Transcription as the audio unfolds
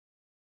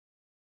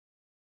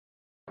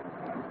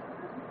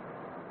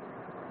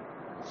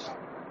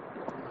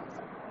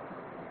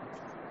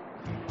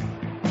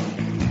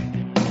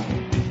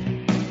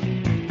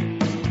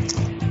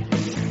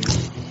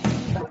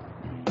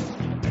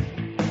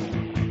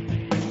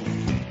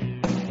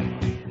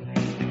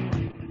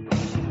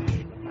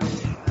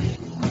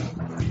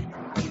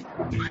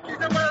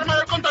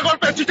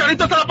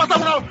Chicharito se la pasa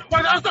uno.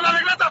 Guardado se la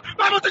regresa.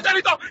 Vamos,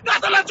 Chicharito.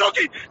 Dásela,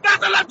 Chucky.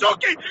 Dásela,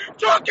 Chucky.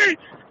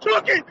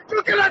 Chucky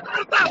la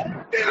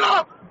corta.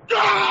 Tiro.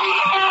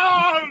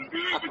 ¡Gol!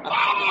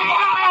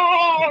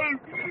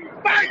 ¡Gol!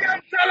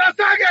 ¡Váyanse a la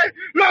saga!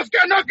 Los que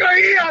no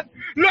creían.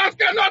 Los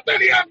que no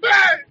tenían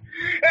fe.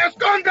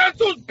 Escondan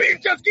sus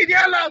pinches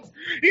quinielas.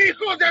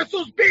 Hijos de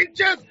sus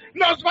pinches.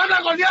 Nos van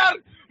a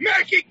golear.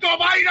 México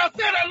va a ir a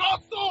ser el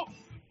oso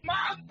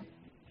más.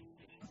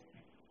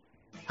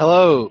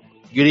 Hello,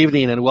 good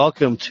evening, and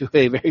welcome to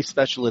a very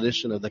special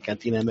edition of the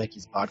Cantina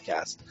MX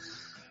podcast.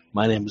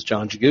 My name is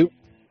John Jagu.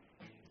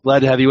 Glad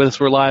to have you with us.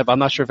 We're live. I'm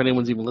not sure if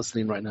anyone's even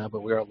listening right now,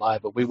 but we are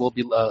live. But we will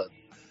be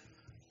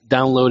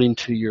downloading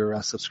to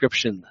your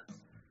subscription,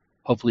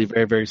 hopefully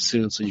very, very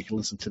soon, so you can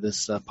listen to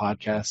this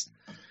podcast.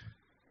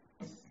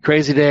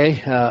 Crazy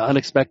day,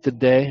 unexpected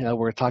day. We're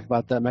going to talk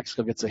about that.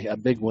 Mexico gets a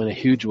big win, a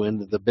huge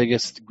win, the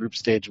biggest group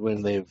stage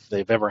win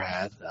they've ever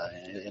had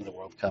in the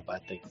World Cup, I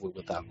think,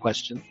 without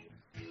question.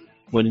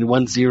 Winning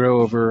 1-0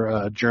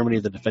 over Germany,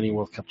 the defending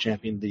World Cup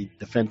champion, the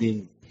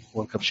defending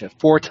World Cup champion,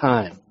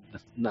 four-time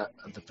not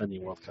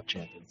defending World Cup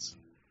champions.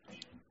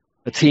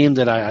 A team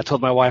that I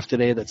told my wife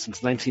today that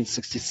since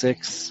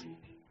 1966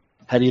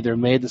 had either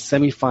made the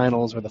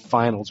semifinals or the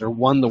finals or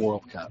won the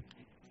World Cup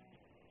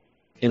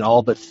in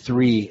all but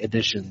 3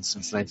 editions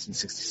since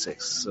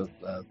 1966. So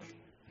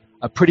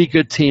a pretty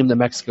good team that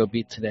Mexico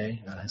beat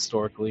today,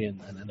 historically,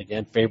 and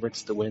again,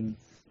 favorites to win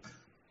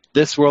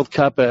this World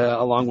Cup,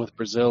 along with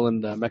Brazil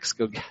and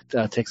Mexico,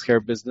 takes care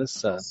of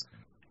business.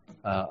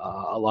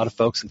 A lot of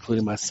folks,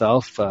 including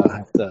myself,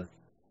 have to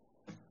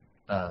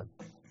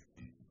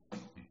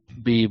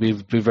be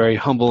very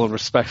humble and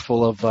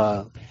respectful of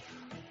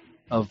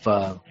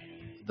what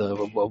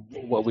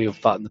we have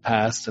thought in the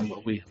past and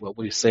what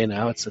we say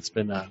now. It's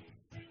been a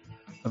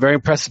very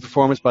impressive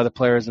performance by the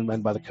players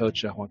and by the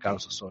coach, Juan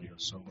Carlos Osorio.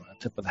 So a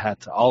tip of the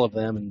hat to all of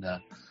them, and I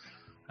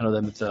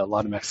know that a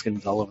lot of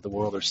Mexicans all over the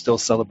world are still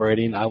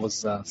celebrating. I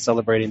was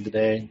celebrating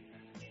today.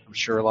 I'm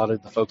sure a lot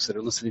of the folks that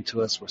are listening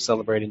to us were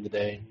celebrating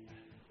today.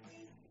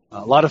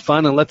 A lot of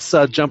fun, and let's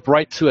jump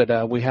right to it.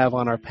 We have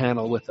on our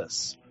panel with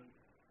us.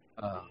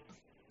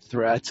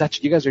 It's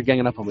actually, you guys are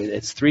ganging up on me.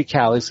 It's 3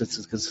 Calis. Because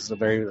this is a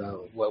very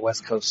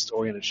West Coast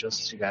oriented show,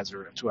 since you guys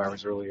are 2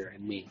 hours earlier,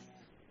 and me,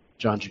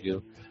 John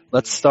Jagu.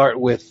 Let's start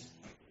with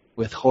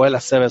Joel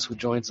Aceves, who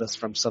joins us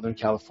from Southern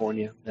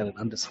California at an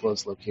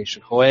undisclosed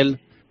location. Joel,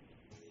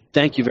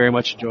 thank you very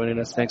much for joining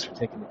us. Thanks for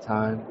taking the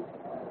time.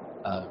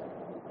 I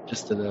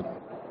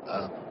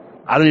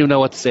don't even know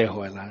what to say,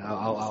 Joel.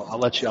 I'll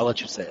let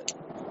you say it.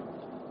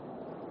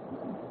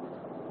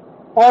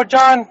 Well,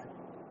 John,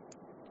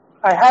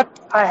 I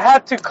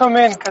had to come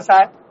in because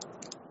I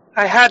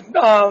had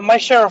my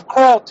share of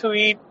coral to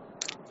eat.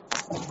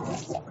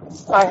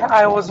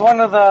 I was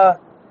one of the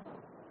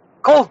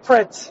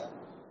culprits,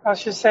 I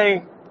should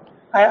say.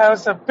 I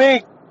was a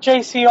big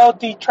JCO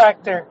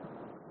detractor.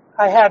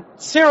 I had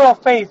zero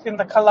faith in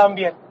the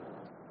Colombian,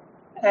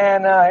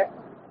 and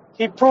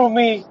he proved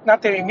me,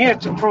 not that he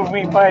needed to prove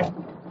me, but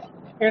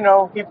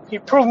he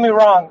proved me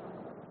wrong.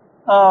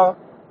 I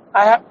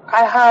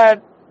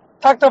had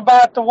talked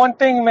about the one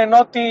thing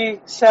Menotti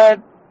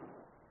said,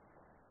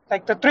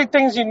 like the 3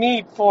 things you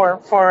need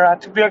for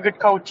to be a good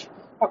coach,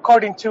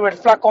 according to El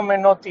Flaco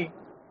Menotti,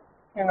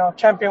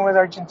 champion with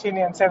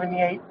Argentina in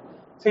 '78.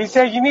 So he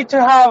said you need to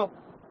have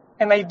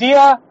an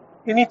idea,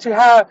 you need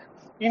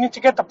to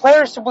get the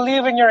players to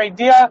believe in your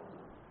idea,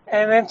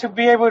 and then to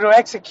be able to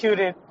execute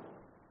it.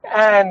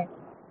 And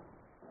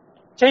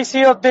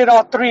JCO did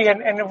all 3.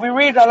 And if we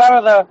read a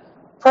lot of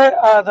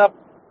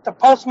the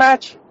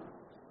post-match,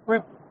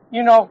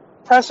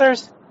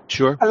 pressers.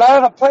 Sure. A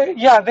lot of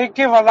the they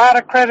give a lot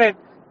of credit.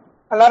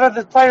 A lot of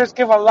the players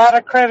give a lot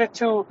of credit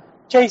to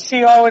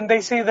JCO, and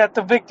they say that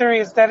the victory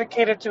is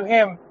dedicated to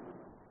him.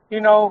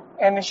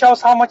 And it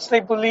shows how much they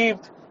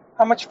believed,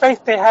 how much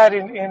faith they had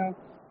in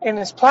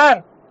his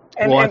plan.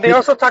 And they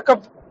also talk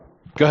about.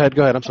 Go ahead.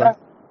 I'm sorry.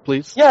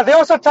 Please. Yeah, they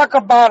also talk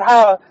about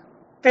how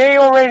they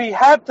already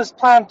had this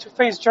plan to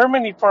face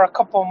Germany for a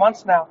couple of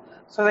months now.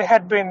 So they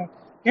had been,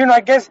 I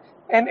guess,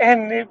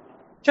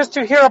 just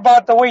to hear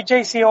about the way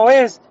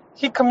JCO is,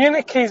 he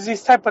communicates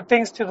these type of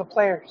things to the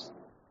players.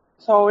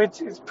 So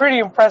it's pretty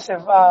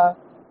impressive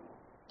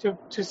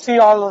to see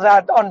all of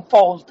that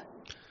unfold.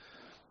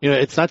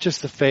 It's not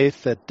just the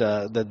faith that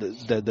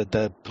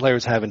the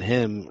players have in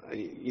him.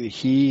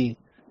 He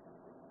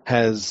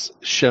has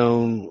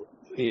shown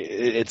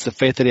it's the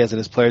faith that he has in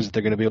his players that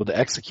they're going to be able to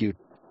execute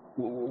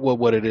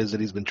what it is that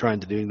he's been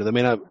trying to do.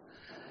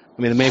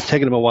 It may have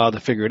taken him a while to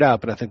figure it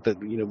out, but I think that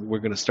we're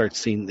going to start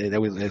seeing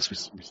that. We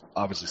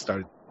obviously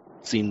started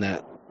seeing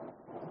that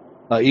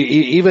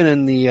even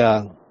in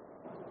the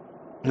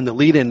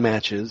lead-in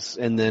matches,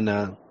 and then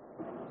of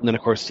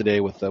course today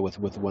with the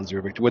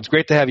 1-0 victory. It's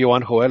great to have you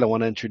on, Joel. I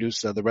want to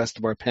introduce the rest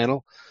of our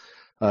panel.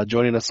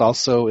 Joining us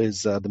also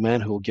is the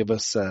man who will give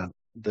us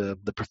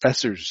the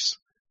professor's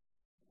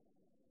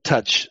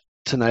touch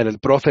tonight. El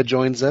Profe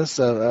joins us.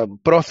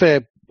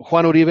 Profe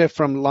Juan Uribe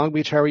from Long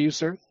Beach. How are you,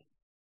 sir?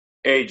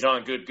 Hey,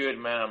 John. Good,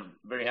 man. I'm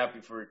very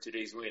happy for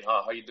today's win.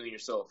 How you doing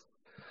yourself?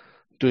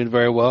 Doing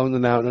very well.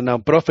 Now,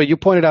 Profe, you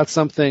pointed out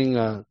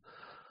something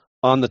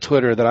on the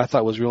Twitter that I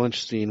thought was real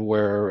interesting,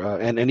 where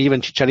and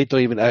even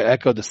Chicharito even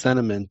echoed the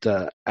sentiment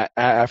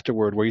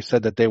afterward, where you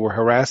said that they were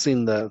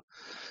harassing the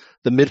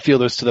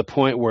midfielders to the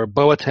point where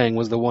Boateng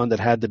was the one that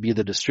had to be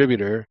the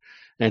distributor,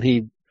 and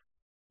he,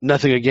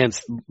 nothing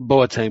against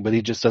Boateng, but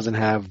he just doesn't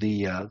have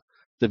the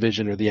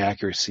vision or the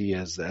accuracy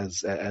as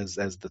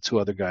the two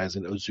other guys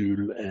in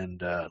Ozil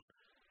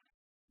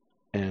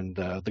and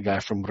the guy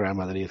from Real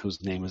Madrid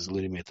whose name is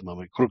eluding me at the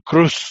moment,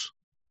 Cruz.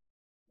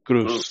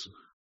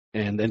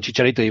 And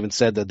Chicharito even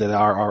said that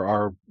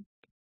our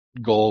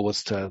goal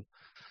was to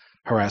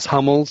harass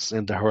Hummels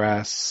and to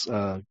harass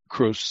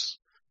Cruz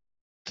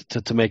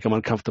to make him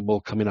uncomfortable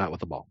coming out with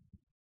the ball.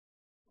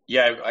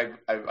 Yeah,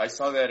 I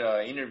saw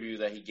that interview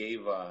that he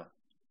gave,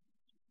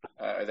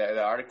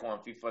 the article on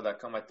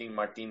FIFA.com. I think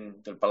Martin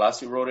Del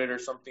Palacio wrote it or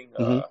something.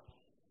 Mm-hmm.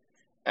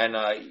 And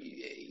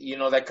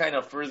that kind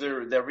of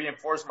that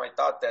reinforced my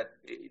thought that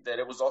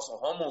it was also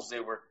Hummels.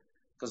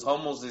 Because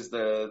Hummels is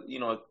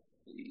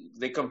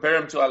they compare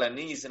him to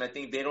Alanis, and I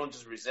think they don't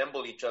just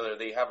resemble each other.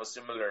 They have a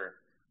similar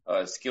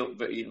skill,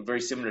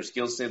 very similar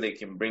skill set. They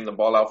can bring the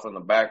ball out from the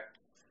back,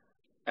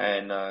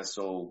 and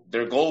so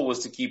their goal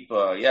was to keep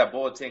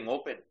Boateng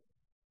open,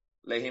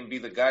 let him be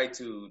the guy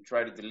to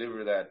try to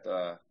deliver that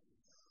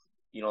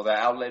that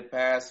outlet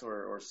pass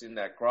or send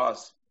that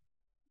cross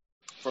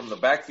from the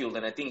backfield.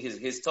 And I think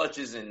his touch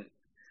isn't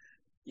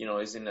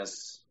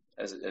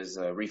as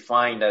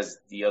refined as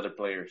the other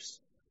players.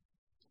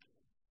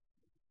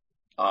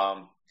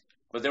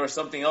 But there was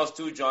something else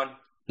too, John.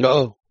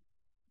 No.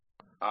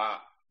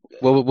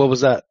 What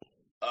was that?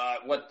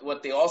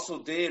 What they also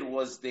did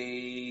was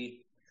they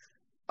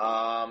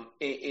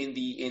in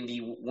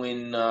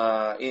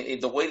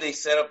the way they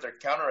set up their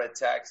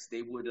counterattacks,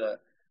 they would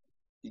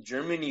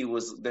Germany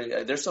was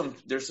there's some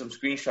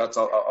screenshots.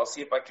 I'll see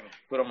if I can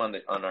put them on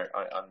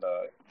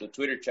the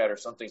Twitter chat or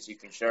something so you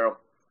can share them.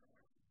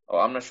 Oh,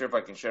 I'm not sure if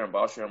I can share them, but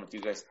I'll share them with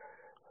you guys.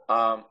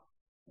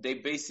 They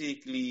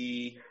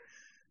basically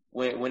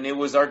when it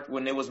was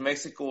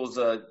Mexico's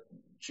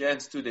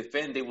chance to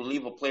defend, they would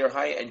leave a player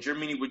high, and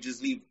Germany would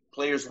just leave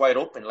players wide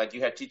open. Like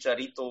you had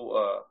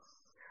Chicharito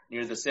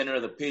near the center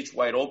of the pitch,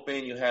 wide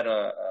open. You had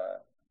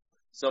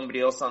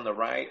somebody else on the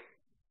right,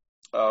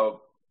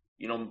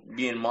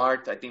 being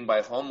marked, I think,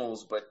 by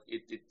Hummels. But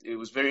it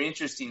was very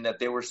interesting that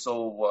they were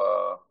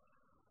so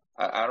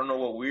I don't know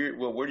what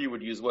word you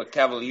would use,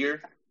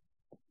 cavalier,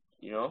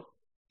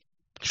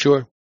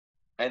 Sure.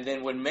 And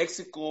then when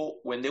Mexico,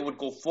 when they would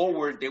go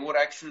forward, they would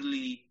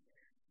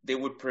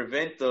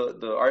prevent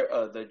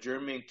the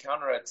German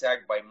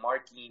counterattack by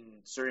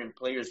marking certain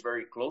players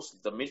very closely,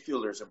 the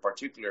midfielders in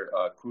particular,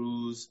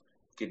 Cruz,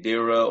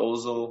 Khedira,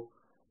 Ozil,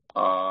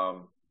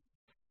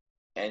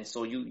 and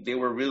so they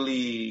were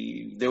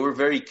very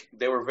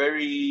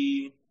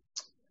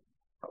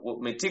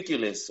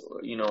meticulous,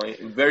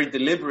 very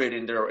deliberate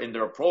in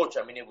their approach.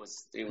 I mean, it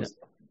was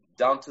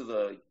down to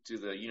the.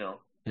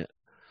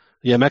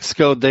 Yeah,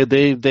 Mexico,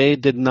 they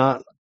did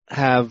not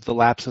have the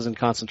lapses in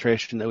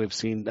concentration that we've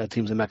seen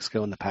teams in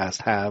Mexico in the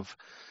past have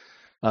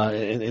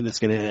in this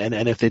game.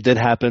 And if they did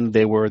happen,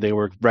 they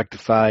were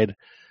rectified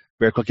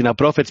very quickly. Now,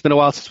 Profe, it's been a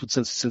while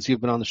since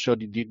you've been on the show.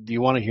 Do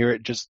you want to hear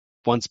it just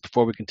once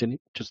before we continue?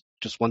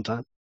 Just one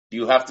time?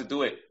 You have to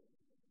do it.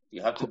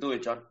 You have to do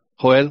it, John.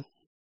 Joel,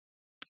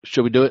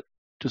 should we do it?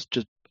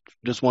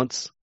 Just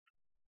once?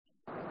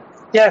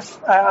 Yes,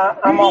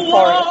 I'm all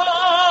for it.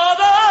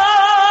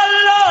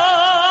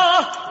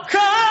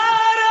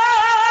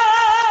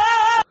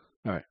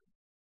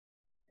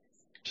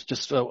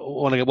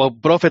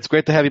 Profe, it's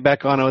great to have you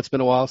back on. I know it's been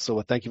a while,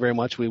 so thank you very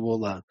much. We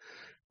will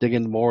dig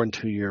in more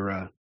into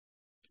your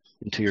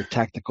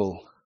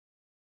tactical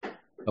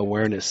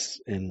awareness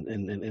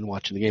in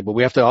watching the game. But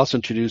we have to also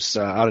introduce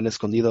out in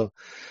Escondido,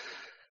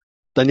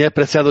 Daniel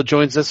Preciado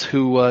joins us.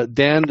 Who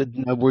Dan,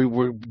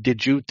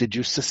 did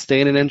you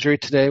sustain an injury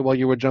today while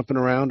you were jumping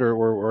around, or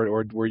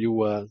were you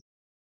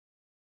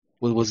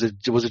was it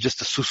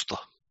just a susto?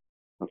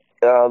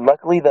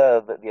 Luckily,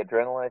 the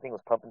adrenaline, I think,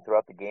 was pumping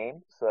throughout the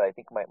game. So I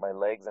think my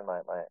legs and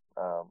my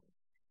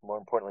more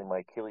importantly, my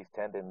Achilles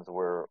tendons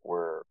were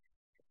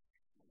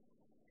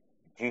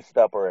juiced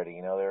up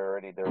already.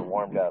 They're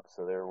warmed up,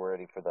 so they were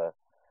ready for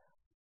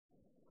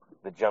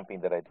the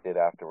jumping that I did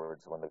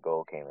afterwards when the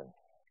goal came in.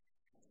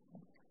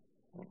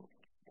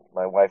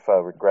 My wife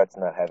regrets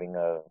not having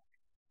her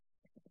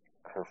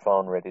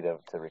phone ready to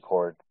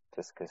record,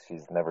 just because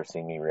she's never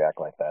seen me react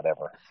like that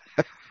ever.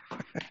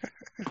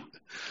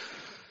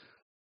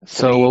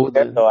 So I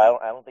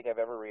don't think I've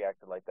ever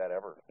reacted like that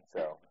ever.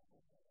 So,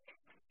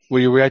 were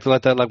you reacting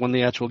like that, like when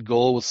the actual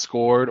goal was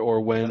scored,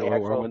 or when the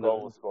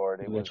goal was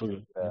scored? It was,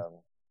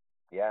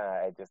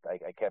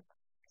 I kept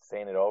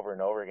saying it over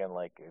and over again,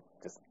 like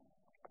just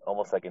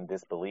almost like in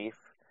disbelief.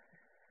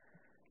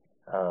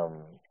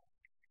 And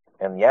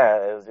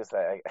it was just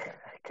I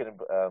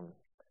couldn't. I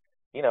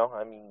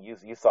mean,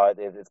 you saw it.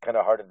 It's kind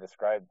of hard to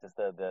describe just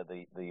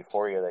the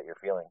euphoria that you're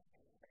feeling.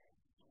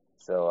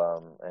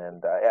 So,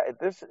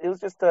 it was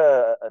just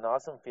an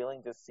awesome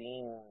feeling just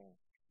seeing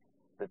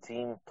the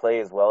team play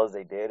as well as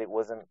they did. It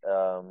wasn't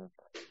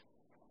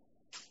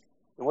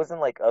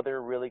like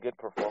other really good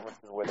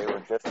performances where they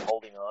were just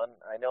holding on.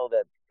 I know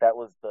that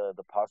was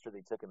the posture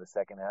they took in the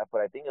second half,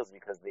 but I think it was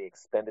because they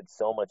expended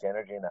so much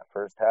energy in that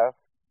first half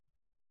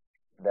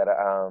that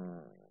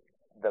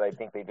I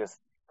think they just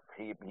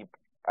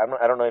I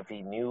don't know if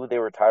he knew they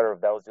were tired or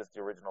if that was just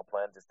the original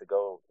plan, just to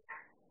go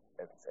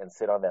and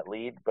sit on that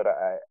lead. But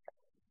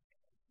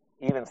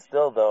even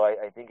still though,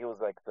 I think it was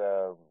like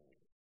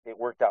it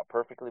worked out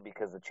perfectly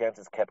because the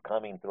chances kept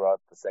coming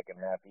throughout the second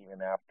half,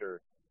 even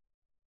after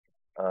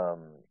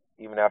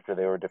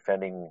they were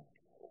defending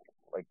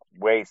like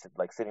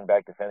sitting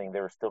back defending,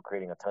 they were still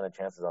creating a ton of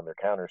chances on their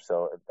counters.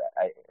 So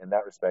in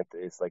that respect,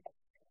 it's like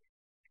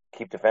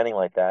keep defending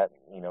like that,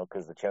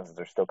 because the chances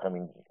are still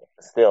coming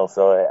still.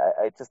 So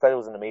I just thought it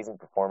was an amazing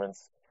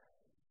performance.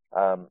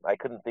 I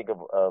couldn't think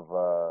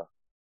of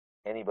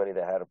anybody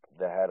that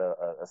had a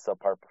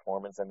subpar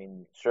performance. I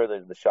mean, sure,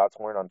 the shots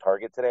weren't on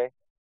target today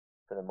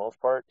for the most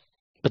part,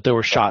 But there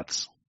were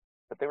shots.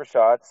 But they were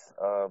shots.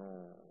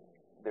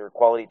 They were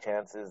quality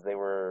chances. They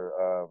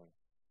were,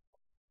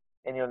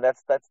 and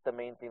that's the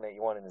main thing that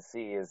you wanted to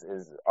see is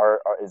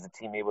the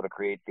team able to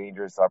create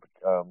dangerous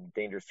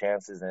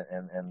chances,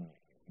 and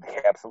they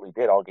absolutely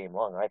did all game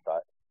long, I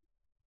thought.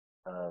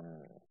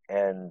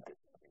 And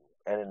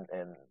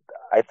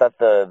I thought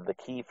the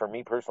key for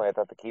me personally, I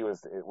thought the key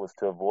was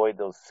to avoid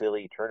those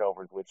silly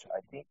turnovers, which I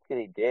think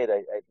they did.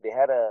 They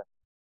had a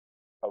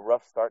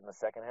rough start in the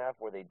second half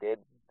where they did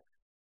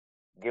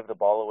give the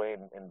ball away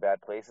in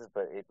bad places,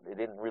 but it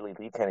didn't really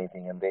lead to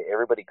anything, and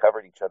everybody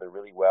covered each other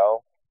really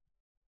well.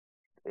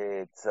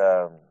 It's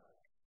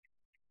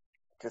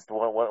just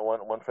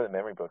one for the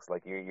memory books.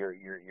 Like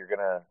we're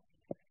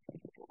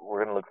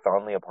gonna look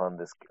fondly upon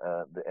this,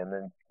 and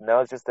then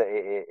now it's just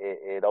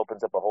it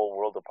opens up a whole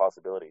world of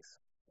possibilities.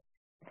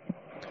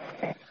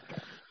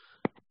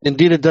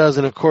 Indeed, it does,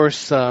 and of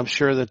course, I'm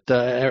sure that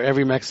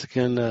every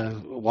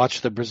Mexican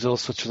watched the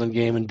Brazil-Switzerland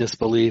game in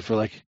disbelief. Or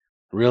like,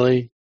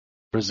 really,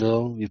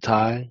 Brazil, you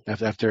tie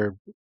after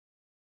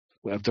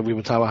we've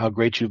been talking about how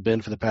great you've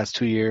been for the past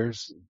 2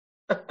 years.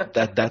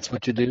 That's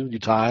what you do? You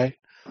tie?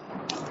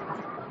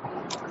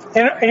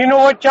 You know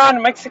what,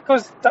 John?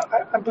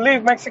 I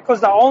believe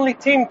Mexico's the only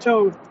team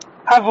to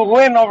have a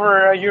win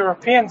over a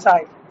European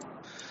side.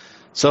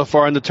 So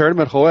far in the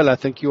tournament, Joel, I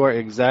think you are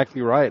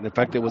exactly right. In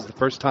fact, it was the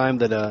first time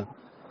that a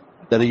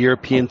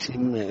European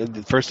team,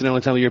 the first and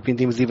only time a European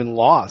team has even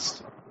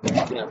lost.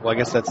 Yeah, well, I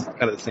guess that's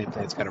kind of the same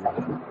thing. It's kind of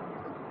related.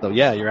 So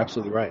yeah, you're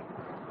absolutely right.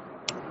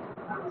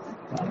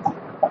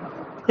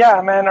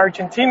 Yeah, man,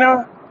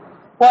 Argentina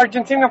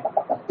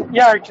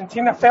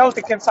failed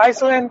against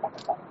Iceland,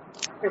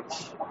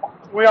 which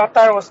we all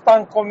thought it was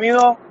pan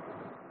comido.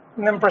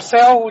 And then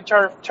Brazil, which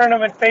are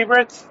tournament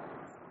favorites,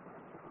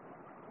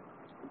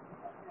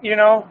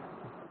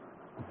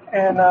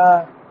 and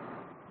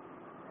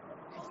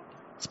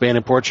Spain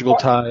and Portugal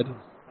tied.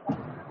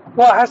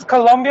 Well, has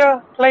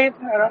Colombia played?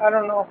 I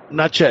don't know.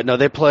 Not yet. No,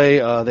 they play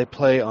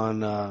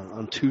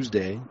on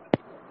Tuesday,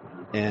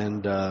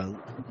 and the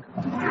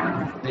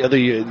other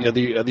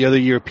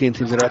European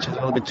teams that actually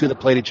only been two that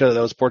played each other.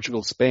 That was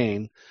Portugal,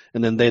 Spain,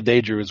 and then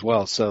they drew as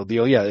well. So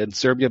and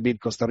Serbia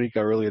beat Costa Rica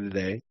earlier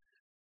today, and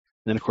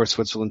then of course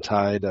Switzerland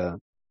tied, and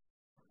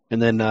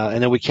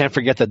then we can't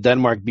forget that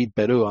Denmark beat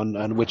Peru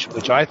on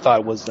which I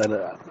thought was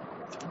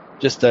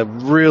just a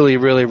really,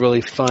 really,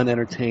 really fun,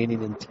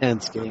 entertaining,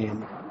 intense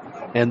game.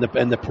 And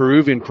the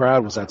Peruvian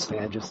crowd was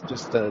outstanding. Just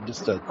a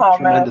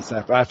tremendous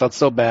effort. I felt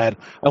so bad.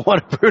 I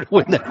wanted Peru to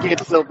win that game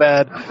so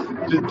bad,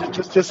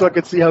 just so I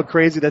could see how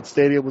crazy that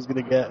stadium was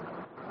going to get.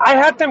 I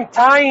had them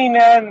tying,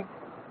 and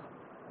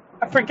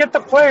I forget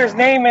the player's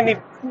name, and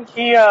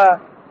he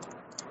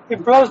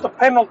blows the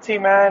penalty,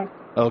 man.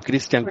 Oh,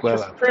 Cristian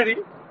Cueva.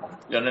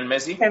 Lionel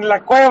Messi. And La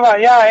Cueva,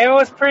 yeah, it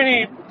was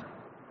pretty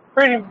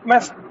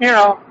messed.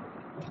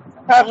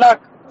 Bad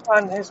luck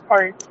on his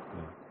part.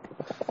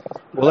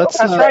 Well, that's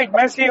right.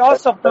 Messi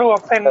also blew a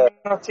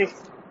penalty.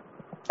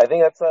 I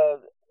think that's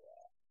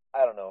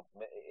I don't know.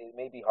 It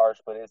may be harsh,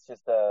 but it's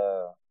just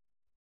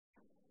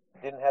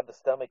didn't have the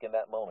stomach in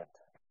that moment.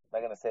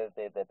 I'm not going to say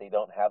that they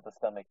don't have the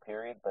stomach,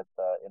 period, but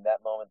in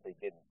that moment they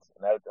didn't.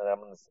 And I'm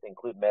going to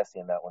include Messi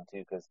in that one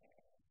too, because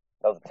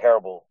that was a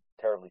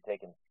terribly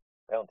taken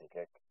penalty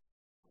kick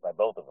by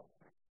both of them.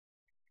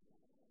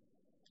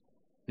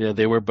 Yeah,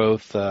 they were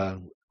both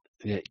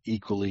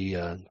equally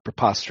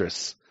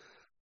preposterous.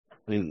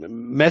 I mean,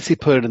 Messi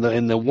put it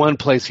in the one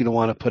place you don't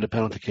want to put a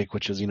penalty kick,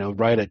 which is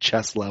right at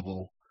chest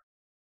level.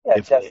 Yeah,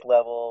 chest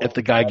level. If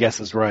the guy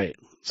guesses right,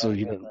 so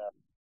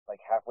like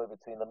halfway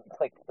between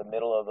the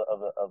middle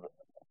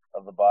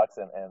of the box,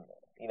 and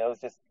it was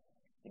just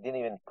he didn't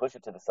even push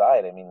it to the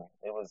side. I mean,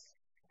 it was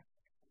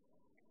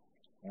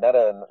not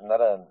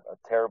a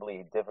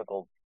terribly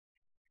difficult.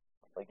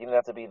 Like, you didn't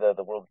have to be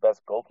the world's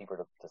best goalkeeper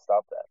to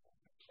stop that.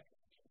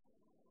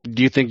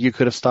 Do you think you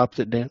could have stopped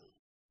it, Dan?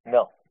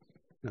 No.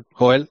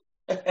 Joel?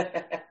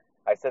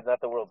 I said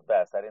not the world's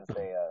best. I didn't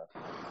say.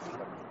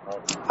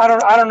 I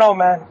don't know,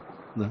 man.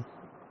 No.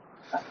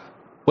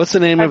 What's the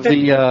name I of did-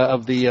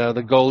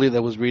 the goalie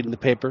that was reading the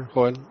paper,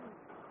 Joel?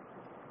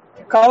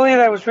 The goalie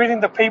that was reading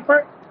the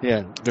paper.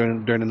 Yeah,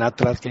 during an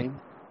Atlas game.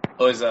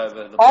 Oh, is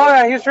the Oh,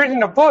 yeah, he was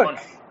reading a book.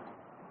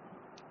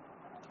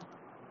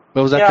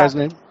 What was that Yeah. guy's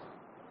name?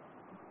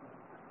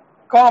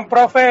 Go on,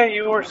 profe.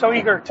 You were so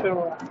eager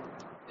to.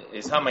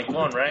 It's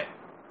Jamaicón, right?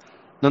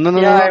 No.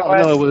 Yeah,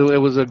 It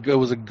was a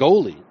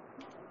goalie.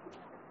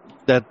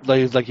 That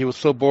like he was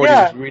so bored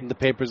Yeah. he was reading the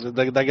papers.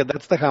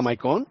 That's the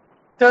Jamaicón.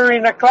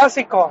 During a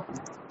clásico.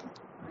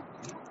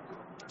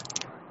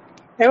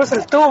 It was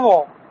el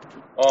tubo.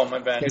 Oh, my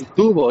bad. El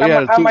tubo, yeah.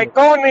 El tubo.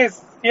 Jamaicón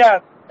is, yeah.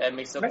 That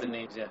mixed up the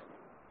names, yeah.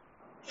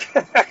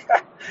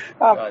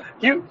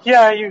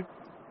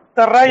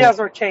 The rayas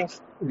were changed.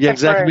 Yeah,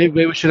 exactly.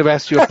 Maybe we should have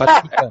asked you a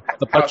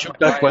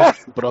Pachuca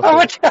question, How profe.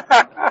 much?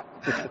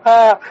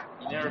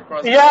 You never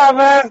crossed Yeah,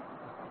 man.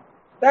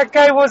 That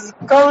guy was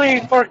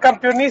goalie for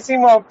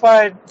Campeonísimo,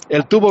 but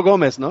El Tubo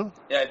Gómez, ¿no?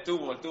 Yeah, el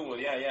tubo,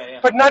 yeah.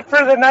 but not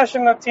for the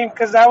national team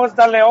because that was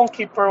the León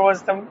keeper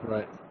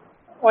Right.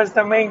 was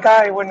the main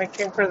guy when it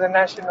came for the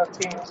national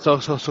team, So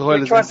Joel,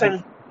 which was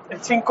el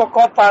Cinco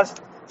Copas,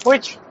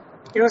 which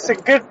it was a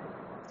good.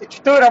 Did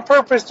you do it on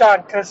purpose,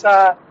 John? Because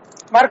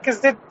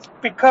Marquez did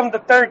become the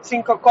third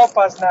Cinco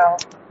Copas now.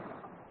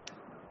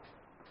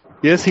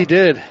 yes, he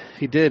did.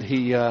 He did.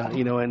 He, and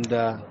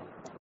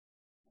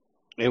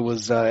it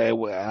was.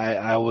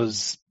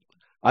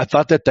 I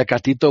thought that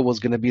Tecatito was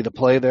going to be the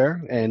play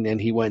there,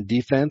 and he went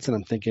defense, and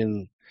I'm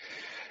thinking,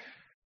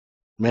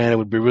 man, it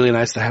would be really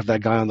nice to have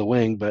that guy on the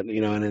wing, but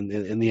and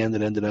in the end,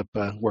 it ended up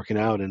working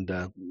out,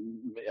 and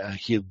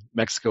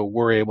Mexico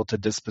were able to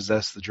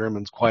dispossess the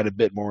Germans quite a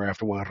bit more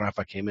after when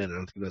Rafa came in. I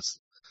don't think that's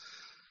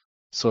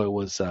so. It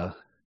was.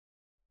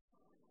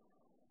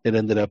 It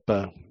ended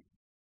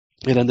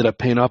up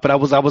paying off. But I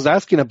was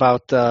asking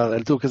about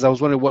because I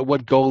was wondering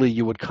what goalie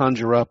you would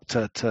conjure up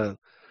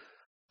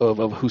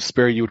of whose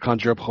spirit you would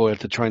conjure up, Joel,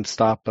 to try and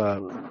stop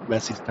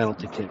Messi's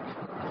penalty kick.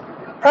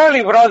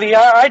 Probably Brody.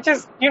 I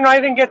just, I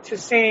didn't get to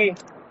see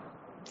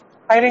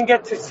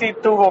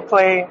Tubo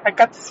play.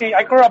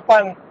 I grew up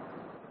on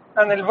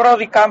El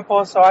Brody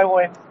Campo, so I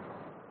would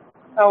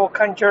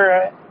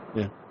conjure.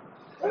 Yeah.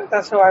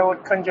 That's who I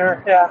would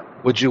conjure. Yeah.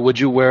 Would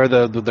you wear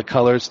the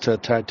colors to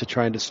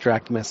try and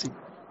distract Messi?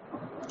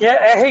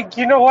 Yeah. Hey,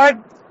 you know what?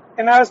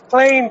 And I was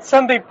playing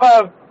Sunday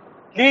Pub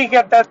League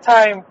at that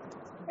time,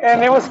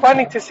 and it was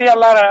funny to see a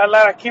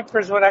lot of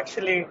keepers would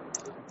actually,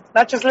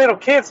 not just little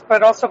kids,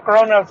 but also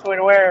grown-ups would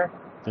wear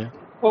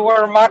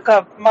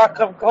mock-up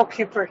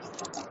goalkeepers.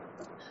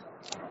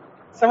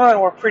 Some of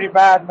them were pretty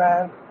bad,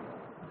 man.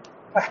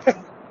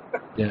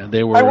 Yeah,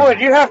 they were. I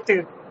would. You have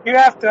to.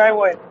 I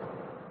would.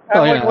 I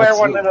would wear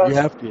one of those. You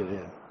have to.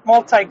 Yeah.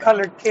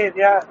 Multicolored kid.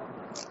 Yeah.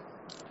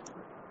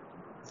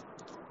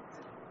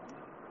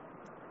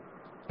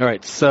 All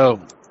right. So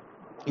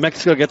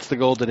Mexico gets the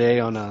goal today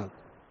on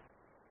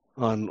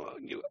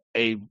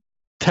a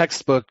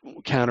textbook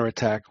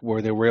counterattack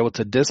where they were able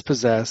to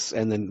dispossess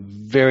and then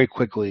very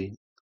quickly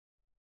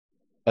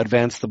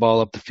advance the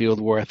ball up the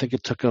field, where I think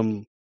it took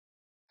them.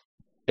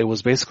 It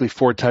was basically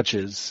 4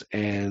 touches,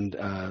 and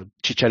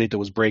Chicharito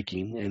was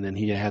breaking, and then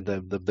he had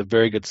the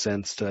very good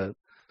sense to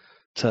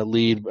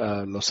lead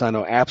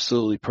Lozano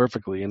absolutely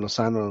perfectly, and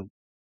Lozano,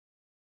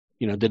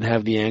 didn't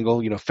have the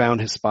angle,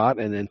 found his spot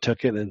and then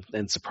took it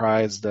and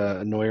surprised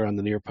Neuer on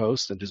the near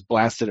post and just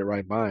blasted it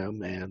right by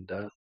him, and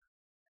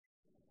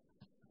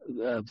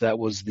that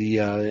was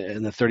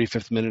in the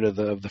 35th minute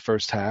of the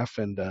first half,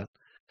 and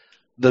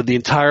the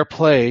entire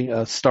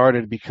play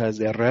started because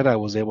Herrera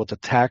was able to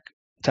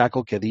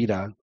tackle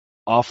Khedira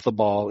off the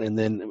ball, and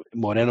then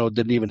Moreno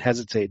didn't even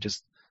hesitate,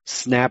 just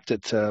snapped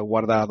it to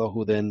Guardado,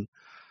 who then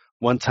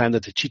one time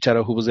that the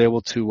Chicharo, who was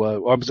able to,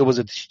 or was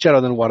it Chicharo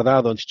then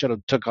Guardado, and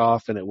Chicharo took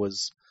off, and it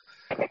was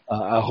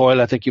Joel,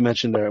 I think you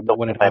mentioned there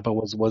when it happened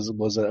was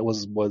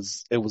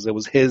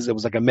his. It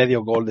was like a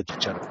medio goal de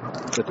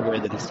Chicharo, with the way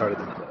that he started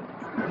the play.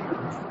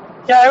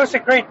 Yeah, it was a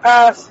great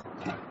pass,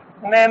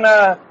 and then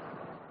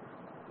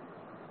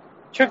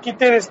Chucky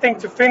did his thing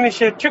to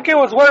finish it. Chucky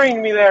was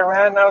worrying me there,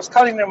 man. I was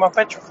calling him a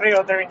pecho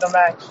frio during the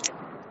match.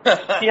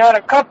 He had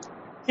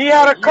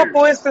a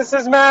couple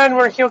instances, man,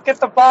 where he'll get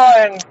the ball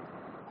and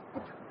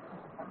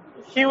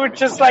he would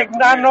just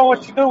not know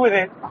what to do with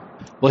it.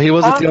 Well, he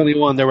wasn't the only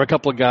one. There were a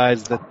couple of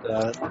guys that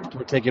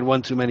were taking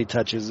one too many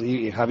touches.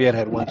 Javier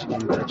had one too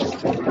many touches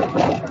too.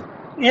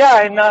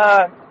 Yeah, and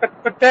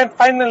but then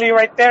finally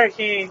right there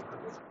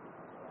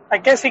I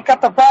guess he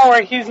got the ball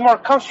where he's more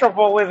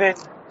comfortable with it.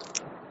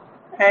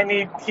 And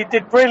he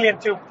did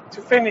brilliant to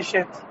finish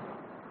it.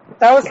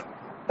 That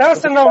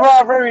was an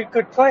overall very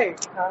good play.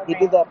 He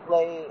did that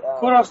play.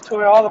 Kudos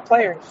to all the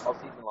players. All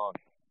season long.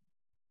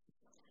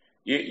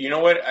 You know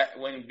what?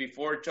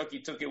 Before Chucky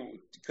took it,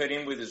 cut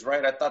in with his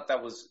right, I thought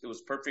it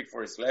was perfect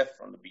for his left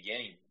from the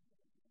beginning.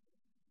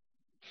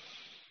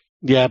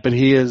 Yeah, but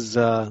he is.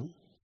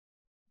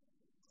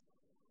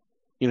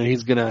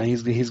 He's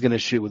gonna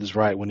shoot with his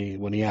right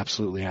when he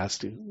absolutely has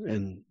to,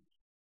 and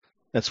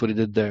That's what he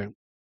did there.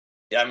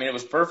 Yeah, I mean, it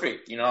was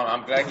perfect. You know,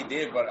 I'm glad he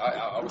did, but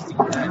I was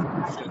thinking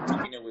that he should have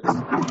taken it with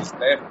his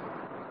left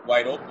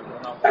wide open,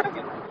 one-on-one against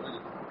the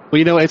goalie. Well,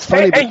 you know, it's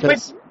funny Hey,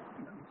 because.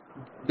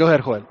 Go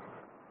ahead, Juan.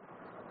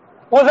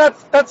 well,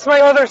 that's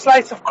my other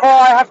slice of craw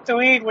I have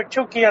to eat with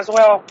Chucky as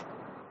well.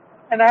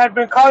 And I had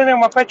been calling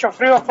him a Pecho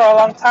Frio for a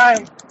long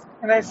time.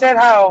 And I said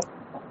how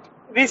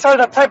these are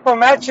the type of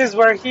matches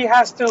where he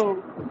has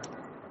to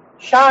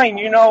shine,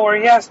 you know, where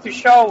he has to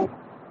show.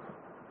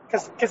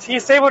 Because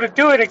he's able to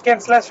do it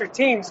against lesser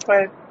teams,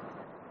 but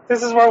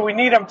this is where we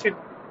need him to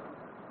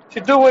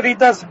do what he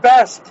does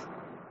best.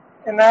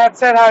 And I had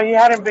said how he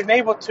hadn't been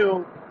able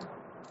to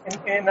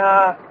in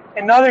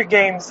other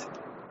games.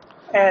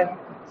 And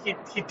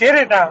he did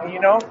it now,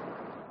 you know.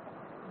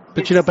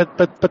 But you know,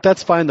 but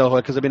that's fine though,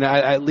 because I mean,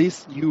 at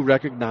least you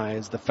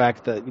recognize the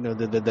fact that you know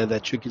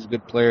that Chucky's a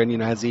good player, and you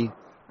know, has he,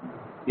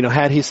 you know,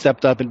 had he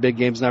stepped up in big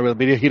games, not really,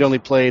 but he'd only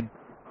played,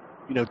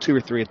 you know, 2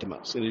 or 3 at the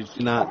most. It is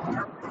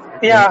not.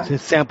 Yeah.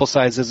 His sample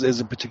size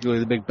isn't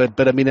particularly big,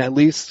 but I mean, at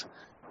least,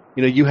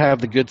 you know, you have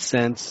the good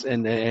sense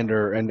and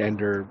are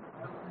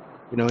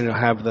you know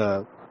have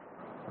the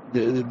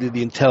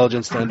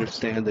intelligence to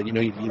understand that you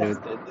know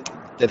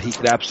that he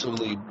could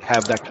absolutely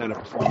have that kind of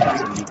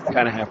performance, and you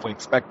kind of halfway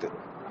expect it.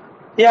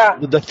 Yeah.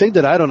 The thing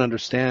that I don't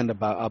understand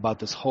about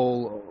this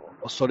whole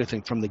Osorio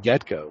thing from the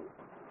get-go,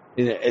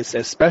 is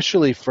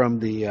especially from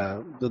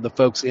the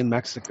folks in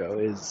Mexico,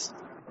 is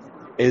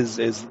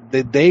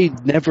they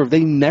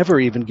never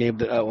even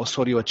gave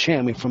Osorio a chance.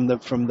 I mean, from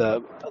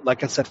the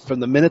like I said,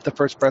 from the minute the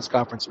first press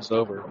conference was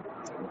over,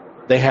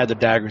 they had the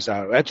daggers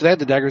out. Actually, they had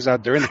the daggers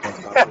out during the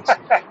press conference,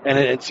 and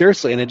it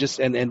seriously, and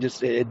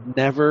it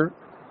never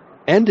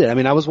ended. I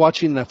mean, I was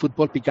watching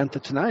Fútbol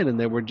Picante tonight, and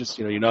they were just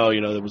you know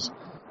there was.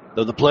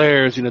 The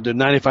players, you know, did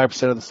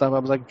 95% of the stuff. I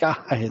was like,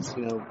 guys,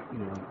 you know,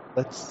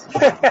 let's.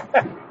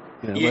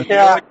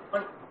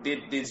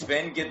 Did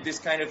Sven get this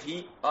kind of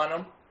heat on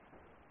him,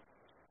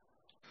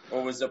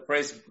 or was the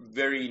press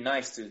very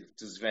nice to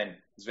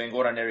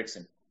Sven-Goran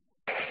Eriksson?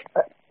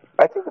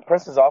 I think the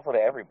press is awful to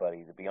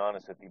everybody, to be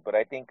honest with you. But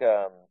I think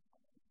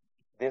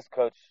this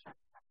coach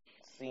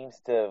seems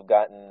to have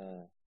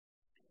gotten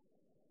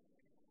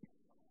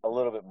a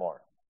little bit more,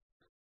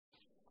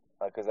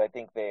 because I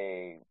think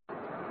it's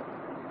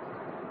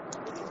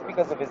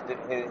because of his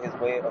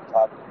way of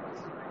talking,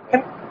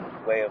 his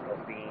way of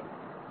being,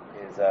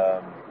 his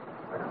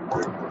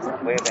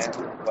way of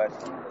answering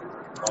questions.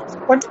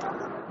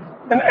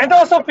 And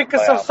also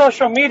because of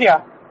social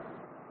media.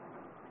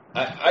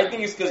 I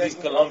think it's because he's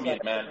Colombian,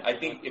 man. I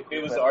think if he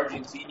was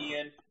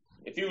Argentinian,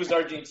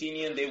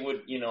 they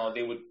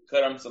would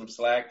cut him some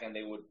slack, and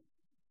they would,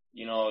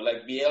 you know,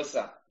 like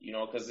Bielsa, you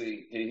know, because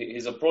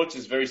his approach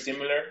is very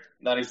similar,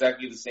 not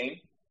exactly the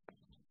same.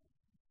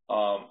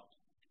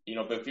 You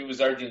know, but if he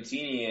was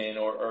Argentinian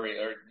or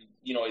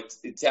you know, it's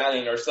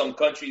Italian or some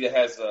country that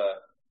has a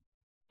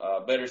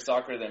better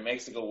soccer than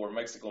Mexico, where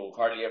Mexico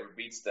hardly ever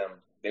beats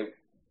them, it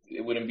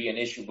wouldn't be an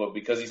issue. But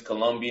because he's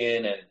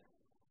Colombian, and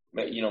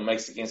you know,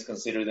 Mexicans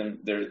consider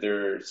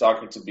their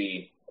soccer to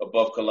be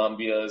above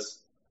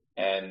Colombia's,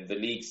 and the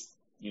league's,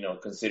 you know,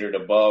 considered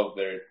above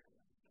their,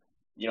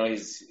 you know,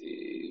 his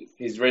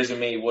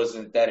resume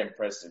wasn't that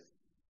impressive,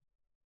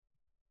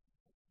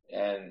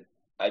 and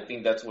I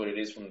think that's what it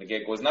is from the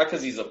get-go. It's not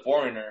because he's a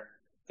foreigner,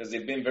 because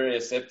they've been very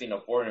accepting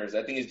of foreigners.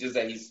 I think it's just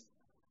that he's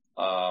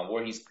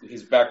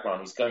his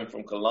background. He's coming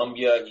from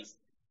Colombia.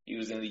 He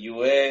was in the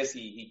U.S.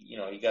 He you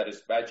know, he got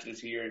his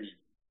bachelor's here. He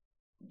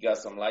got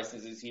some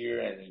licenses here,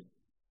 and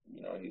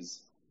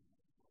he's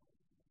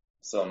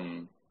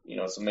some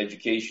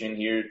education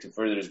here to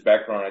further his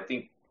background. I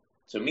think,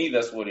 to me,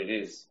 that's what it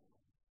is,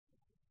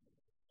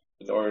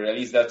 or at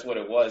least that's what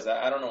it was.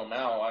 I don't know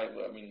now. I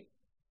mean,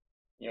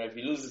 you know, if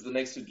he loses the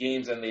next 2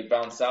 games and they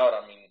bounce out,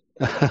 I mean,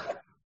 you know.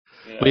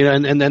 Well, you know,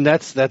 and then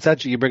that's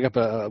actually, you bring a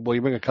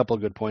couple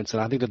of good points,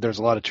 and I think that there's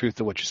a lot of truth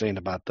to what you're saying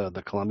about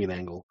the Colombian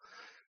angle.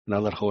 And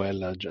I'll let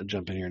Joel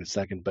jump in here in a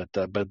second, but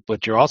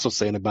what you're also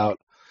saying about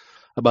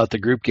the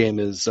group game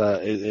is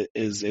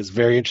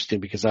very interesting,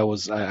 because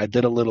I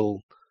did a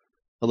little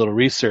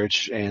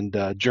research,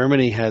 and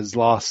Germany has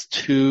lost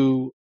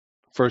 2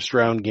 first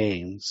round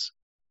games,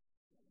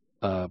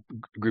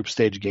 group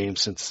stage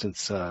games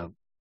since.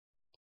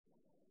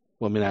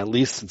 Well, I mean, at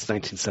least since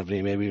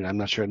 1970, maybe. I'm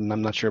not sure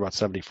about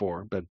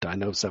 74, but I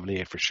know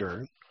 78 for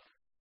sure.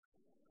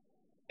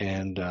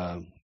 And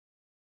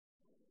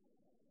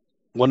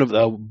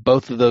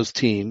both of those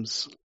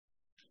teams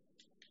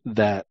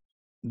that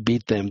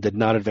beat them did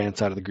not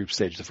advance out of the group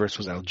stage. The first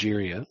was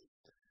Algeria,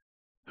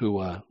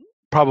 who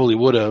probably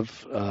would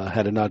have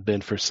had it not been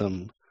for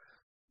some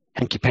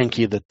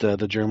hanky-panky that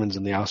the Germans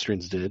and the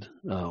Austrians did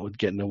with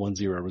getting a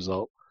 1-0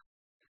 result.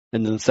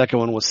 And then the second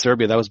one was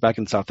Serbia. That was back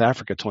in South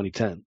Africa,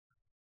 2010.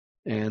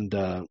 And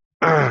that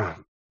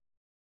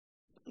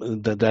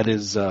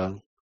is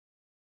one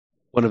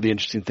of the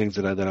interesting things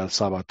that I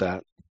saw about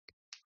that.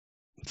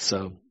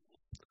 So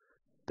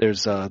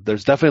there's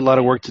definitely a lot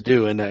of work to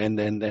do, and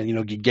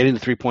getting the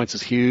 3 points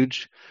is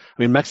huge.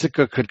 I mean,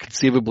 Mexico could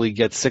conceivably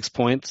get 6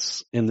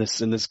 points in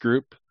this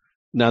group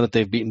now that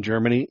they've beaten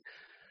Germany,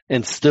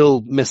 and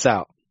still miss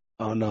out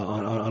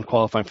on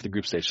qualifying for the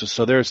group stage.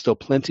 So there is still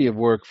plenty of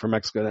work for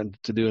Mexico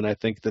to do, and I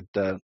think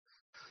that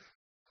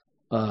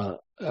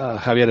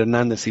Javier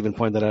Hernandez even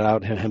pointed that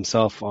out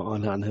himself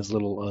on his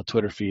little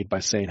Twitter feed by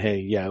saying, "Hey,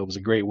 yeah, it was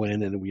a great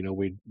win, and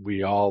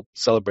we all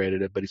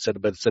celebrated it." But he said,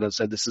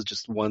 this is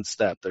just one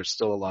step. There's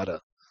still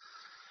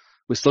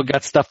we still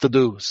got stuff to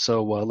do.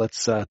 So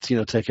let's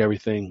take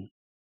everything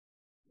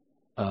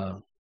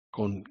toma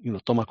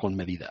con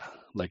medida,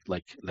 like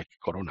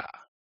Corona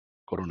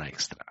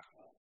Extra.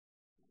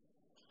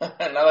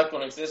 Nada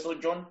con exceso,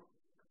 John.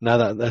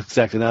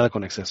 Nada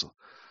con exceso.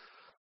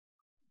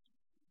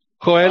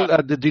 Joel,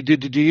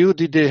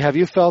 have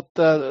you felt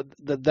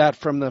that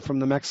from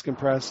the Mexican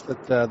press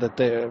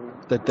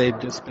that they've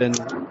just been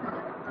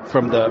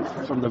from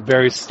the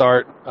very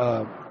start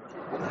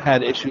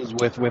had issues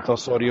with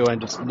Osorio and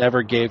just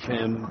never gave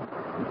him?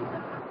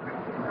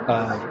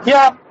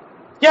 Yeah,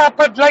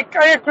 but like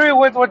I agree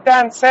with what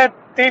Dan said.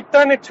 They've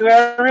done it to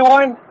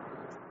everyone.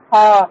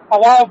 A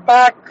while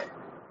back,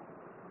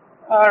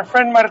 our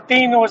friend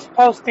Martin was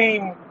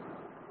posting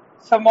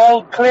some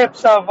old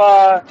clips of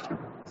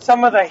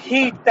some of the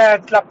heat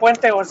that La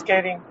Puente was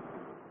getting.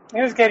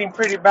 He was getting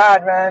pretty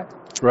bad, man.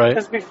 Right.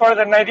 Just before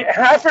the 90.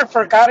 I've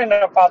forgotten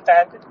about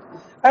that.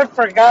 I've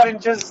forgotten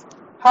just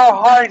how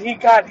hard he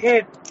got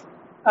hit.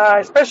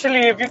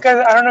 Especially if you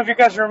guys, I don't know if you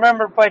guys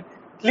remember, but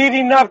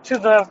leading up to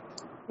the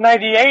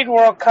 98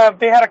 World Cup,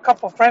 they had a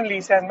couple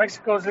friendlies and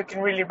Mexico was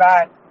looking really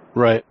bad.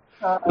 Right.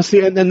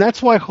 See, and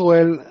that's why,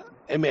 Joel,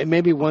 it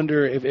made me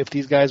wonder if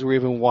these guys were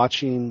even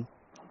watching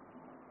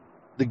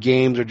the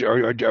games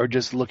or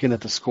just looking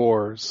at the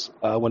scores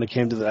when it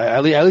came to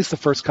at least the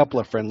first couple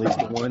of friendlies,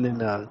 the one in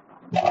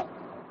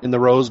the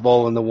Rose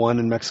Bowl and the one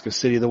in Mexico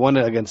City, the one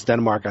against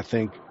Denmark, I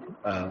think,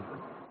 that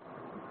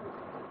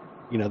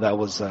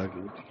was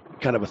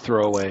kind of a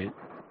throwaway.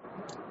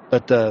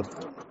 But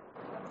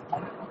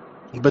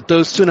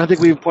those two, and I think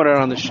we pointed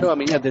out on the show, I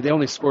mean, yeah, they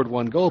only scored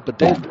one goal, but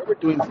they were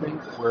doing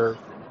things that were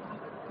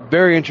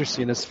very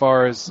interesting as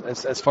far as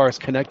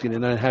connecting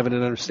and having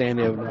an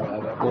understanding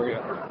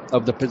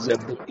of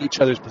each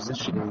other's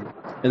positioning,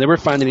 and they were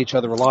finding each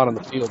other a lot on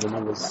the field, and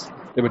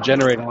they were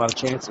generating a lot of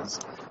chances.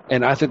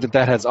 And I think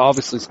that has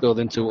obviously spilled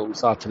into what we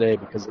saw today,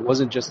 because it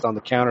wasn't just on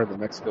the counter that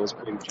Mexico was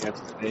creating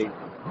chances. They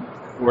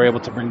were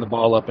able to bring the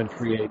ball up and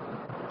create.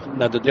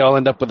 Now, did they all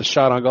end up with a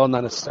shot on goal?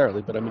 Not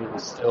necessarily, but I mean, it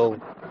was still,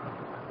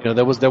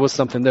 there was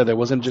something there. There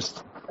wasn't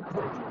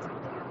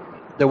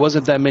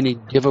that many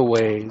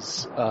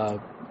giveaways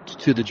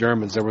to the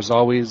Germans. There was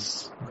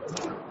always,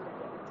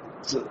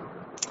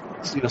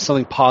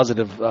 something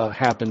positive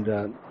happened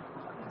in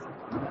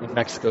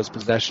Mexico's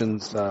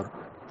possessions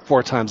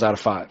 4 times out of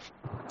 5.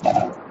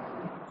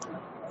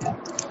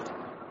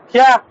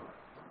 Yeah,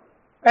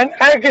 and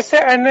I guess,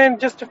 and then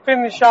just to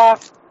finish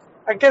off,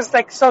 I guess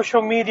like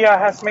social media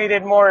has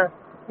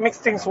makes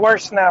things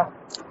worse now.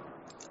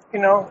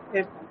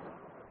 It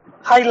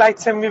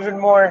highlights them even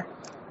more.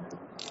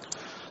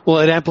 Well,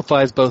 it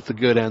amplifies both the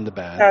good and the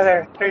bad.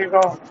 Yeah, there you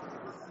go.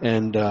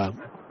 And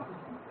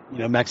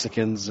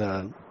Mexicans,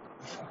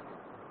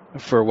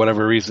 for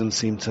whatever reason,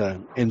 seem to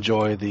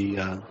enjoy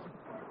the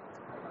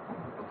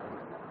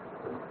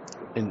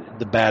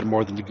bad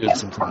more than the good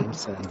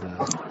sometimes, and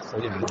so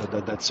yeah,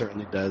 that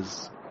certainly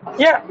does.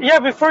 Yeah.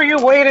 Before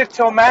you waited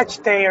till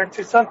match day or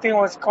till something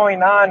was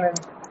going on, and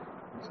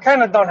you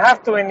kind of don't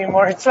have to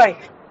anymore. It's like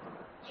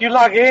you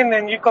log in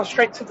and you go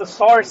straight to the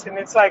source, and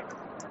it's like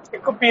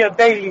it could be a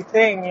daily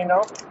thing,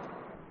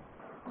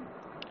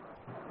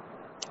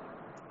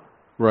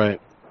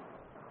 Right.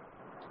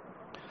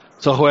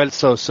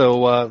 So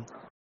Joel,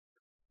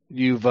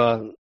 you've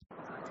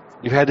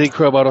had the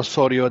crow about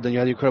Osorio, then you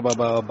had the crow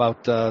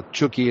about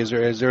Chucky. Is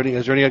there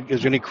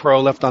any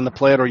crow left on the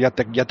plate, or ya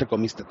te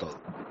comiste todo?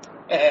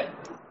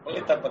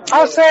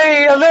 I'll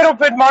say a little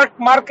bit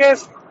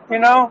Marquez,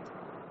 Yeah.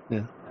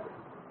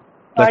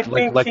 Like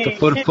the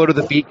foot of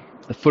the beak.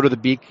 The foot of the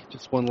beak.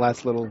 Just one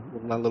last little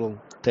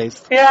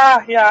taste.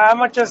 Yeah. I'm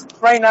gonna just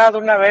right now, de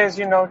una vez,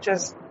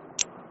 just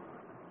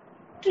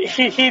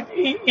he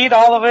eat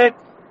all of it.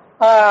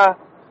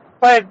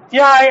 But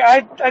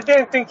yeah, I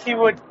didn't think he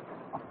would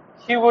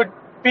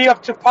be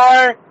up to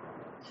par.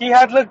 He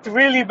had looked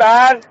really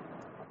bad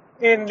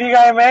in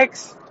Liga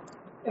MX,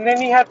 and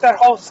then he had that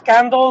whole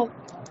scandal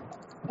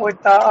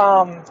with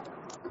the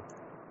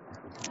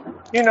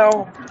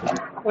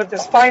with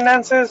his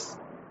finances,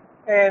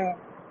 and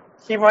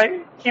he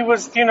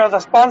was the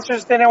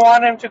sponsors didn't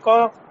want him to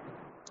go,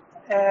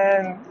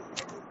 and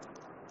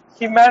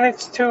he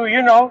managed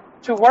to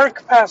to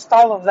work past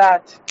all of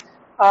that.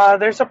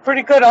 There's a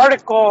pretty good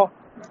article,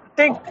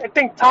 I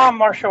think Tom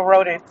Marshall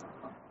wrote it,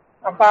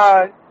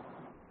 about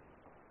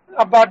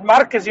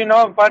Marquez,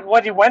 about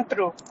what he went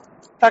through.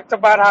 Talked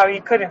about how he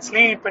couldn't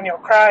sleep and he'll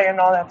cry and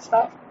all that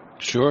stuff.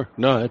 Sure.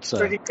 No, it's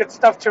pretty good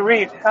stuff to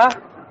read, huh?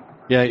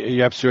 Yeah,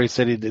 you're absolutely right. He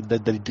said he did,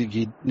 that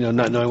he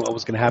not knowing what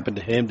was going to happen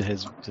to him, to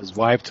his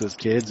wife, to his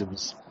kids. It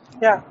was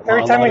Yeah, a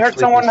every time lot he of heard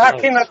someone sleepless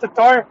knocking nights. at the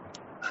door.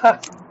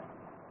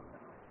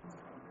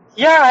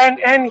 Yeah,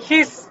 and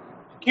he's,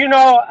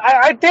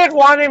 I did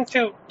want him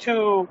to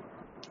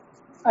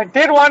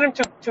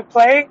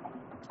play,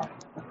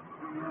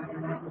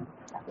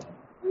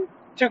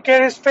 to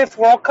get his fifth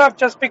World Cup,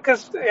 just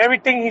because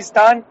everything he's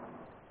done,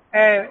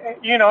 and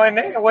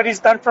and what he's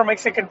done for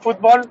Mexican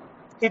football,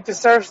 he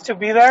deserves to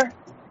be there.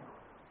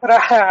 But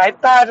I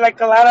thought,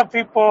 like a lot of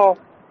people,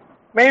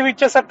 maybe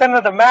just at the end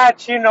of the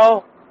match,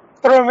 throw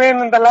him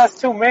in the last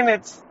 2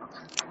 minutes,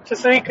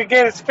 just so he could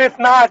get his fifth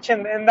notch,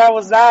 and that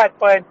was that.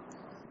 But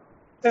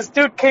this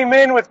dude came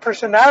in with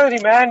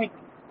personality, man.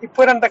 He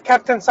put on the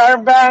captain's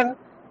armband,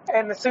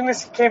 and as soon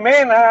as he came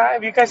in,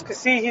 if you guys could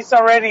see, he's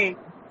already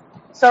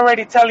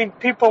telling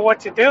people what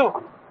to do.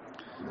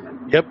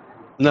 Yep.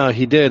 No,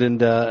 he did,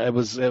 and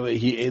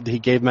he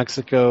gave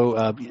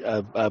Mexico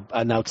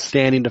an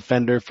outstanding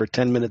defender for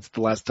 10 minutes,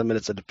 the last 10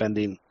 minutes of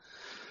defending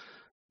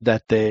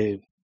that they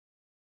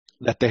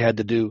had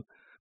to do.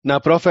 Now,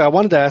 Profe, I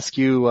wanted to ask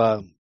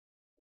you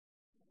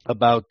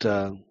about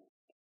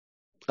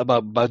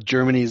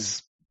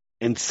Germany's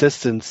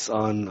insistence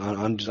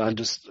on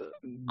just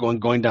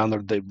going down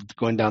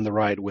the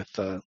right with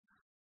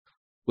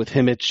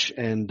Kimmich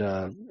and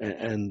I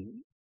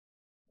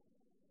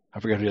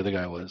forget who the other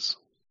guy was.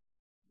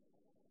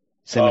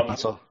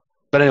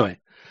 But anyway,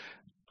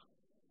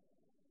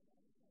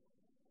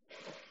 I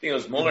think it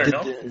was Muller,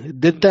 no?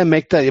 Did that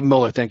make that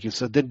Muller? Thank you.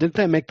 So didn't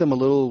that make them a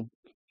little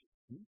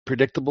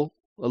predictable,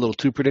 a little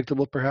too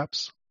predictable,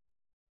 perhaps?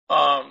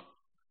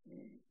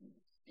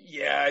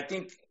 Yeah, I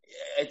think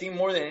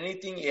more than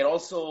anything, it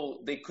also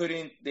they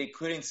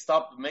couldn't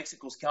stop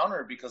Mexico's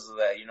counter because of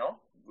that.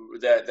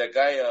 That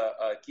guy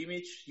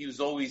Kimmich, he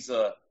was always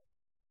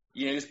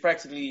he was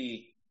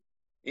practically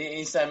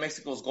inside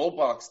Mexico's goal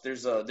box.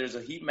 There's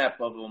a heat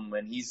map of him,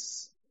 and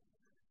he's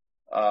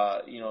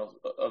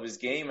of his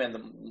game,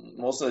 and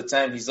most of the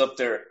time he's up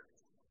there,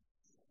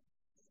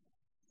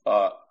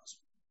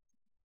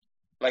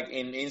 like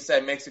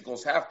inside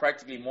Mexico's half,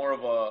 practically more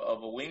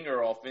of a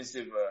winger,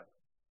 offensive.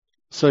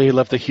 So he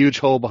left a huge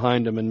hole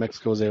behind him, and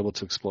Mexico was able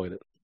to exploit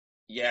it.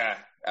 Yeah,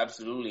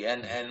 absolutely.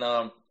 And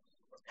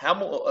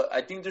Hummels,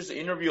 I think there's an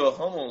interview of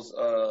Hummels,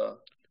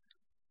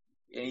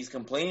 and he's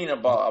complaining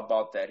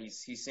about that.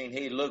 He's saying,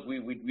 "Hey, look,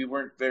 we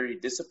weren't very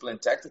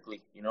disciplined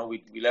tactically.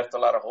 We left a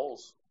lot of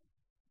holes."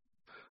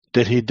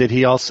 Did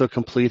he also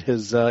complete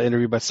his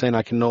interview by saying,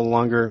 "I can no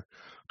longer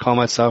call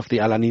myself the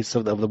Alanis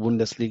of the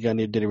Bundesliga," and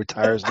did he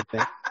retire as the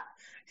thing?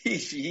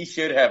 He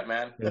should have,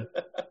 man. Yeah.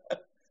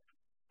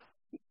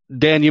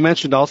 Dan, you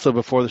mentioned also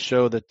before the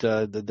show that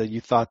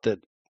you thought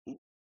that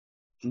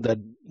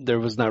there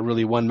was not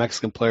really one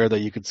Mexican player that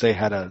you could say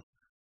had a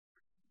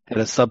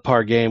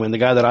subpar game, and the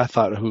guy that I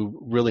thought who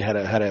really had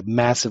a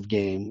massive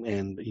game,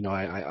 and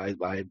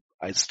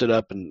I stood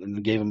up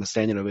and gave him a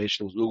standing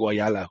ovation, was Hugo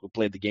Ayala, who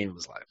played the game of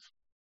his life.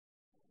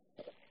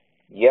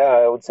 Yeah,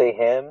 I would say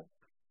him,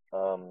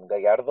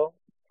 Gallardo,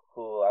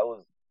 who I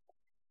was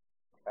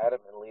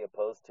adamantly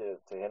opposed to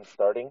him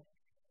starting.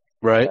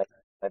 Right.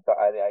 I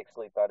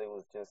actually thought it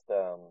was just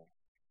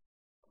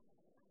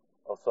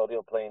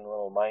Osorio playing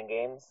little mind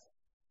games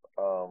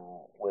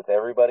with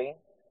everybody.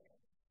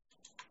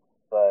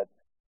 But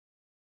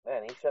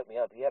man, he shut me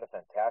up. He had a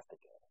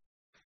fantastic game,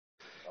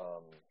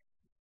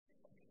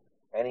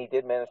 and he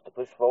did manage to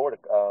push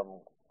forward, to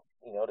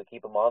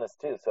keep him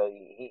honest too. So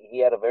he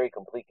had a very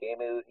complete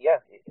game.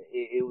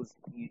 It was.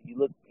 You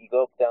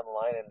go up down the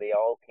line, and they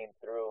all came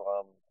through.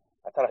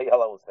 I thought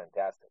Ayala was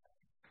fantastic.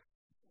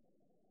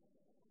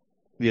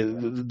 Yeah,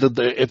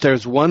 if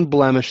there's one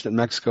blemish that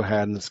Mexico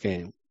had in this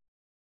game,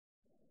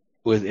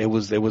 it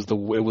was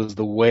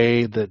the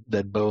way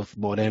that both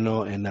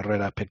Moreno and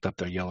Herrera picked up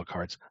their yellow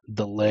cards.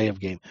 Delay of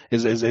game.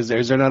 Is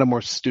there not a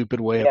more stupid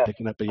way of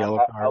picking up a yellow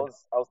card? I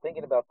was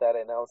thinking about that,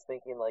 and I was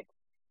thinking, like,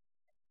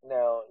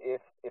 now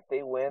if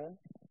they win,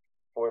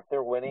 or if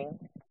they're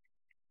winning,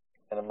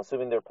 and I'm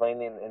assuming they're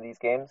playing in these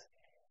games,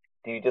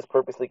 do you just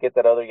purposely get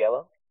that other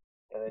yellow,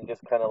 and then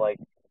just kind of like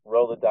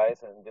roll the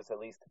dice and just at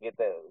least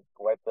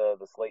wipe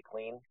the slate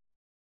clean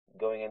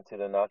going into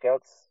the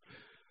knockouts?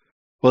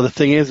 Well, the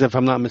thing is, if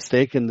I'm not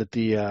mistaken, that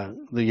the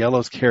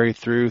yellows carry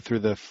through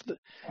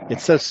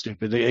it's so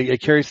stupid. It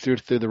carries through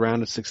the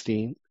round of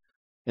 16,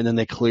 and then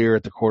they clear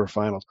at the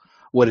quarterfinals.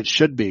 What it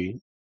should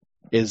be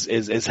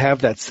is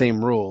have that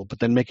same rule, but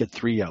then make it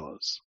 3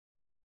 yellows.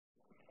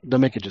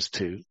 Don't make it just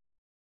 2.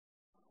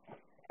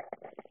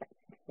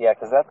 Yeah,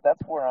 because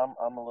that's where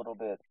I'm a little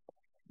bit.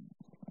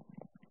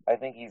 I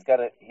think he's got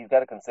to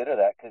consider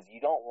that, because you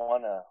don't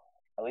want to.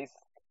 At least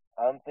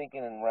I'm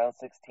thinking in round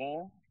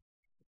 16.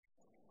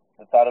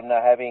 The thought of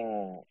not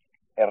having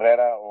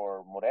Herrera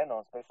or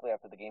Moreno, especially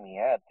after the game he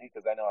had too,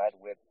 because I know I had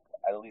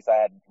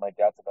my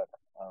doubts about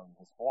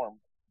his form.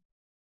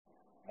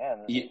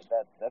 Man,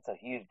 that's a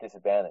huge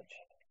disadvantage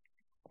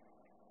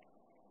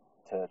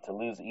to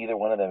lose either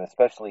one of them,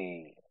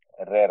 especially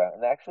Herrera.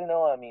 And actually,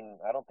 no, I mean,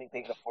 I don't think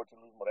they can afford to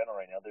lose Moreno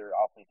right now. They're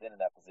awfully thin in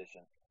that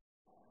position.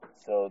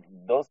 So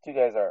those two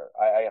guys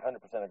I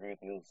 100% agree with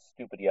you. Those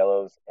stupid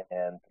yellows,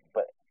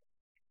 but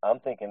I'm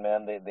thinking,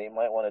 man, they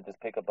might want to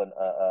just pick up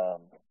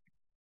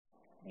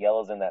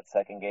yellows in that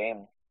second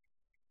game,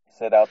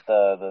 sit out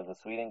the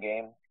Sweden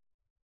game.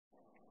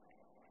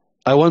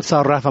 I once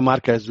saw Rafa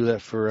Marquez do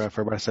that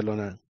for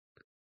Barcelona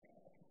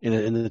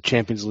in the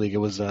Champions League. It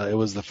was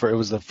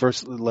the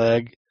first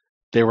leg.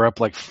 They were up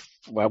like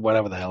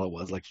whatever the hell it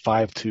was, like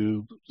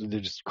 5-2.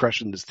 They're just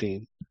crushing this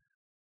team.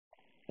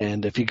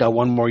 And if he got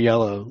one more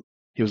yellow,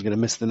 he was going to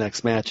miss the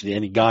next match,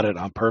 and he got it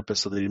on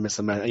purpose so that he missed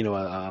a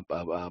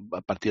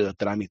partido de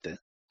trámite.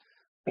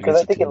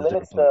 Because I think it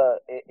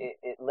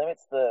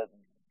limits the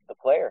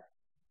player,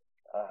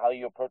 how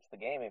you approach the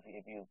game if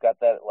you've got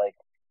that like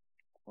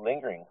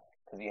lingering,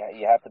 because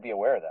you have to be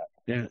aware of that.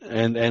 Yeah,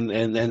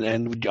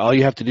 and all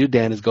you have to do,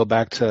 Dan, is go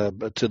back to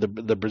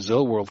the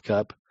Brazil World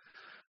Cup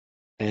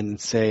and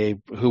say,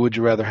 who would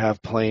you rather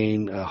have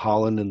playing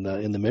Holland in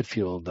the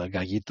midfield,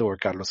 Gallito or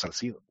Carlos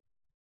Salcido?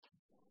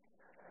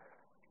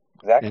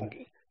 Exactly. And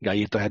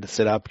Gallito had to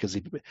sit out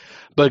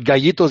but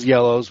Gallito's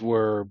yellows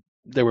were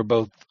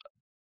both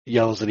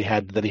yellows that he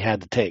had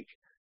to take,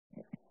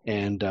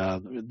 and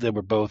they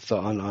were both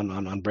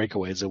on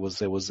breakaways. It was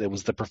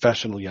the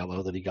professional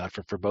yellow that he got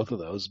for both of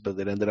those, but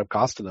it ended up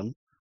costing him.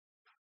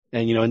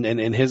 And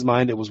in his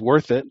mind, it was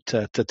worth it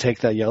to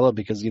take that yellow,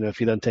 because if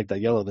he doesn't take that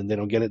yellow, then they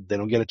don't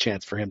get a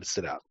chance for him to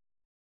sit out.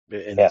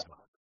 In his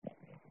mind.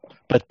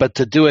 But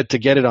to do it, to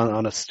get it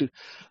on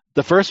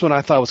the first one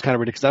I thought was kind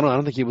of ridiculous. I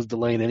don't think he was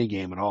delaying any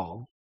game at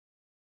all.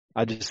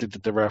 I just think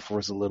that the ref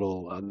was a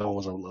little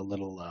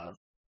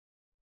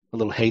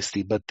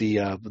hasty. But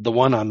the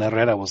one on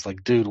Herrera was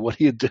like, dude, what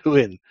are you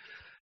doing?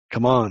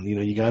 Come on,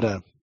 you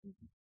gotta.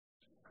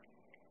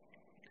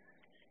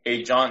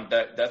 Hey John,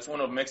 that's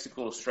one of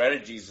Mexico's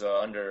strategies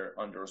under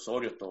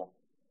Osorio, though.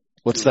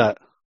 What's that?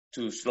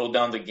 To slow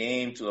down the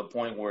game to the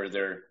point where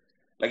they're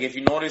like, if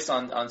you notice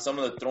on some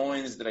of the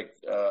throw-ins, like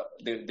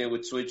they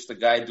would switch the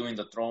guy doing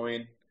the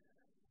throw-in.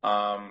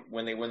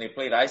 When they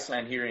played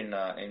Iceland here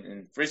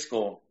in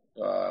Frisco,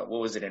 what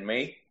was it, in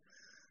May?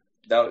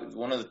 That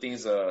one of the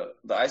things the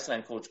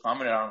Iceland coach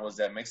commented on was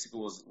that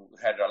Mexico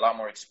had a lot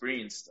more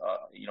experience,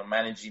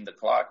 managing the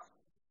clock.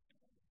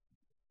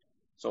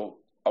 So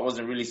I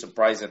wasn't really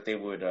surprised that they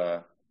would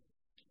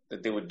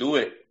do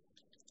it,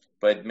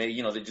 but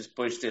they just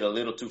pushed it a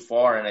little too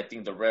far, and I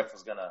think the ref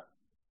was gonna.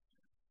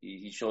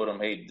 He showed them,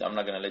 hey, I'm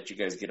not gonna let you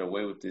guys get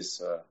away with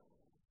this,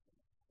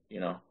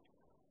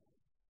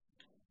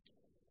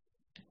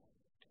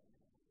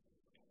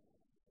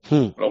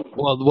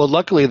 Well,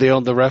 luckily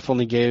the ref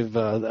only gave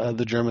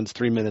the Germans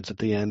 3 minutes at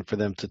the end for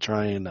them to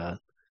try and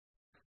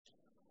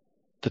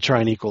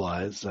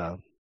equalize.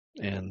 And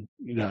and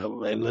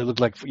it looked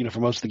like for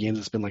most of the games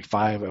it's been like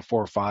 4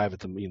 or 5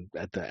 at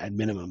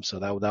minimum. So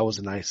that was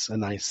a nice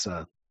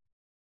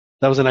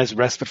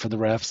respite for the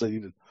refs. So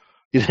you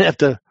didn't have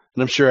to.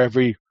 And I'm sure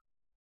every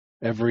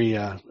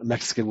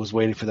Mexican was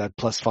waiting for that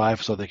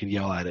 +5 so they could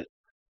yell at it.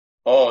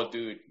 Oh,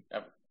 dude.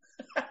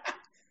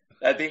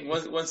 I think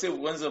once it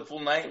was a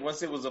full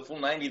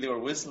 90, they were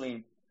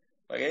whistling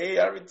like, "Hey,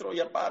 árbitro,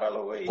 ya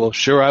páralo, güey." Well,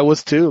 sure, I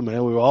was too,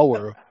 man. We all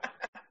were.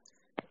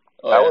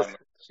 That was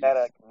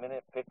at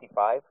minute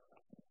 55.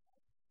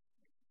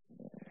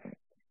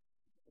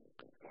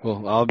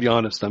 Well, I'll be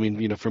honest. I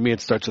mean, for me, it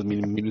starts with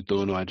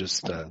minuto uno. It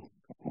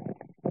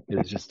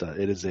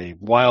is a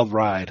wild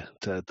ride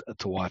to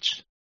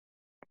watch,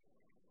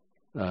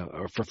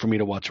 or for me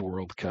to watch a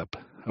World Cup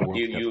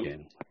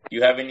game.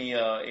 You have any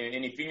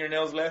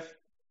fingernails left?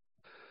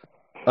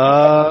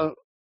 Yeah.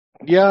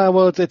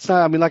 Well, it's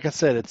not. I mean, like I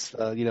said, it's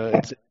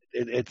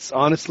it's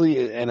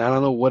honestly, and I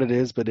don't know what it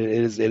is, but it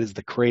is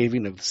the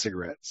craving of the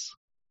cigarettes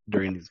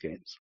during these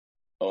games.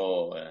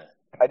 Oh.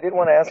 I did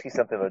want to ask you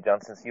something though,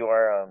 John, since you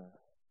are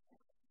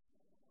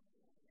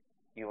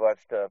you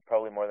watched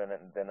probably more than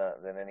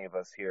any of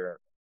us here.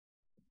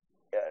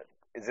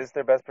 Is this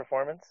their best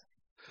performance?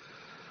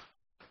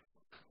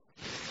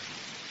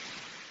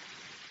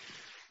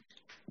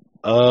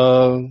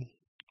 I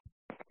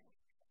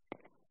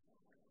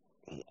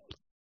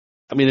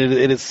mean,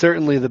 it is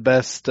certainly the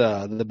best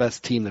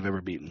team they've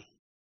ever beaten.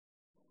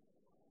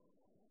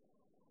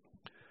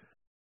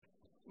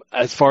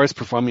 As far as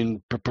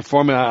performing,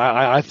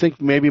 I think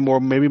maybe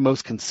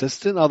most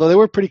consistent. Although they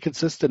were pretty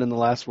consistent in the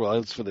last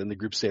in the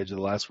group stage of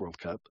the last World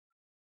Cup.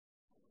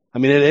 I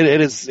mean,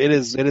 it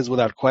is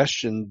without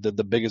question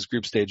the biggest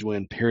group stage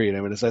win. Period.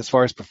 I mean, as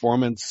far as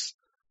performance,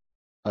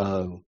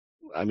 I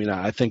mean,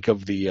 I think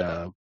of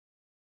the.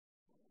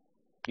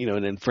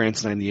 In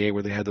France '98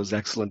 where they had those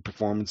excellent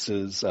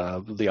performances,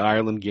 the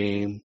Ireland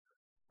game,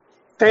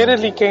 the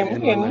Italy game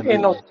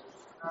in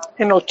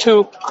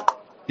 02.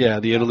 Yeah,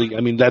 the Italy.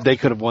 I mean, that they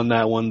could have won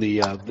that one. The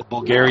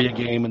Bulgaria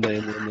game in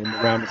the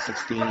round of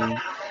 16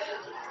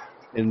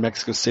 in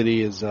Mexico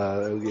City was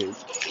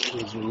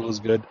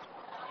good.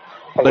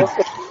 I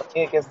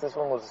guess this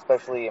one was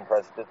especially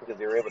impressive just because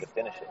they were able to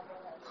finish it.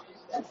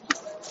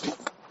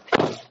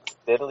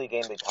 The Italy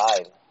game they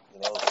tied.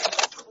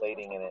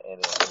 plating and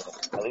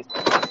at least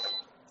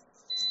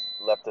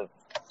left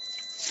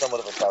somewhat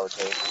of a sour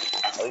taste.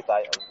 At least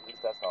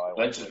that's how I Lunch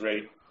like is it.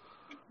 ready.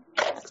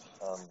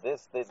 They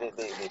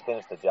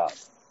finished the job.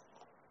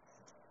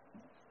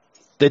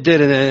 They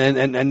did,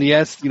 and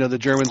yes, the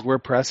Germans were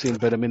pressing,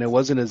 but I mean, it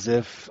wasn't as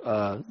if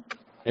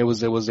it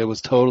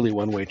was totally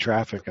one-way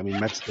traffic. I mean,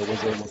 Mexico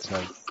was able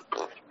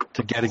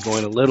to get it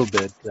going a little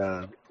bit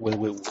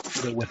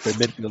with their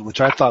midfield,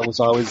 which I thought was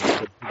always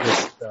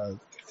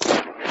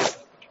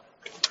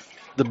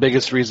the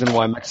biggest reason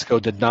why Mexico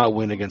did not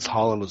win against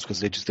Holland was because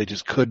they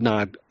just could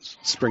not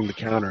spring the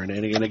counter, and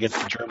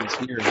against the Germans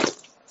here,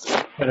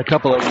 had a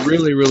couple of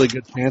really, really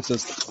good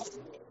chances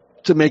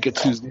to make it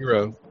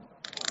 2-0.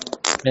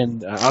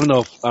 And I don't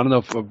know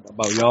if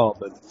about y'all,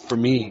 but for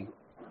me,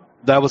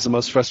 that was the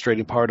most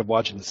frustrating part of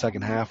watching the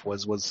second half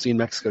was seeing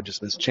Mexico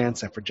just miss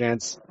chance after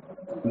chance.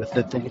 And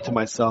thinking to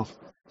myself,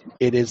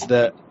 it is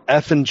the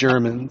effing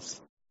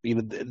Germans.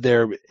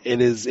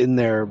 It is in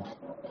their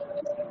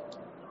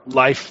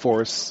life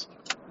force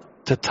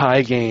to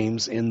tie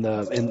games in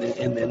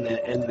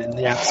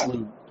the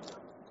absolute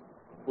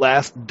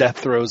last death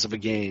throes of a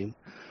game.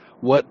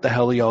 What the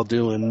hell are y'all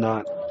doing?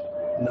 Not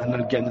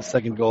getting the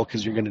second goal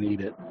because you're going to need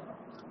it.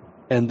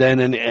 And then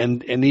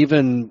and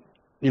even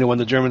when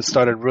the Germans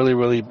started really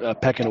really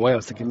pecking away, I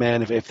was thinking,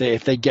 man, if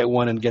they get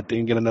one and get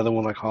another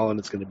one like Holland,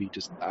 it's going to be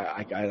just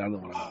I don't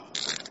know.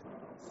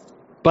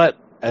 But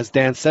as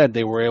Dan said,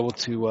 they were able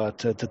to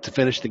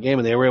finish the game,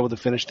 and they were able to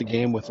finish the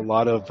game with a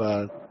lot of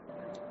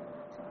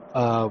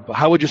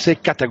how would you say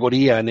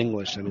categoría in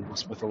English? I mean,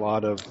 with a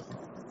lot of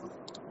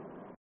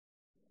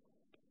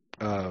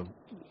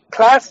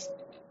class.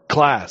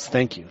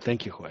 Thank you,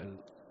 Juan.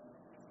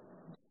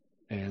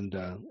 And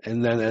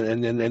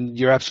then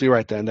you're absolutely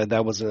right. Then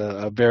that was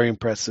a very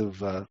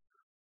impressive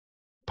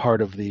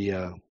part of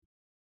the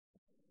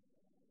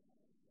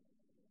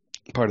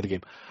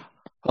game.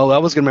 Oh, I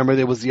was gonna remember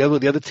there was the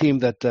other team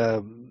that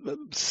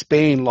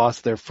Spain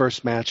lost their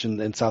first match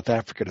in South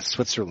Africa to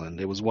Switzerland.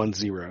 It was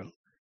 1-0,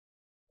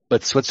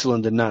 but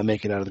Switzerland did not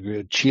make it out of the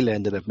group. Chile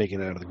ended up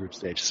making it out of the group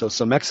stage.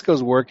 So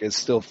Mexico's work is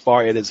still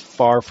far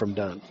from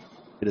done.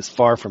 It is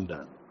far from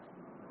done.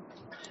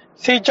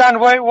 See, John,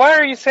 why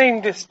are you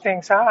saying these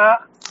things?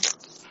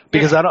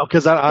 Because I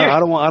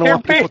don't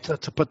want people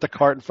to put the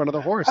cart in front of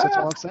the horse. That's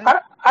all I'm saying.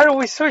 Are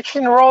we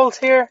switching roles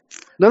here?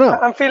 No.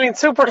 I'm feeling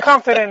super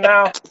confident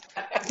now.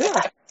 Yeah.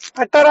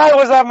 I thought I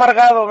was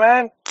amargado,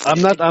 man.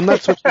 I'm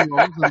not switching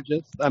roles.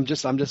 I'm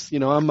just I'm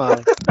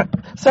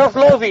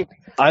self-loathing.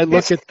 I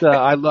look at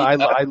I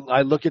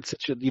look at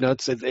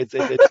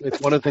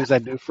it's one of the things I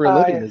do for a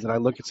living is that I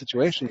look at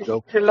situations and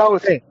go,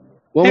 hey,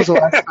 when was the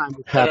last time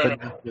this happened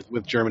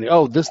with Germany?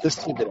 Oh, this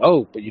team did.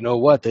 Oh, but you know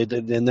what? They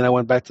did, and then I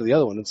went back to the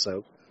other one, and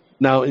so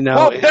now.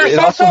 Well, there's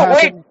also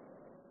happened,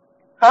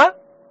 huh?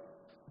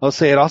 I'll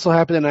say it also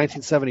happened in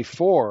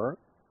 1974,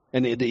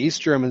 and the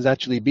East Germans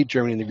actually beat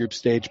Germany in the group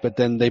stage, but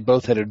then they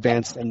both had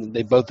advanced, and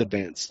they both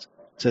advanced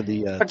to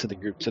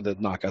the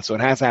knockout. So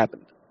it has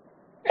happened.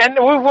 And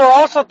we were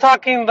also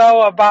talking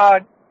though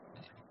about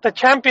the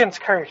Champions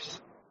Curse.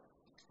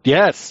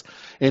 Yes.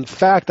 In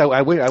fact,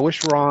 I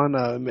wish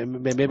Ron,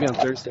 maybe on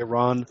Thursday,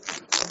 Ron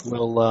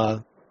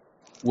will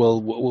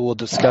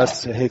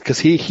discuss, because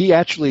he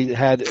actually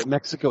had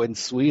Mexico and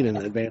Sweden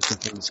advancing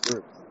from this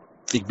group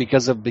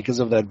because of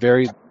that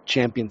very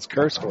Champions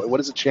Curse.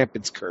 What is a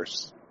Champions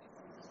Curse?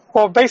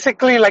 Well,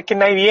 basically, like in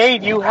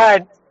 '98, you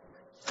had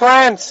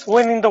France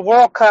winning the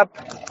World Cup,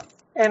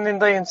 and in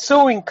the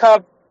ensuing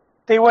Cup,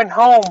 they went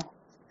home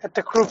at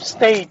the group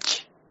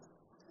stage.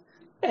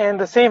 And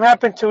the same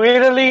happened to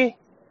Italy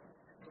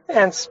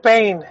and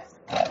Spain.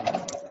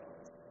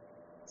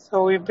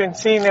 So we've been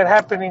seeing it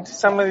happening to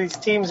some of these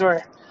teams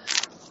where,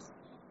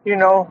 in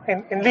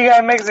Liga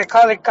MX they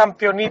call it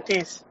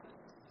campeonitis.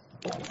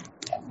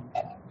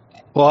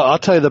 Well, I'll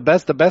tell you the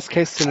best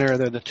case scenario.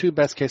 They're the two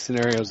best case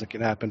scenarios that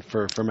can happen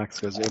for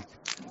Mexico. Is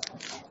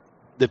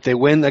if they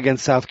win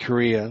against South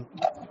Korea,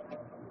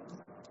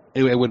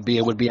 it would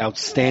be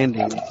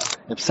outstanding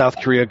if South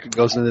Korea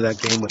goes into that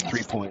game with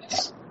 3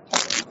 points,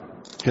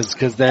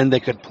 because then they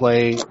could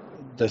play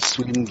the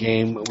Sweden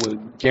game,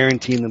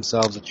 guaranteeing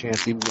themselves a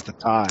chance, even with a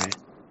tie,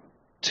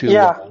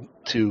 to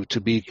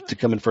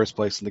come in first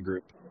place in the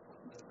group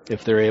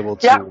if they're able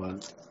to. Yeah.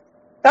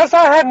 That's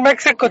what I had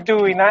Mexico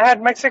doing. I had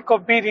Mexico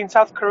beating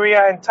South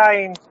Korea and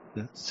tying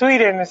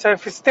Sweden. So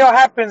if it still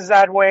happens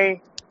that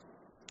way,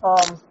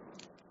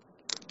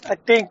 I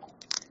think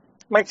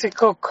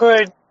Mexico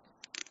could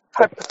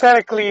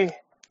hypothetically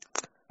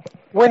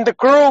win the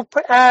group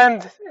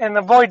and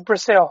avoid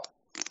Brazil.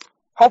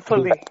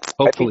 Hopefully.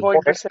 Avoid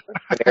Brazil.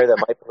 Scenario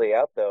that might play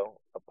out, though,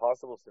 a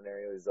possible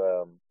scenario is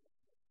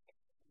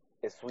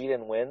if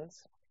Sweden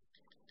wins.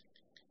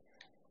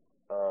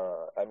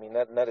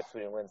 Not if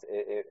Sweden wins.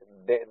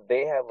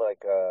 They have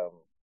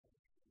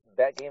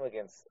that game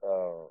against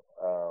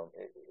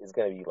is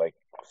going to be like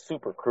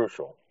super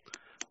crucial.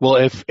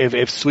 Well,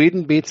 if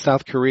Sweden beats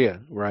South Korea,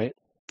 right,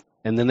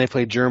 and then they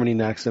play Germany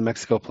next, and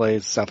Mexico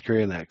plays South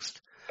Korea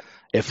next,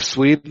 If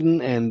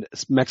Sweden and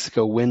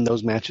Mexico win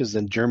those matches,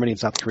 then Germany and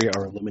South Korea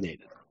are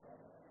eliminated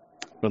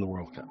from the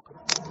World Cup.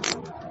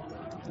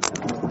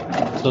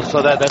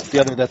 So that's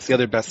the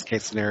other best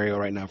case scenario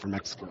right now for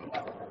Mexico.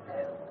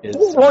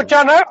 Well,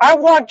 John, I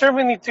want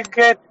Germany to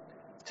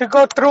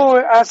go through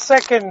as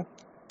second,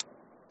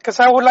 because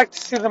I would like to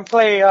see them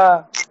play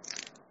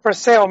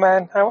Brazil,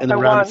 man. In the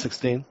round of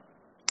 16.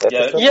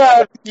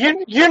 Yeah,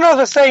 you know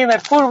the saying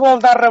that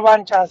fútbol da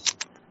revanchas,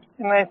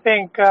 and I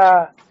think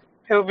it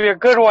would be a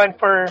good one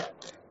for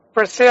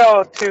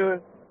Brazil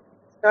to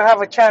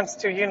have a chance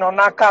to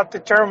knock out the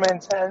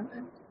Germans and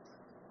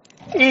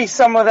ease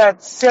some of that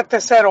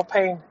 7-0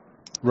 pain.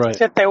 Right.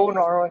 7-1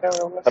 or whatever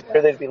it was. I'm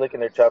sure they'd be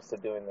licking their chops to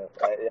doing this.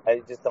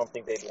 I just don't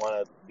think they'd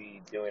want to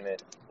be doing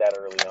it that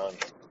early on.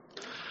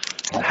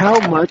 How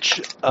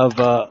much of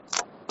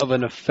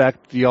an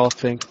effect do y'all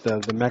think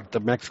the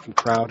Mexican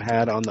crowd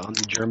had on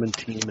the German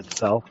team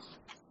itself?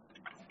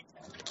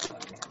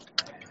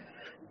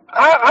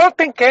 I don't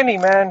think any,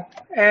 man.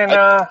 And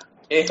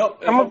it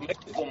helped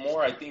Mexico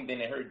more, I think,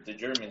 than it hurt the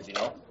Germans.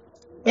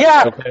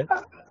 Yeah, okay.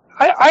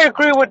 I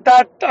agree with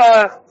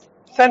that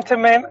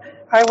sentiment.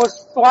 I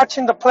was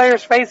watching the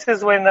players'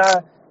 faces when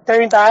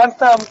during the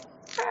anthem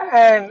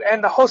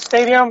and the whole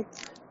stadium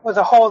with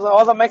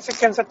all the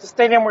Mexicans at the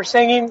stadium were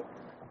singing,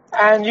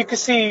 and you could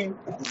see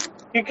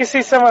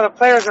some of the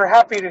players were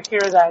happy to hear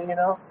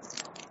that.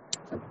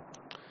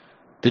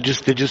 Did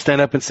you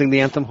stand up and sing the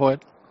anthem,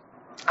 Hoyt?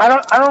 I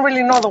don't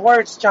really know the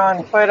words,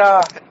 John, but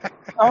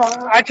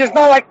I just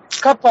know like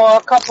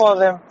a couple of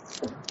them.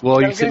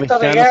 Well, you said Mexicanos, Grito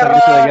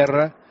de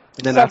Guerra,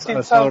 and then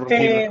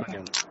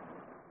something.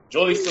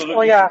 Joey still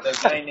looking at that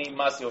guy named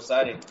Macio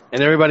Sare.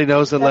 And everybody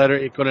knows the letter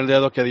y con el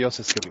dedo que Dios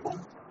escribió.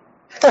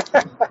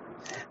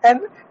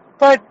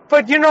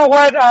 But you know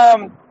what?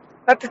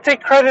 Not to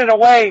take credit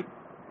away,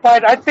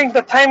 but I think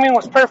the timing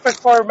was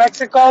perfect for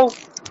Mexico.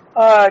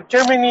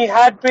 Germany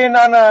had been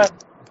on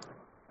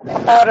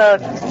about a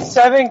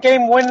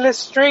 7-game winless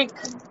streak.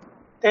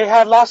 They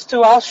had lost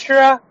to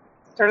Austria.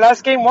 Their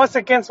last game was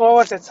against,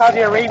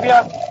 Saudi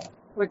Arabia,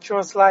 which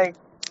was like,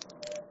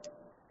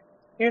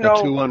 a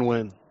 2-1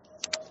 win.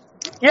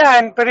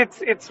 Yeah, but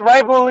it's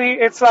rivalry.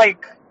 It's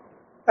like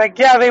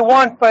yeah, they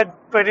won, but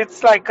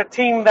it's like a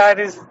team that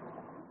is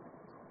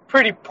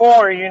pretty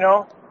poor,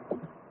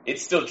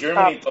 It's still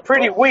Germany.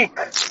 Pretty weak.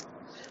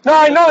 No,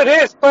 I know it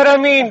is, but I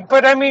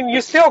mean,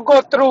 you still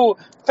go through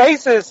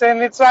phases,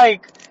 and it's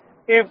like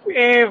if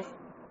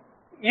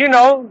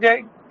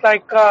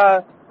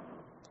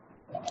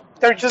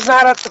they're just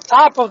not at the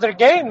top of their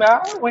game.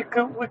 We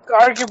could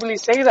arguably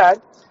say that.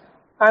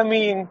 I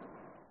mean,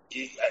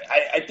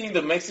 I think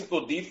the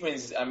Mexico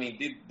defense,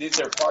 did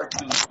their part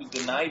to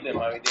deny them.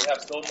 They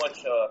have so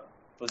much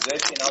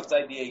possession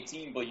outside the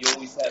 18, but you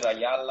always had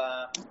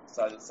Ayala,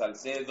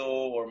 Salcedo,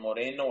 or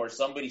Moreno, or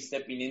somebody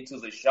stepping into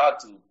the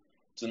shot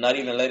to not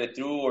even let it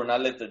through or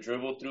not let the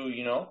dribble through,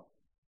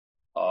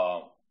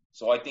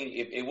 So I think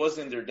it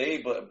wasn't their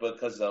day, but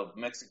because of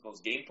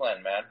Mexico's game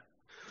plan, man.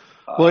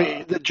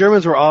 Well, the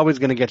Germans were always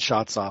going to get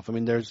shots off.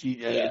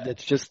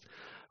 It's just,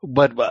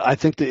 but I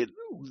think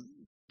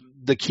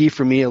the key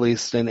for me, at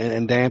least,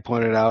 and Dan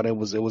pointed out, it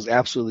was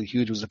absolutely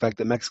huge, was the fact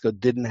that Mexico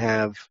didn't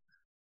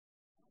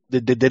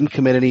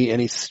commit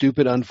any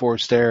stupid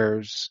unforced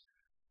errors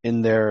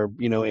in their,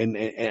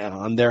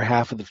 on their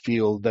half of the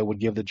field that would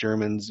give the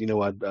Germans,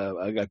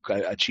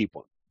 a cheap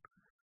one.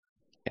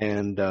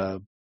 And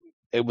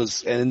it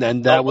was, and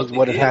that was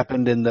what had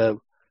happened in the.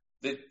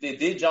 They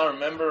did, John.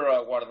 Remember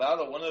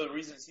Guardado? One of the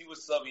reasons he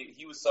was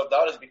subbed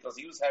out is because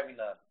he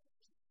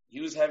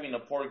was having a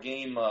poor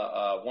game.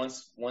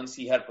 Once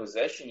he had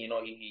possession,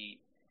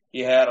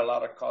 he had a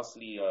lot of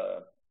costly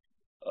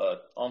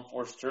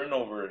unforced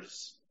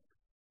turnovers.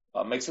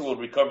 Mexico would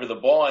recover the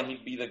ball, and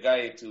he'd be the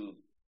guy to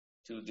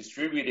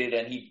distribute it,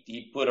 and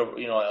he put a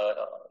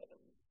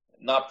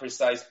not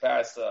precise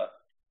pass,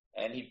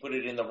 and he put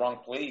it in the wrong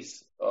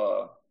place.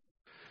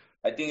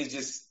 I think it's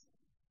just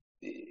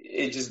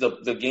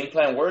the game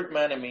plan worked,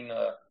 man.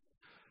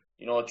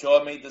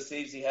 Ochoa made the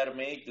saves he had to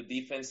make. The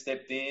defense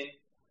stepped in.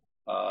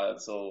 I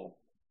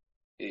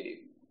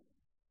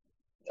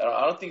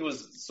don't think it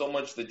was so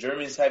much the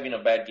Germans having a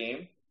bad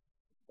game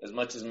as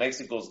much as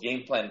Mexico's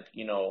game plan.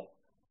 To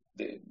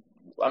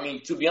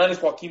be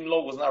honest, Joaquim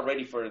Lowe was not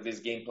ready for this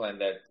game plan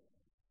that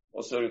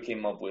Osorio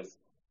came up with.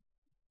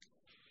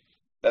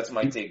 That's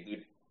my take,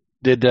 dude.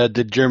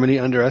 Did Germany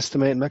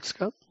underestimate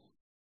Mexico?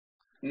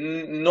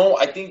 No,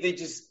 I think they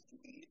just,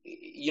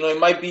 it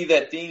might be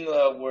that thing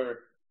where,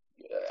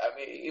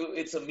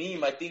 it's a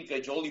meme. I think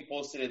Jolie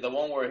posted it, the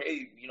one where,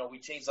 hey, we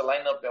changed the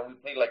lineup and we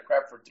played like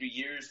crap for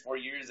 4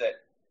 years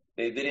that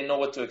they didn't know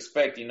what to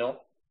expect,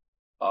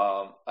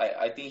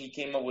 I think he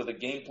came up with a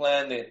game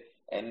plan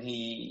and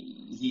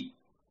he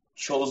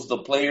chose the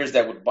players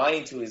that would buy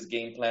into his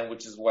game plan,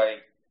 which is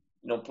why,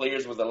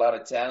 players with a lot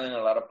of talent,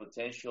 a lot of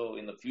potential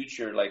in the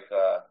future, like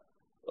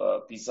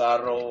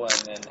Pizarro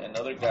and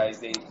other guys,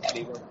 they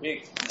weren't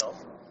picked,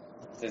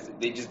 because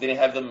they just didn't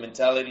have the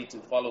mentality to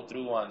follow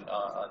through on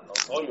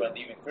Osorio, and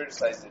they even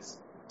criticized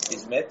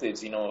his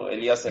methods.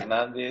 Elias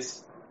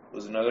Hernandez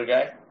was another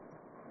guy.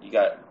 He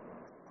got,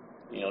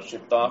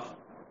 shipped off.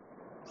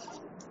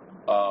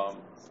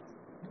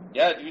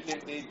 Yeah, dude,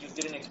 they just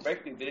didn't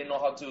expect it. They didn't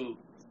know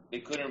they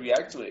couldn't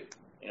react to it,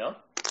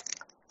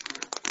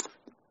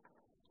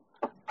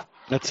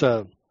 That's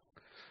a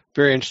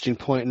very interesting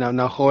point. Now,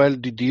 Joel,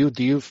 do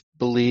you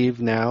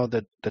believe now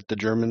that the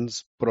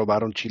Germans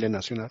probaron Chile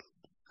Nacional?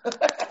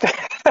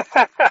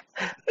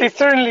 They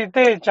certainly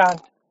did, John.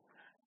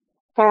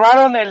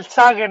 Probaron el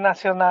Sage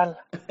Nacional.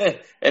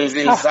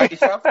 el Sage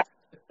shop?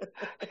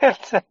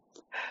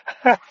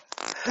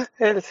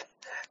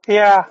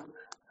 Yeah.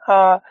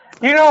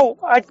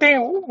 I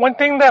think one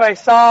thing that I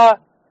saw,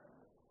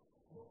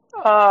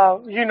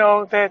 that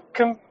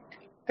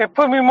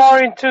put me more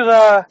into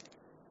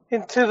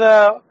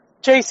the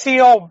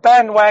JCO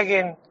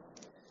bandwagon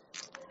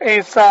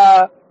is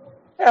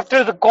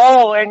after the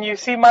goal and you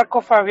see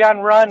Marco Fabian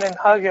run and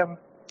hug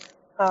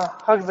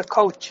the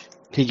coach.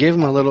 He gave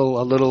him a little.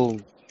 I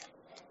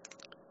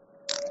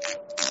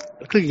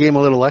think he gave him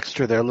a little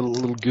extra there, a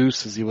little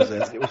goose as he was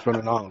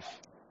running off.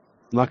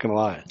 I'm not gonna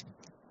lie.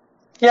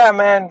 Yeah,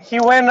 man, he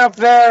went up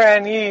there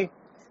and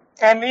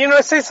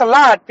it says a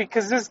lot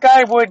because this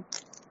guy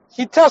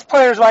he tells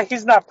players why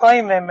he's not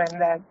playing them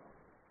and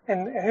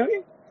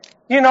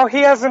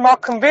he has them all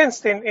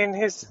convinced in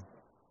his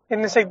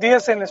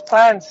ideas and his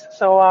plans.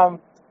 So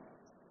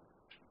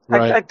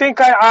right. I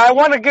think I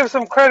want to give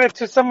some credit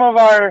to some of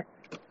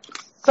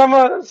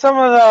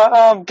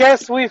the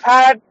guests we've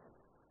had.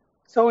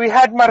 So we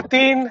had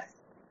Martin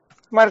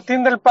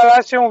del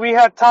Palacio, we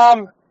had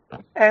Tom,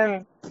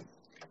 and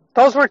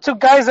those were two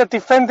guys that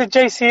defended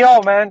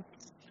JCO, man,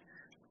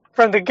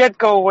 from the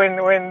get-go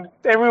when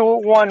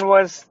everyone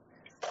was,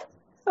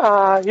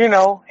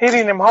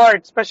 hitting him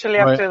hard, especially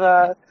after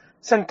the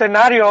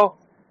Centenario.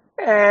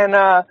 And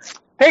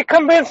they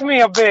convinced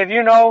me a bit,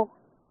 I'm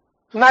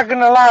not going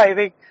to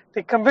lie.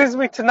 They convinced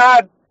me to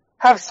not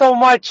have so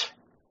much,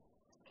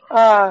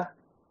 to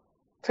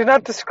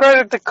not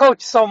discredit the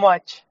coach so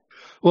much.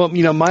 Well,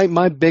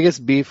 my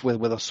biggest beef with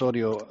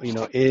Osorio,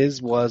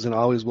 was and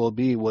always will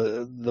be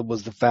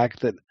was the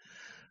fact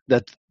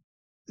that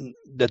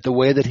the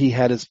way that he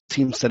had his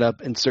team set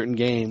up in certain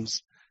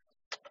games,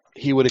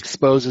 he would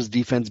expose his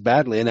defense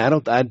badly, and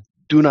I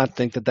do not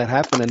think that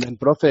happened. And then,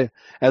 profe,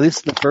 at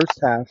least in the first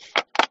half,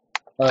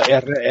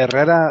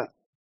 Herrera,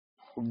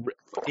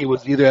 it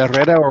was either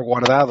Herrera or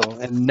Guardado,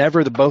 and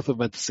never the both of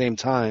them at the same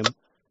time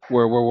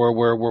were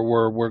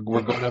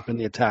going up in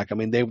the attack. I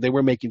mean, they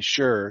were making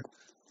sure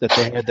that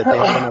they had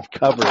enough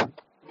cover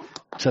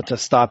to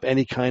stop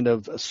any kind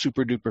of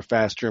super duper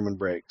fast German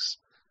breaks.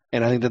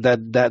 And I think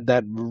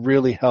that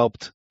really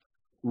helped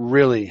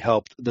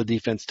the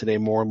defense today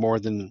more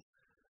than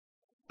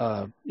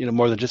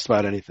just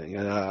about anything.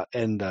 And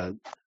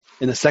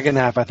in the second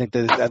half, I think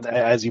that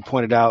as you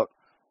pointed out,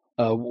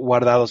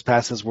 Guardado's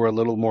passes were a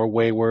little more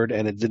wayward,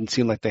 and it didn't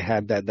seem like they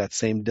had that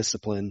same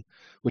discipline,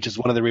 which is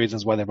one of the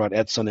reasons why they brought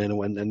Edson in,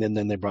 and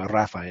then they brought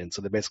Rafa in.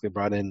 So they basically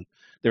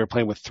they were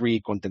playing with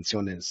 3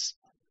 contenciones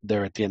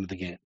there at the end of the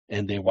game,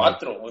 and they were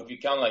cuatro if you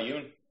count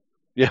Layun.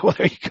 Yeah, well,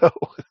 there you go.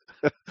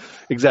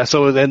 Exactly.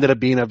 So it ended up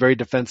being a very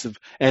defensive,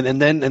 and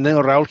then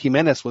Raúl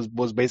Jiménez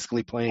was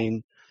basically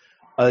playing.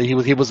 He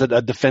was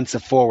a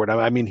defensive forward.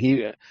 I mean,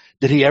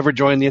 did he ever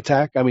join the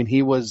attack? I mean,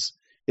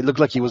 it looked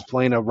like he was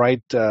playing the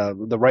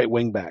right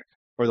wing back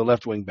or the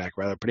left wing back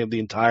rather, pretty much the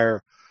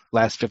entire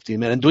last 15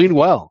 minutes and doing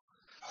well.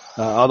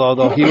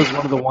 Although he was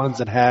one of the ones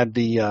that had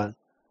the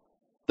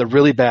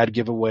really bad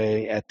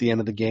giveaway at the end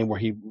of the game where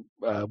he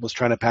was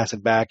trying to pass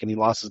it back and he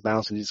lost his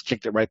balance and he just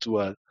kicked it right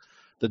to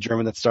the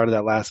German that started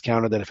that last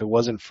counter. That if it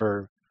wasn't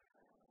for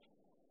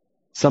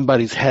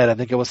somebody's head, I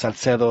think it was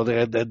Salcedo,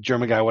 the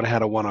German guy would have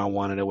had a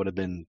one-on-one and it would have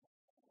been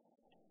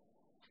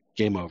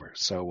game over.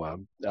 So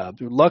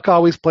luck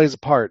always plays a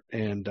part,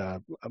 and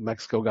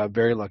Mexico got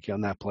very lucky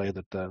on that play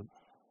that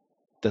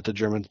the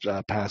German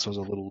pass was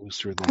a little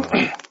looser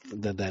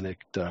than it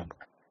could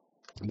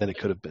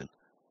have been.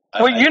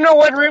 Well, you know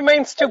what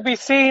remains to be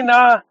seen.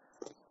 Sorry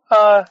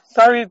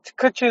to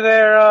cut you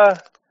there,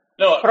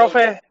 no,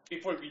 profe.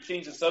 Before we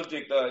change the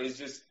subject, it's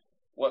just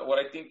what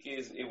I think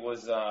is it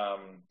was Raúl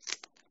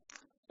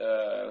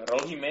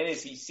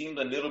Jiménez. He seemed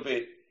a little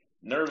bit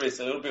nervous,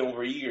 a little bit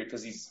overeager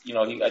because I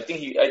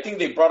think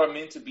they brought him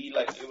in to be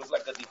like it was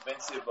like a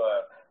defensive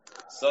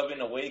sub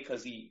in a way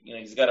because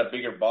he's got a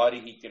bigger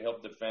body. He could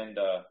help defend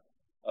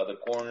the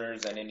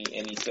corners and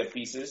any set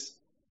pieces.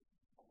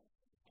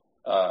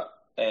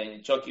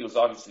 And Chucky was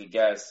obviously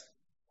gas,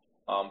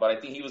 but I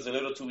think he was a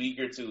little too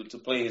eager to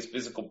play his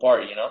physical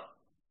part,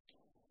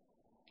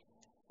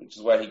 which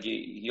is why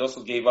he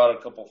also gave out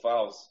a couple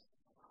fouls.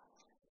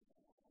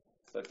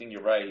 So I think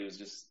you're right. He was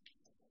just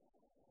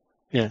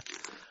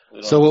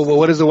So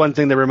what is the one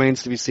thing that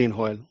remains to be seen,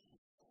 Joel?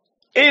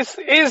 Is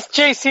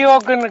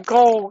JCO gonna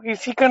go?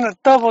 Is he gonna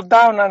double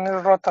down on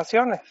his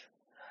rotaciones?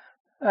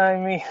 I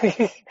mean,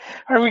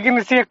 are we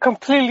gonna see a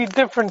completely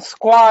different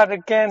squad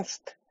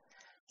against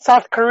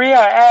South Korea?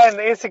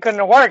 And is it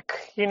gonna work?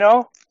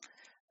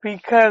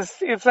 Because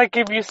it's like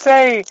if you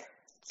say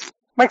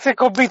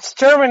Mexico beats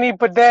Germany,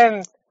 but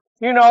then,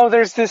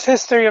 there's this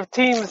history of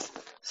teams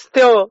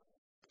still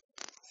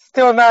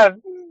not,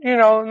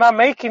 not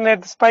making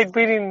it despite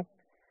beating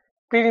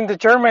the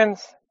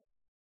Germans.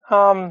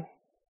 Well,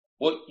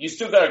 you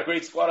still got a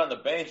great squad on the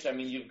bench. I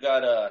mean, you've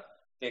got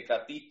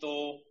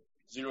Tecatito,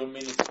 0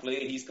 minutes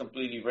played. He's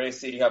completely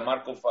rested. You have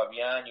Marco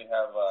Fabian. You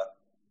have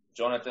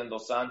Jonathan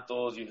Dos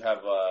Santos. You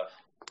have.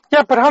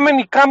 Yeah, but how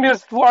many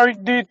cambios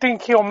do you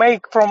think he'll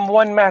make from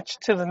one match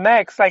to the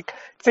next? Like,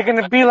 is it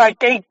going to be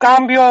like 8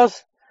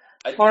 cambios?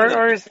 I think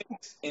Or is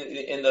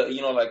in the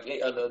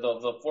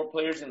the 4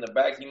 players in the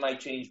back, he might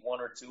change 1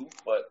 or 2,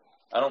 but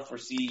I don't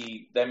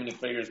foresee that many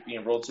players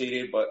being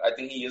rotated. But I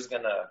think he is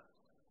gonna.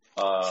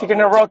 Is he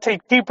gonna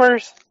rotate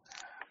keepers?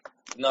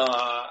 No,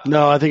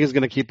 I think he's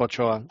gonna keep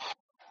Ochoa.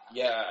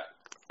 Yeah,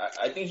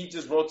 I think he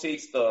just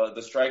rotates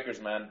the strikers,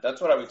 man.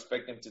 That's what I would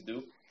expect him to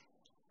do.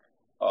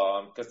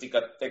 Because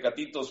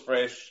Tecatito's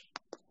fresh.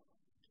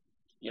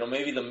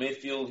 Maybe the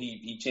midfield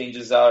he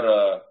changes out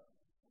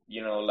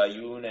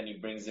Layun, and he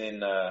brings in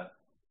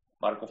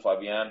Marco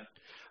Fabian.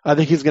 I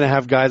think he's gonna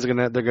have guys they're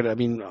gonna. I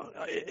mean,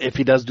 if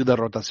he does do the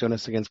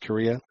rotaciones against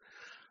Korea,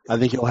 I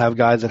think he'll have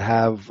guys that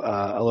have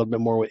a little bit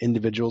more with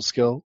individual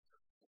skill,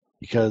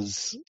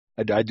 because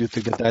I do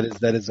think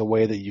that is a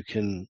way that you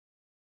can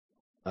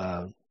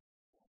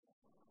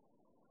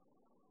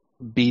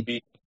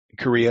beat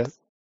Korea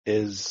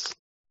is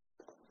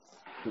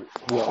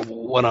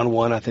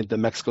one-on-one. I think that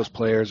Mexico's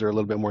players are a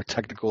little bit more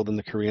technical than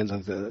the Koreans.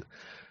 I think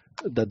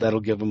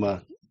that'll give them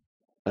an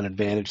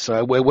advantage. So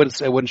it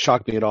wouldn't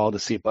shock me at all to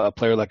see a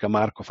player like a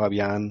Marco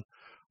Fabian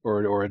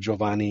or a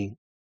Giovanni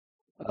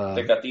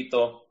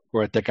Tecatito.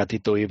 Or a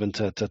Tecatito even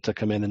to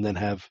come in and then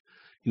have,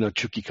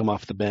 Chucky come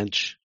off the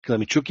bench. Because, I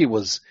mean, Chucky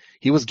was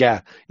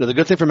gassed. The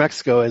good thing for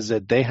Mexico is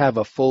that they have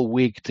a full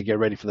week to get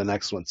ready for the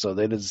next one. So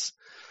it is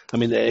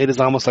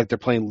almost like they're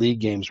playing league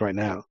games right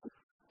now,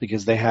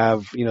 because they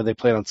have, they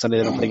played on Sunday,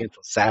 they don't play again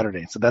until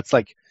Saturday. So that's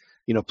like,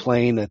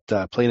 playing at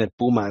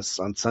Pumas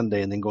on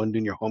Sunday and then going and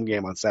doing your home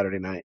game on Saturday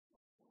night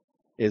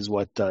is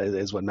what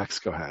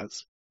Mexico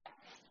has.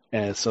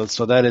 And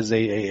so that is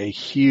a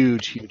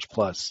huge, huge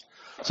plus.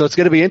 So it's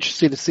going to be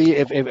interesting to see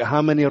if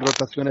how many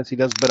rotaciones he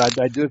does, but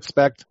I do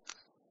expect.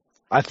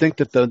 I think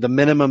that the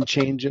minimum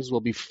changes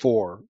will be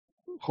 4.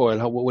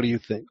 Joel, what do you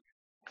think?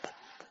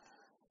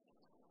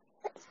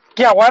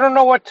 Yeah, well, I don't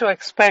know what to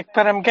expect,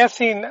 but I'm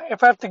guessing,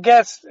 if I have to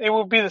guess, it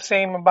will be the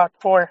same, about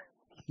 4.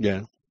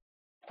 Yeah.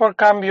 4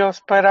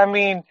 cambios, but I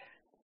mean,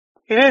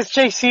 it is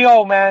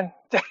JCO, man.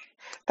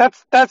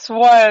 That's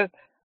what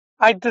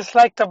I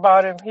disliked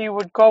about him. He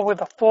would go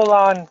with a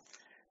full-on,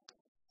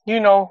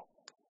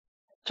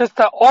 just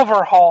an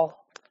overhaul.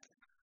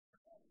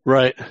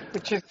 Right.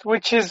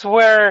 Which is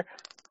where,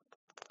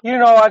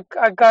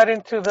 I got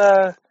into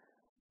the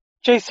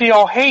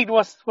JCO hate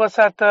was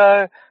at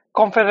the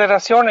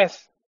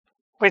Confederaciones,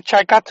 which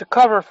I got to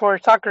cover for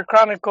Soccer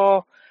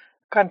Chronicle,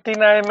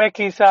 Cantina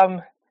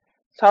MX.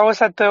 So I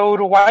was at the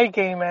Uruguay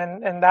game,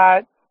 and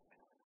that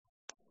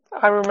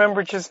I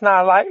remember just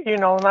not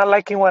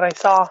liking what I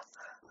saw.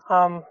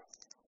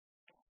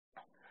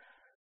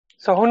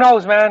 So who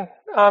knows, man?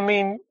 I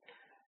mean,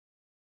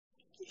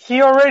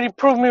 he already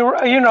proved me,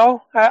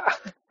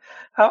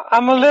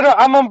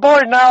 I'm on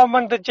board now. I'm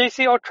on the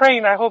JCO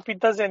train. I hope he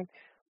doesn't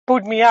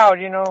boot me out,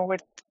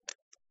 with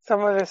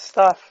some of this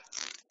stuff.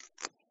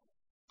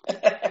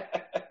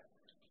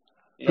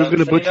 Who's going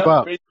to boot you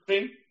out?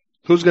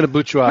 Who's going to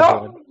boot you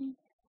out? No,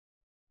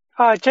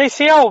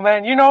 JCO,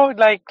 man.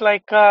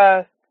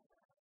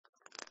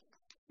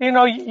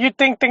 You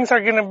think things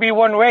are going to be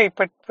one way,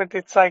 but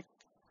it's like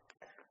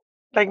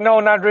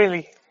no, not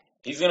really.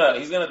 He's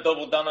gonna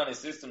double down on his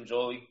system,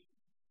 Jolie.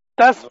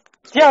 That's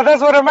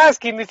what I'm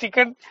asking. Is he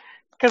can?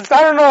 Because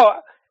I don't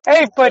know.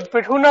 Hey,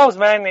 but who knows,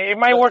 man? It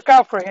might work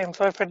out for him.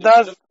 So if it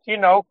does,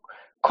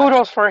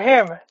 kudos for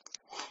him.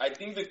 I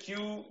think the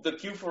cue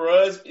for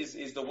us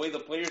is the way the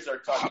players are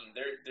talking.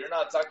 They're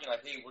not talking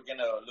like, hey, we're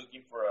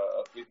looking for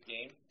a 5th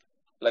game.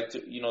 Like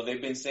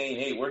they've been saying,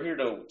 hey, we're here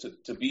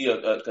to be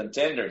a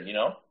contender.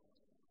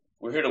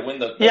 We're here to win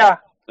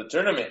the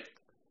tournament.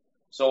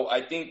 So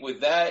I think with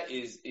that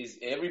is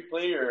every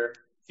player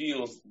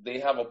feels they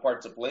have a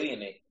part to play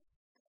in it,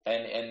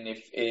 and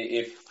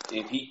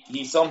if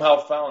he somehow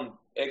found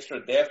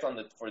extra depth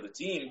for the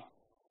team,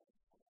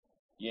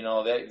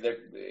 that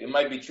it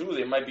might be true.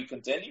 They might be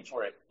contending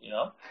for it.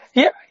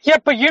 Yeah,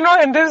 but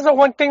and this is the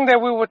one thing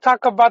that we would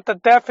talk about, the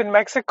depth in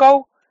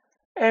Mexico,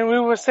 and we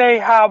would say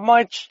how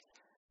much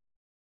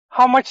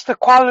the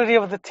quality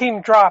of the team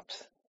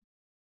drops.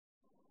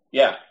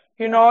 Yeah.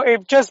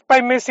 If just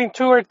by missing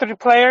 2 or 3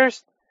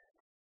 players,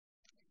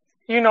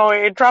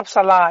 it drops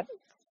a lot.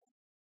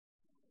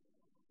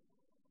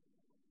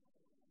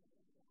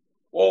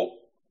 Well,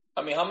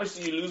 I mean, how much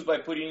do you lose by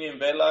putting in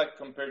Vela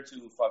compared to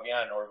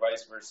Fabian, or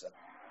vice versa?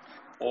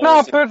 Or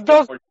no, but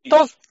those,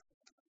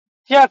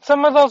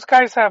 some of those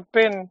guys have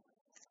been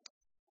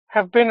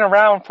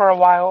around for a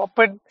while,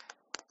 but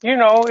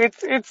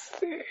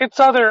it's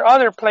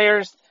other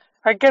players.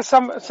 I guess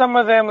some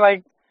of them,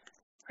 like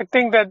I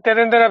think that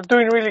ended up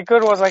doing really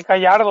good was like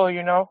Gallardo,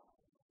 you know.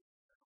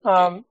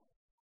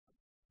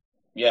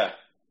 Yeah.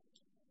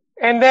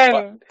 And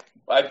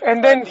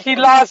then he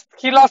lost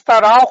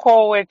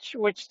Araujo,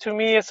 which to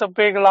me is a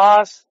big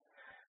loss.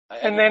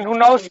 And then who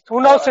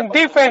knows in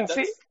defense.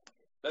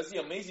 That's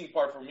the amazing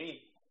part for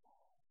me.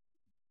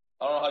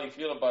 I don't know how you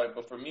feel about it,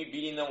 but for me,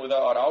 beating them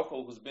without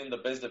Araujo, who's been the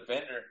best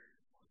defender,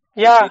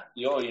 yeah,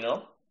 you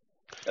know,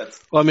 that's.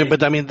 Well,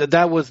 I mean,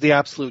 that was the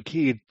absolute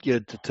key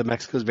to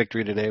Mexico's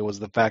victory today was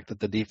the fact that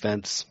the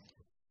defense,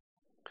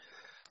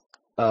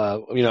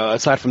 you know,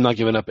 aside from not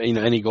giving up, you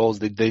know, any goals,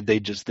 they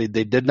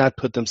did not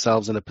put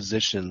themselves in a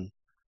position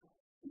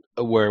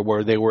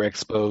where they were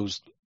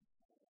exposed.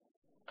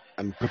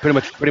 I mean, pretty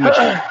much.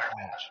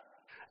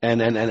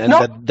 And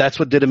that's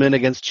what did them in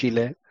against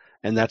Chile,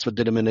 and that's what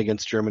did them in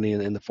against Germany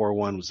in the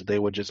 4-1 was that they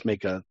would just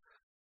make a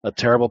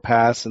terrible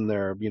pass and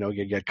they're, you know,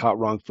 get caught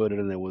wrong-footed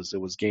and it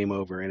was game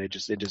over, and it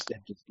just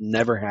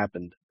never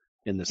happened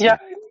in this. Yeah,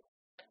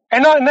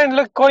 and then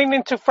look, going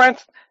into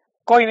France,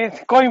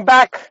 going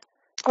back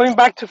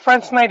to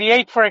France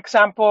 '98, for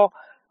example,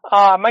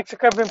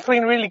 Mexico have been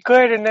playing really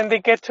good, and then they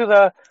get to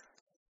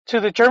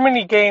the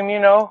Germany game, you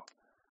know,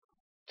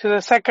 to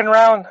the second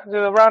round, to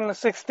the round of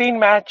 16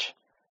 match,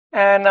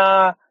 and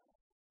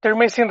they're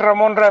missing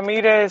Ramon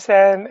Ramirez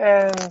and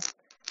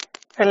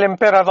El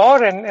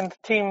Emperador, and the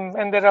team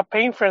ended up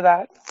paying for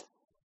that.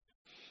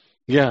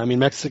 Yeah, I mean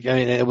Mexico. I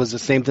mean, it was the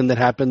same thing that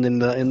happened in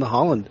the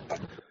Holland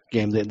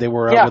game. They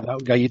were out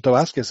without Gallito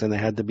Vázquez, and they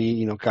had to be,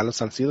 you know, Carlos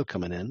Salcido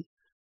coming in.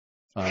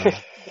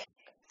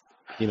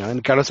 You know,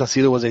 and Carlos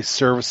Salcido was a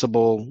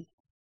serviceable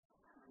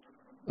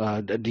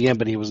DM,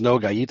 but he was no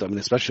Gallito. I mean,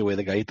 especially the way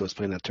the Gallito was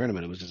playing that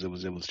tournament, it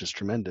was just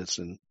tremendous.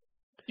 And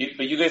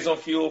but you guys don't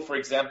feel, for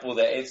example,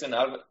 that Edson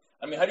Alvarez.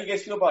 I mean, how do you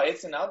guys feel about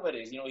Edson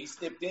Alvarez? You know, he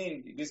stepped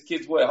in. This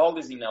kid's what? How old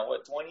is he now?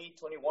 What, 20,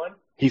 21?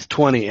 He's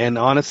 20. And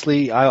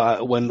honestly,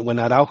 when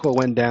Araujo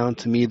went down,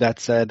 to me that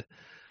said,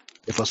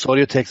 if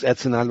Osorio takes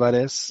Edson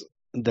Alvarez,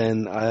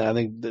 then I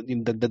think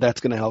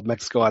that's going to help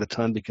Mexico out a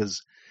ton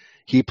because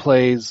he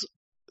plays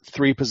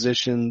three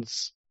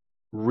positions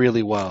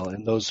really well,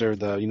 and those are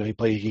the, you know, he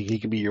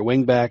can be your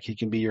wing back, he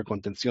can be your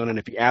contención, and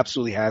if he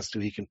absolutely has to,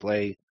 he can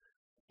play,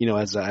 you know,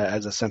 as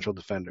a central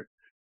defender.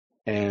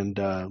 And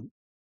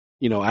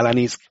you know,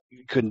 Alanis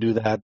couldn't do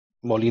that,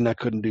 Molina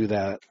couldn't do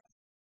that,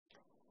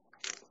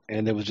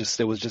 and it was just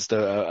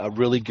a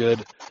really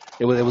good.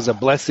 It was a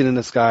blessing in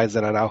disguise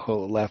that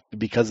Araujo left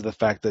because of the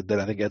fact that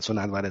I think Edson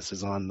Alvarez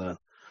is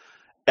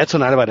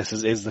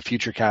is the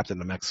future captain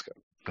of Mexico.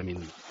 I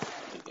mean,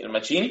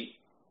 Machine?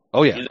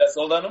 Oh yeah. You that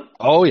sold on him?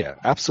 Oh yeah,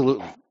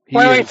 absolutely.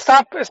 Wait,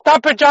 stop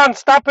it, John,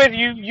 stop it.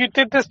 You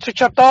did this to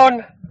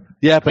Chaton.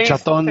 Yeah, but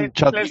Chaton.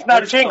 Let's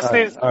not jinx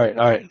this. All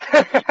right.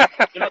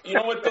 You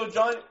know what though,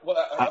 John?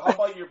 How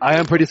about your? I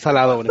am pretty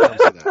salado when it comes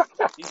to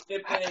that. He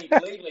stepped in and he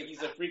played like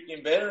he's a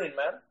freaking veteran,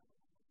 man.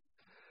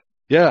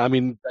 Yeah, I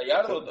mean.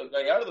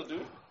 Gallardo,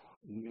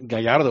 dude.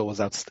 Gallardo was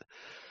outstanding.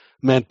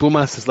 Man,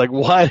 Pumas is like,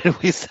 why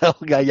did we sell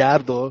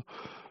Gallardo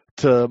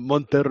to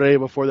Monterrey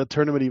before the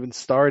tournament even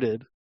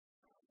started?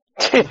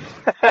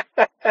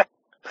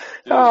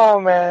 Oh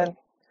man,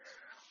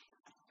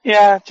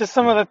 yeah, just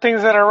some of the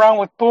things that are wrong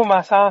with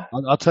Pumas, huh?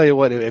 I'll tell you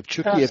what, if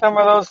Chucky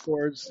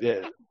scores,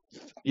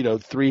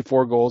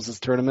 3-4 goals this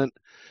tournament,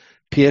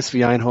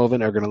 PSV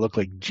Eindhoven are going to look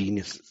like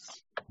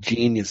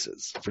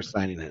geniuses for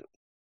signing him.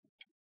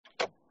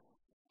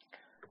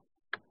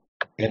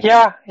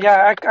 Yeah,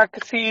 I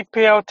could see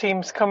EPL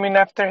teams coming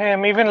after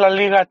him, even La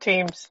Liga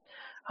teams.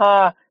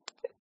 But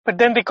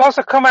then they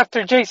also come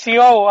after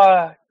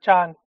JCO,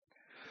 John.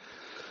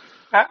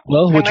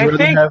 Well, would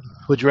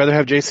you rather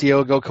have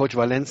JCO go coach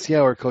Valencia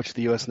or coach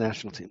the U.S.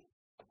 national team?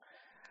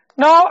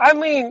 No, I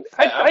mean,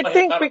 I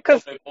think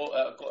because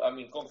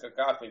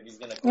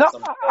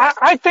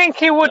I think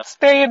he would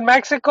stay in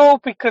Mexico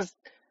because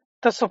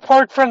the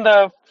support from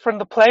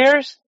the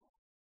players,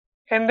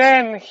 and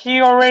then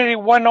he already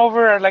won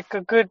over like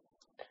a good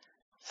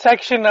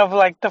section of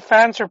like the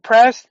fans or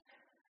press,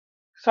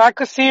 so I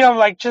could see him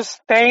like just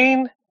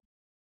staying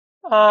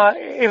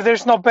if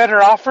there's no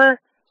better offer.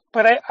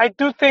 But I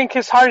do think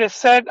his heart is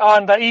set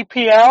on the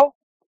EPL.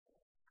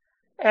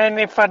 And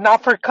if an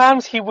offer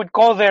comes, he would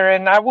go there.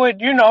 And I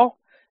would, you know,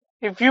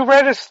 if you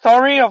read a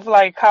story of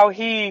like how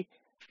he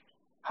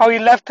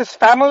left his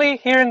family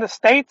here in the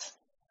States,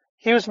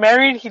 he was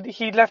married,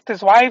 he left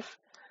his wife,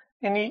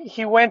 and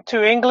he went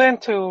to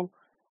England to,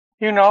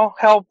 you know,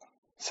 help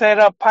set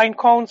up pine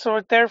cones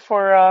over there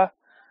for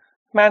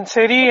Man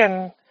City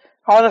and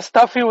all the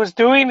stuff he was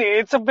doing.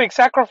 It's a big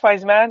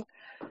sacrifice, man.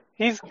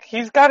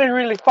 He's gotten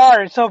really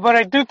far. So, but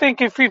I do think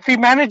if he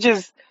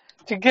manages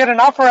to get an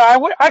offer,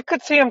 I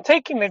could see him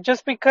taking it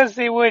just because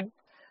it would,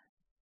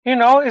 you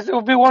know, it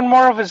would be one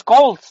more of his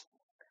goals,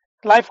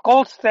 life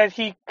goals that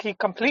he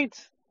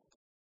completes.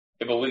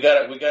 Yeah, but we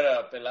got a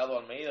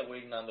Pelado Almeida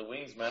waiting on the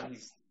wings, man.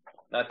 He's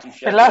not too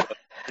shabby.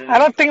 I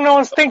don't think no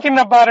one's thinking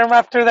about him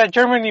after that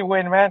Germany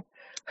win, man.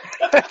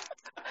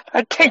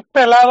 I think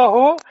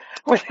Pelado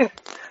who?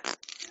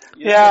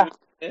 Yeah.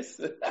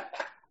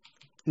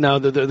 No,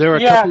 there were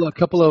Yeah. a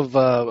couple of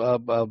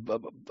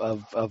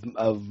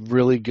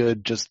really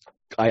good just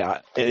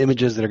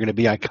images that are going to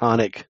be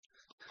iconic.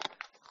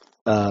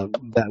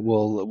 That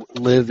will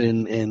live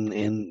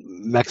in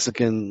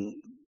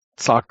Mexican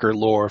soccer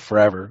lore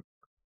forever.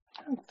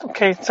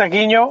 Okay,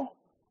 Saguinho.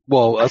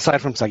 Well,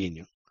 aside from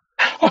Saguinho.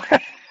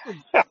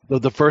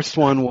 The first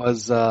one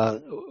was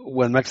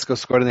when Mexico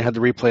scored and they had the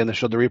replay, and they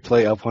showed the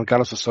replay of Juan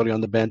Carlos Osorio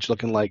on the bench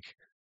looking like,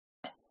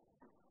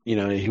 it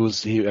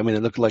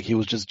looked like he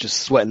was just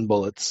sweating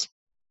bullets,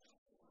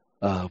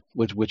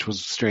 which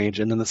was strange.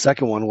 And then the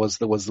second one was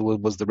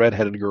the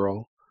redheaded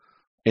girl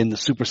in the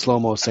super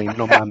slow-mo saying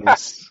 "No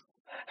mames."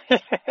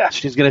 Yeah.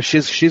 She's gonna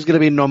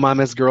be "No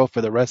mames" girl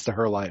for the rest of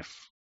her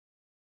life.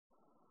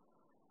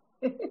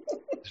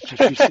 She's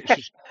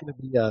gonna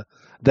be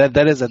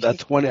that is a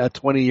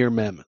 20-year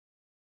mem.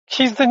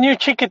 She's the new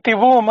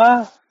Chiquitibum,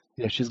 huh?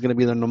 Yeah, she's gonna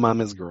be the "No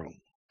mames" girl.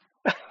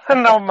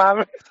 No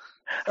mames.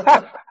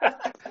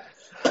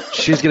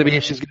 She's gonna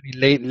be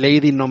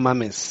Lady No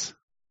Mames.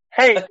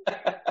 Hey,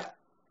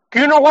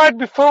 you know what?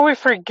 Before we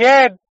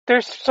forget,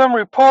 there's some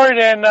report,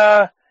 and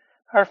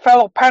our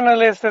fellow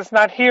panelist that's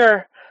not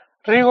here,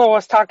 Rigo,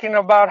 was talking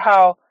about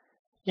how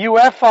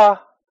UEFA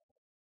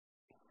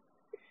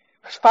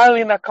was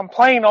filing a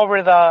complaint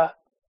over the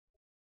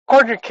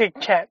corner kick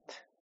chant.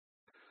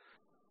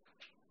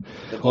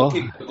 The goal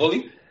kick, the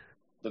goalie,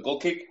 the goal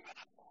kick.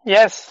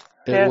 Yes.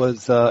 It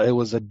was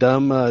a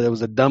dumb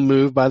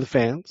move by the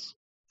fans.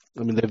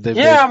 I mean,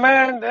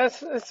 man,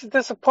 it's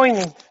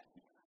disappointing.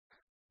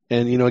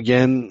 And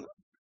again,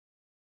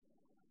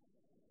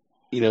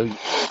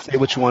 say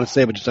what you want to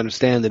say, but just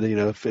understand that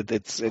if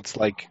it's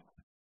like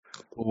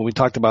when we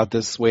talked about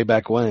this way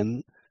back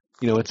when,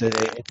 it's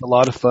a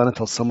lot of fun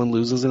until someone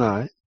loses an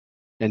eye,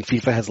 and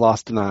FIFA has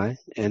lost an eye,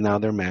 and now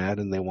they're mad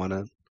and they want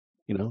to.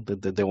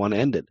 They want to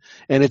end it,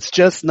 and it's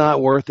just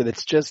not worth it.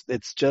 It's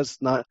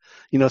just not.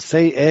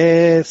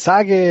 Say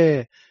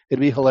Sage, it'd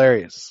be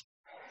hilarious.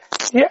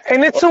 Yeah,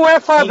 and it's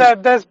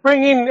UEFA that's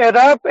bringing it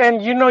up,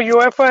 and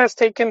UEFA has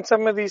taken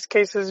some of these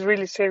cases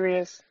really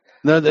serious.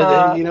 No,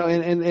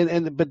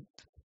 but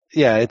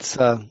yeah, it's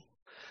no,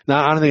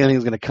 I don't think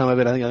anything's going to come of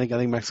it. I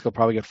think Mexico will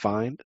probably get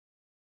fined.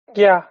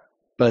 Yeah,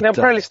 but they'll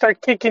probably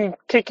start kicking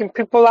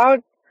people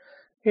out.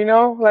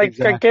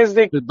 Exactly. I guess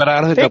but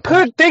I don't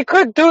think they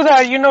could do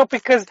that,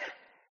 because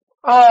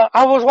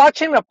I was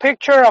watching a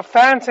picture of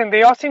fans, and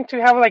they all seem to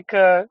have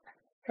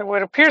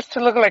what appears to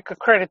look like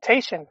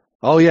accreditation.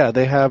 Oh yeah,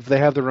 they have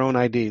their own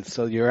IDs,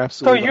 so you're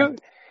absolutely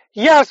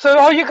right. So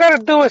all you gotta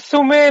do is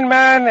zoom in,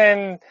 man,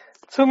 and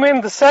zoom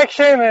in the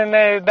section,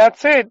 and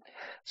that's it.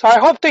 So I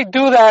hope they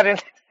do that, and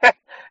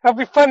it'll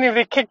be funny if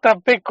they kicked a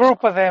big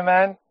group of them,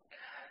 man.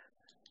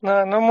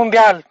 No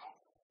mundial.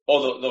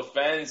 Oh, the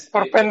fans.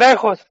 Por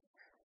pendejos.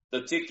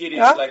 The ticket is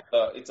like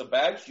it's a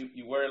badge.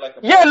 You wear it like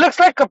a badge. Yeah, it looks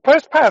like a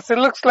press pass. It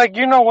looks like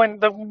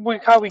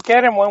how we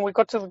get them when we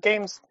go to the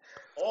games.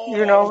 Oh, I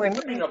was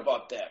wondering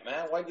about that,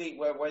 man. Why they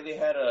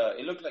had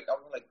it looked like, I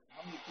was like,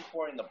 how many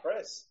people are in the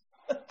press?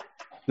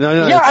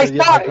 No. Yeah, I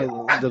saw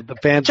the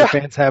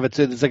fans have it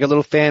too. It's like a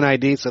little fan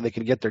ID so they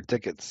can get their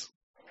tickets.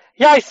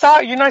 Yeah, I saw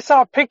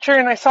a picture,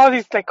 and I saw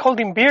these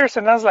holding beers,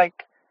 and I was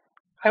like,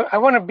 I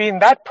want to be in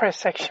that press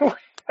section.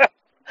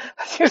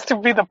 That used to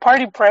be the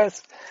party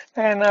press,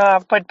 and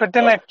but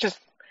then I just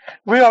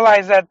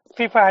realized that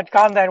FIFA had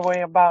gone that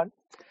way about,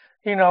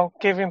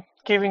 giving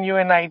you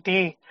an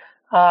ID.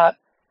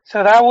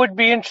 So that would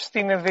be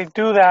interesting if they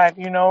do that.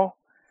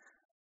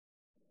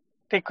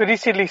 They could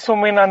easily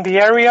zoom in on the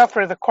area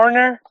for the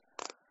corner,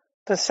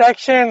 the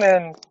section,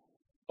 and.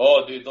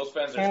 Oh, dude, those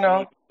fans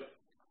are.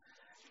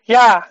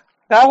 Yeah,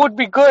 that would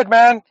be good,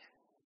 man.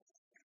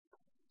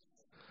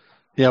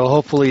 Yeah, well,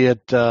 hopefully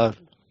it.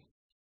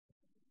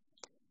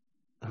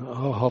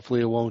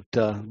 Hopefully it won't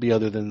be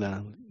other than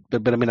that.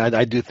 But I mean,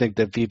 I do think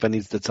that FIFA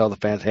needs to tell the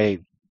fans, hey,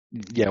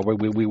 yeah,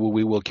 we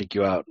will kick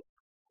you out.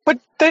 But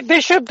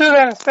they should do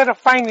that instead of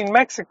fining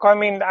Mexico. I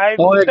mean, I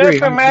agree.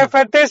 FMF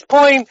at this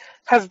point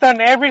has done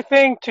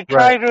everything to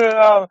try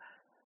to.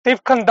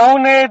 They've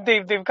condoned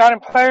it. They've gotten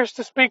players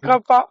to speak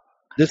up.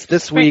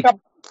 This week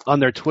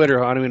on their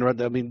Twitter, I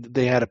mean,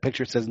 they had a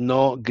picture that says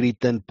 "No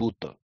griten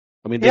puto."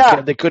 I mean,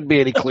 they couldn't be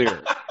any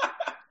clearer.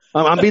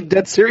 I'm being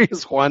dead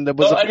serious, Juan. That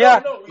was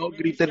no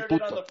griten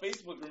puto.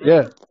 Facebook,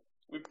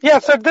 yeah.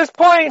 So at this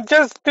point,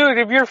 just dude,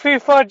 if you're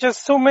FIFA,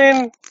 just zoom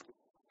in.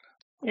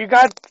 You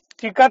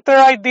got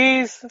their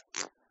IDs.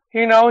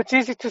 It's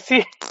easy to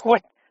see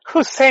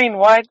who's saying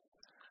what.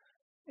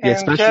 Yeah,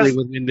 especially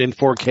in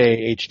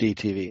 4K HD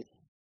TV.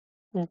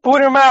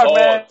 Boot them out,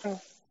 man.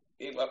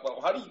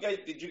 How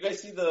did you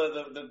guys see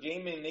the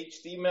game in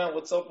HD, man?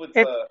 What's up with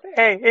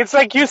Hey, it's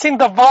like using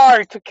the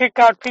VAR to kick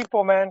out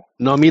people, man.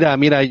 No, mira,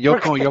 yo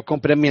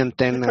compré mi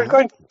antena,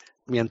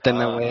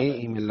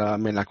 güey, y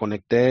me la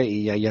conecté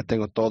y ya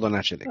tengo todo en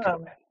HD.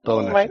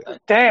 Todo en HD.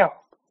 Damn.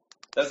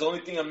 That's the only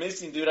thing I'm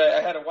missing, dude.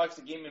 I had to watch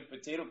the game in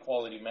potato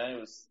quality, man.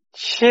 It was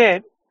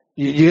shit.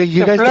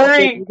 You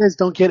guys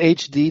don't get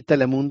HD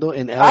Telemundo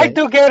in LA. I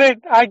do get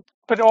it. I'm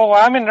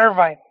in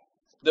Irvine.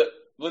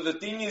 Well, the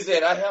thing is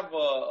that I have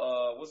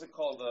what's it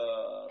called?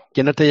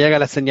 Que no te llega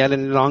la señal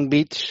en Long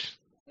Beach.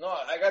 No,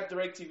 I got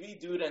DirecTV,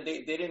 dude, and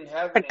they didn't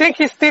have I it. think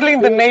he's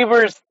stealing the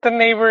neighbor's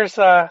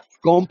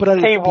Compra el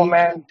cable, pinche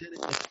man.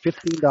 internet,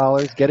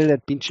 $15. Get it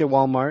at pinche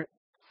Walmart.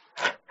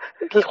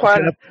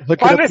 Juan, Hook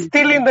it Juan up. is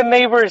stealing the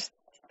neighbor's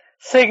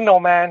signal,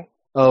 man.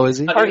 Oh, is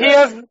he? Or he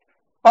has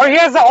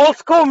the old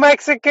school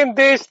Mexican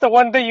dish, the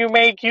one that you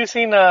make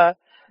using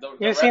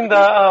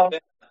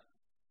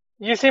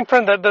using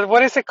from the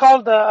what is it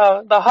called,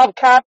 the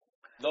hubcap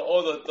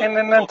and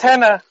an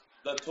antenna.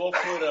 The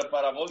 12-foot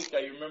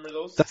parabolica, you remember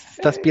those?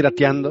 Estás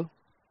pirateando.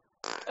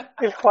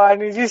 El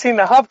Juan is using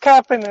the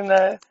hubcap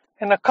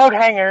and a coat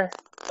hanger.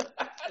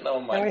 No,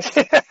 man.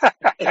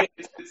 And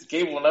It's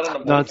cable, not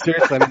on a No,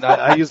 seriously. I mean,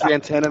 I use the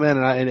antenna, man,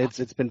 and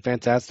it's been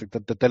fantastic.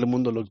 The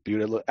Telemundo looks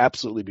beautiful,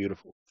 absolutely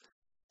beautiful.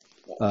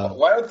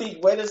 Why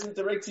doesn't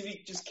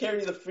DirecTV just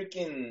carry the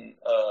freaking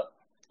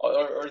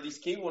or these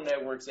cable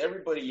networks?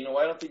 Everybody,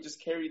 why don't they just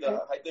carry the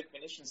high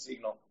definition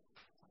signal?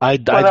 I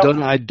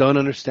don't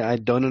understand. I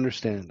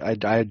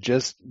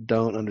just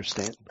don't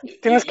understand.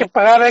 Tienes que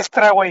pagar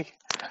extra, güey.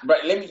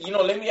 Right.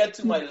 Let me add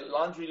to my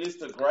laundry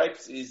list of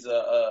gripes is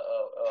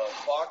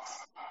Fox.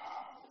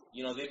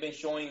 They've been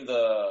showing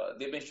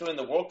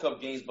the World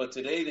Cup games, but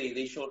today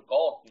they showed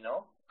golf.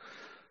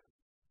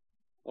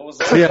 What was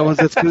that? Yeah,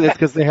 it's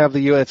because they have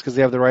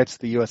the rights to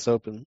the U.S.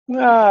 Open.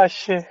 Ah,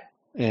 shit.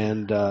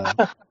 And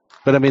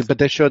but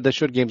they showed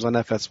games on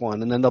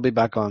FS1, and then they'll be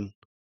back on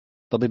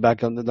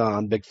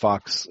Big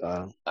Fox.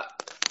 I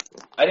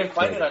didn't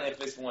find it on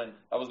FS1.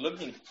 I was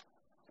looking.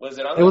 Was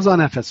it on? It was on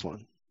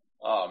FS1.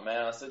 Oh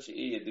man, I'm such an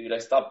idiot, dude. I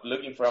stopped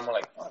looking for it. I'm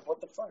like, what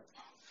the fuck?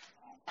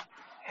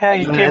 Yeah,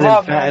 you gave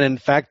up, man. And in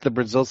fact, the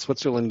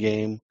Brazil-Switzerland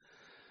game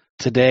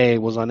today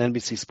was on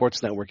NBC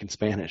Sports Network in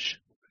Spanish.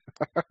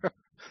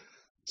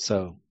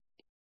 So,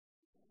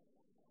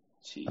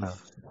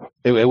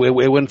 it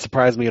wouldn't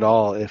surprise me at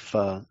all if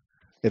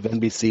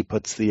NBC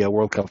puts the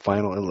World Cup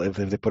final, if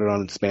they put it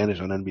on in Spanish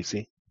on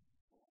NBC.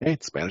 Hey,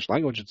 it's Spanish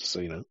language, so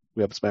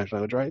we have Spanish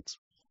language rights.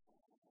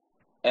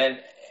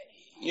 And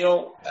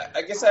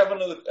I guess I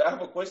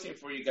have a question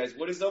for you guys.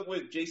 What is up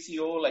with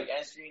JCO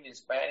answering in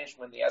Spanish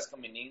when they ask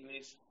him in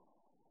English?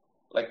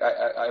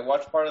 I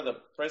watched part of the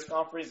press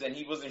conference and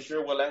he wasn't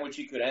sure what language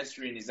he could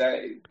answer in. Is that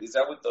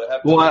what the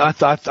happened? Well,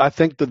 I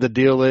think that the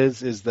deal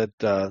is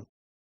that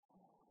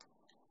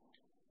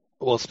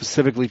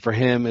specifically for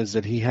him is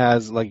that he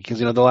has because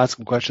they'll ask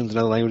him questions in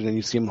another language and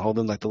you see him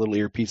holding the little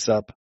earpiece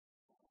up,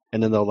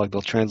 and then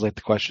they'll translate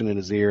the question in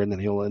his ear and then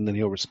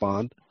he'll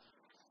respond.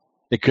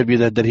 It could be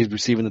that he's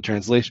receiving the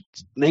translation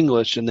in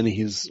English and then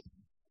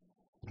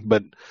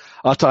but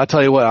I'll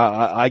tell you what,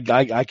 I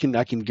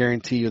can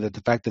guarantee you that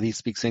the fact that he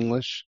speaks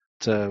English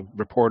to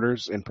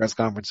reporters in press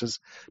conferences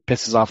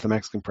pisses off the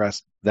Mexican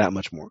press that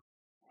much more.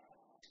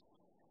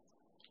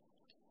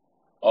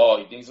 Oh,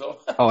 you think so?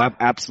 Oh,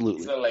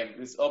 absolutely. So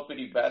this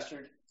uppity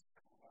bastard.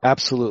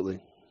 Absolutely.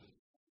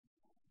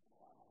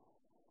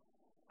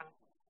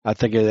 I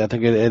think it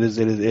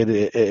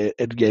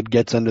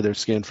gets under their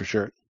skin for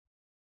sure.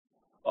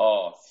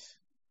 Oh,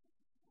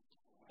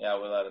 yeah,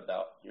 without a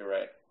doubt, you're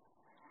right.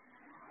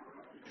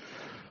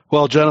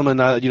 Well, gentlemen,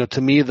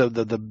 to me,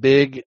 the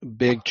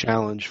big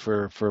challenge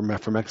for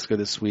Mexico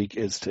this week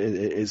is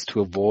to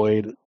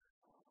avoid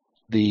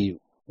they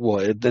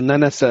won't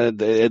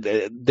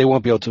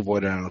be able to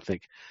avoid it. I don't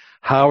think.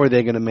 How are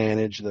they going to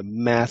manage the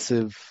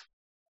massive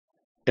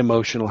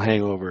emotional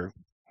hangover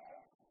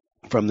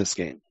from this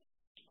game?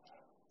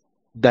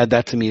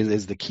 That to me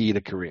is the key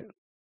to Korea.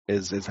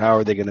 Is how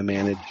are they going to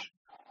manage?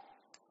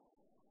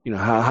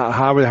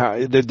 How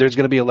there's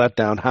going to be a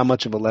letdown. How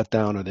much of a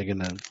letdown are they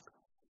going to?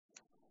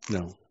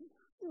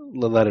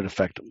 Let it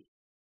affect them.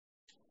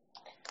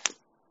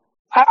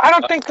 I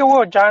don't think it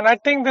will, John. I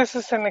think this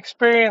is an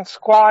experienced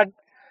squad.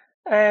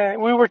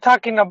 And we were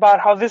talking about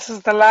how this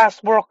is the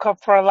last World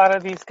Cup for a lot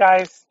of these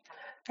guys.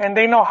 And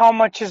they know how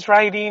much is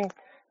riding.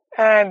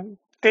 And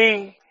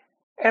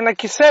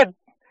like you said,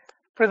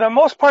 for the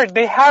most part,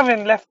 they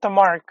haven't left the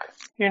mark.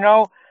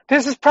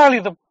 This is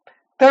probably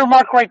their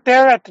mark right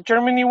there at the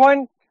Germany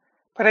one.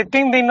 But I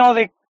think they know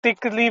they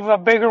could leave a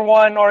bigger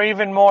one or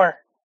even more.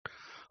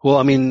 Well,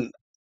 I mean,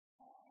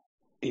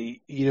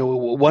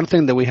 one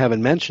thing that we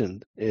haven't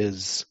mentioned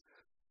is,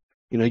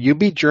 you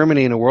beat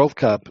Germany in a World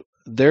Cup.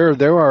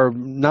 There are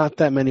not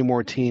that many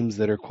more teams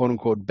that are quote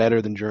unquote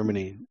better than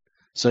Germany.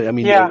 So I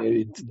mean,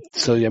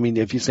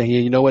 if you say,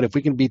 hey, you know what, if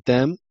we can beat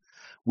them,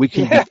 we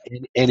can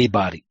beat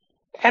anybody.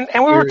 And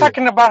we were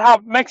talking about how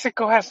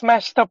Mexico has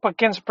matched up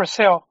against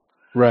Brazil,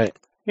 right?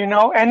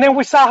 And then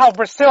we saw how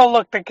Brazil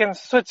looked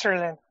against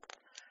Switzerland.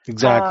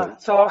 Exactly.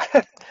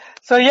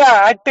 So yeah,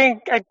 I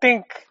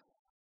think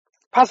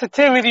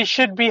positivity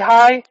should be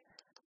high,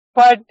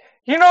 but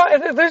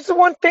there's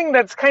one thing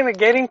that's kind of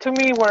getting to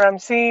me where I'm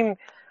seeing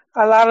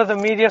a lot of the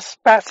media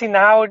spazzing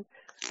out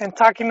and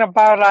talking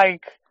about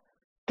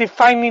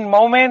defining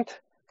moment,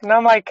 and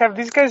I'm like, have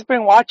these guys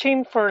been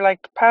watching for the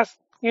past?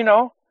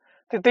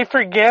 Did they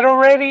forget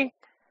already?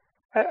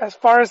 As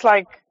far as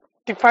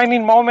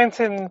defining moments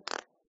in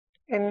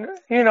in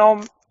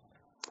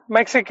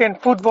Mexican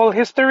football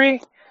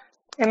history.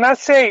 And I'd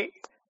say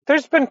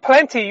there's been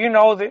plenty.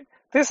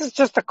 This is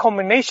just a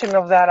culmination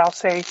of that. I'll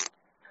say.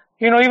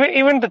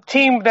 Even the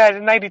team that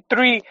in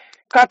 '93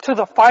 got to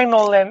the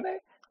final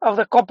of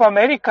the Copa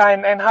America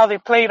and how they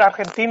played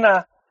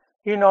Argentina.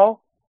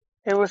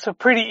 It was a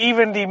pretty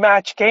evenly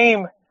matched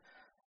game.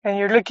 And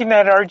you're looking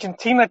at an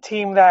Argentina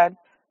team that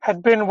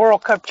had been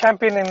World Cup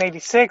champion in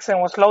 '86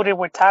 and was loaded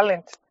with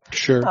talent.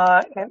 Sure.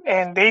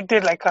 And they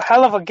did like a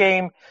hell of a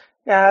game.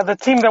 The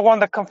team that won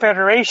the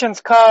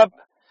Confederations Cup,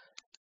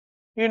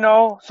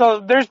 so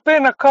there's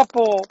been a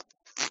couple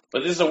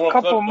But this is a World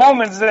Cup.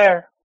 moments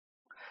there.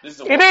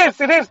 It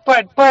is,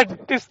 but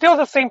it's still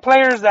the same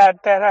players that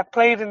have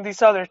played in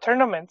these other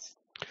tournaments.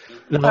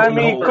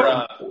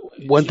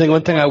 One thing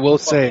I will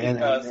say, and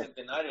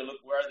Centenario, look,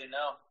 where are they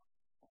now?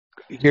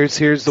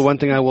 Here's the one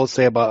thing I will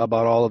say about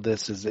all of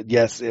this is that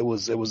yes, it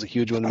was a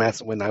huge win,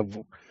 massive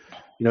win.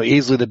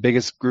 Easily the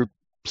biggest group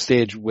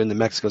stage win that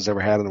Mexico's ever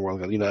had in the World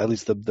Cup. At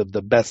least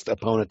the best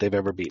opponent they've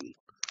ever beaten.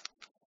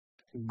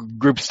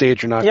 Group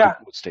stage or not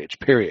group stage,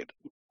 period.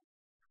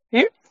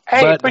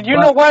 But you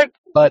know what?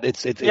 But it's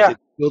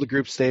still the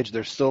group stage.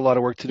 There's still a lot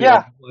of work to do.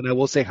 Yeah. And I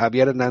will say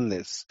Javier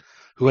Hernandez,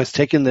 who has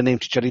taken the name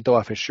Chicharito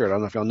off his shirt. I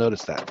don't know if y'all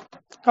noticed that.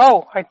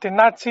 Oh, I did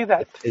not see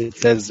that. It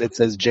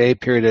says J.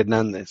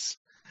 Hernandez.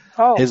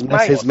 Oh, his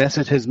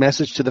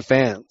message to the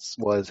fans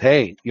was,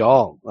 "Hey,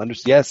 y'all,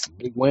 yes,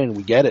 big win,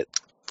 we get it,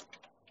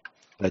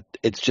 but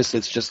it's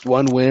just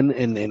one win,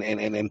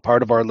 and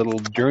part of our little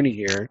journey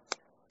here.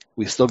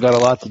 We still got a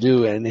lot to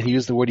do." And he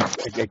used the word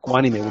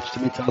equanime, which to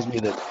me tells me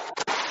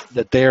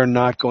that they are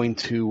not going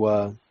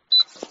to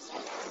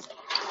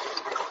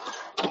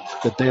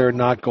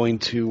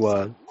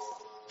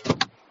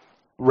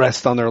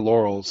rest on their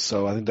laurels.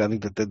 So I think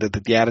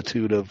that the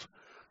attitude of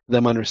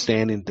them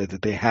understanding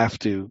that they have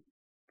to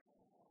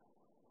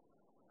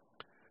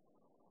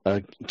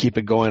keep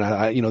it going.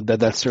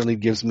 That certainly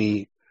gives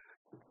me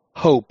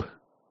hope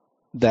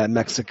that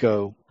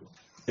Mexico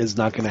is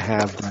not going to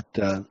have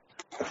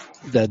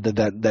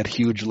that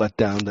huge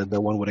letdown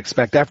that one would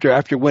expect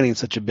after winning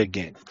such a big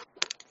game.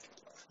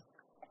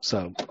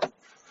 So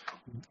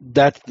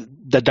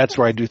that's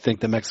where I do think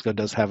that Mexico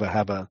does have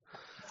a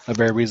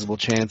very reasonable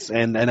chance,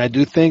 and I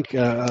do think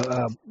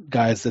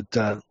guys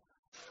that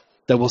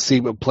we'll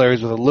see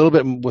players with a little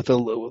bit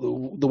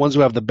the ones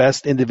who have the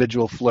best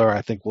individual flair.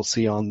 I think we'll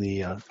see on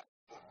the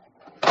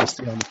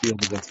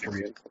field against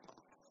Korea.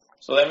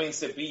 So that means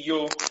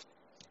Cepillo,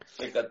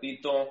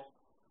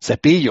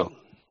 Cepillo,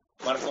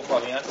 Marco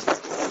Fabián.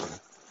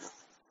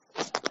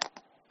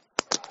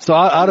 So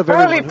out of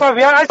probably everyone,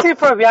 Fabián, I see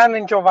Fabián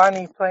and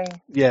Giovanni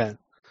playing. Yeah.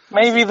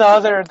 Maybe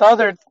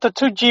the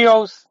two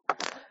Gios.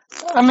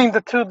 I mean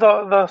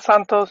the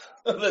Santos.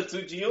 The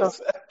two Gios.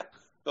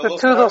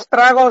 Dos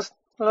tragos.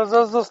 Los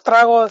dos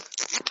tragos.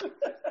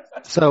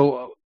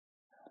 So,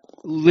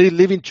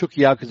 leaving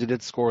Chucky out because he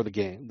did score the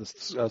game,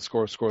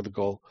 score the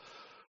goal.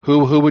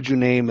 Who would you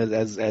name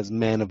as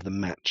man of the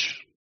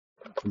match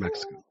for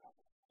Mexico?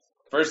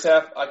 First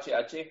half, H.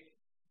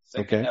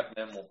 Second half,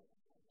 Memo.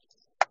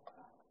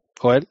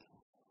 Go ahead.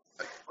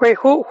 Wait,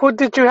 who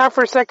did you have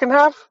for second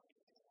half?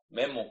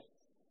 Memo.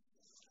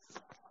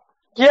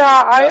 Yeah,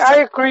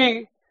 I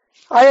agree.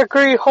 I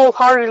agree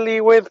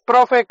wholeheartedly with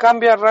Profe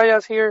Cambia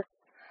Rayas here.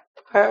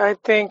 I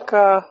think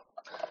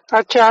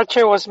H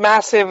was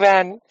massive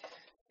and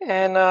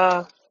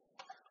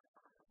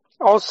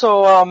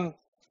also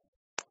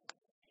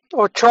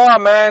Ochoa,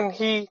 man,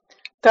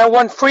 that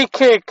one free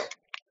kick,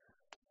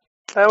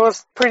 that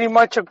was pretty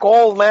much a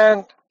goal,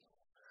 man.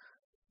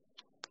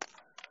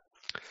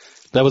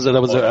 That was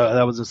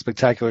a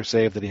spectacular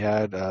save that he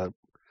had.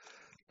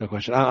 No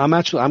question. I'm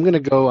gonna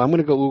go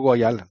Hugo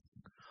Ayala,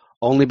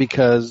 only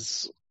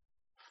because.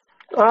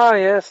 Ah,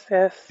 yes.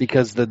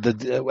 Because I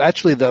would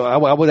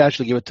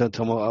actually give it to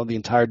the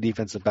entire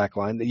defensive back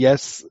line.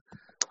 Yes,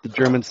 the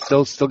Germans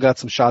still got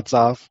some shots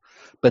off,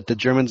 but the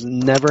Germans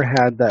never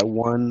had that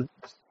one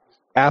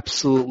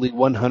absolutely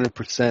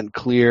 100%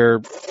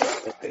 clear,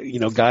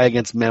 guy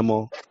against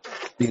Memo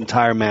the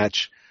entire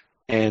match.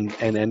 And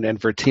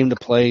for a team to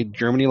play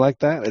Germany like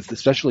that,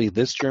 especially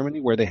this Germany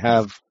where they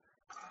have,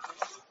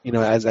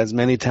 as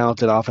many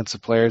talented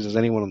offensive players as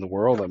anyone in the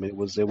world. I mean, it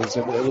was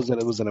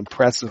an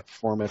impressive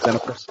performance, and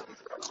of course,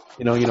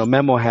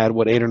 Memo had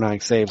 8 or 9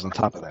 saves on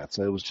top of that.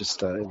 So it was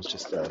just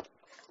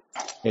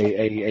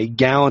a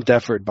gallant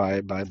effort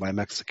by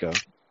Mexico,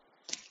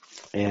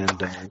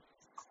 and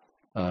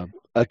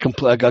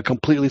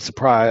completely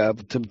surprise.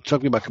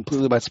 Took me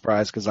completely by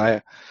surprise because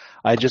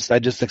I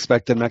just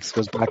expected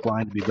Mexico's back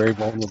line to be very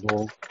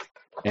vulnerable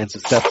and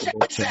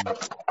susceptible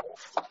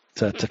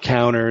to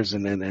counters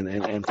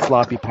and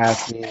floppy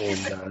passing,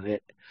 and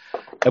it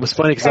was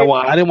funny because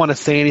I didn't want to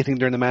say anything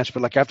during the match,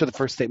 but after the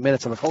first 8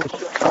 minutes, I'm like, holy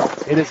shit,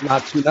 it is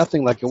not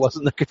 2-0 like it was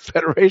in the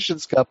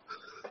Confederations Cup.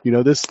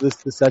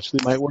 This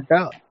actually might work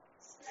out.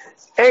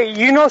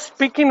 Hey,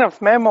 speaking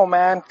of Memo,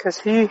 man, because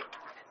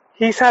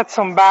he's had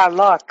some bad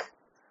luck.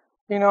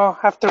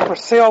 After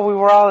Brazil, we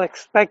were all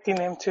expecting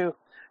him to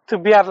to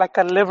be at like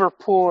a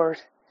Liverpool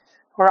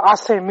or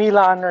AC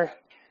Milan or,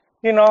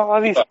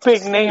 all these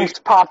big names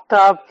popped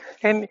up.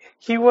 And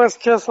he was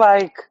just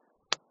like,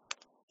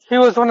 he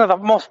was one of the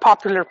most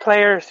popular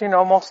players,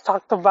 most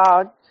talked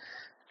about.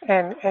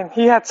 And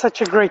he had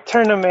such a great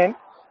tournament.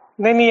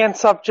 And then he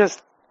ends up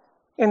just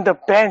in the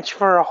bench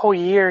for a whole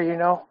year,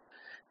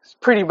 It's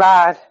pretty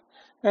bad.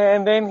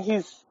 And then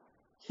he's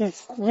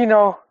he's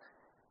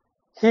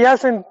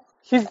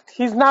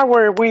not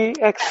where we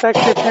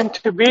expected him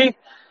to be.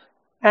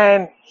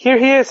 And here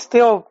he is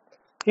still,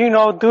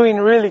 doing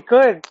really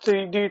good. Do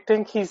you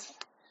think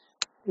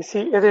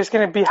there's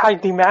going to be high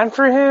demand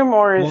for him,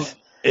 or is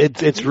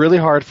it's really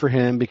hard for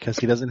him because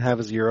he doesn't have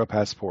his Euro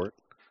passport.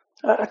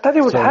 I thought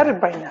he would have had it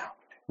by now.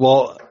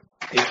 Well,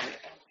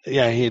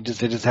 it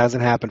just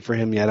hasn't happened for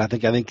him yet. I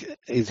think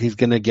he's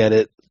going to get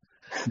it.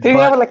 Did he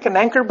have like an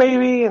anchor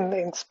baby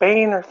in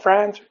Spain or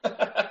France?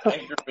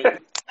 Anchor baby.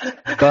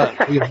 But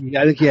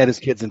I think he had his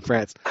kids in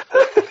France.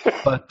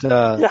 But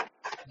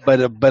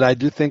but I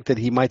do think that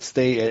he might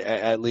stay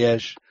at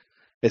Liège,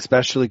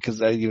 especially because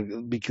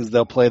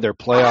they'll play their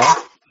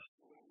playoff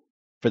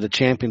for the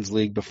Champions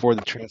League before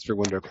the transfer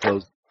window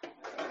closes.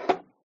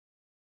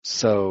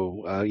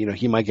 So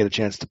he might get a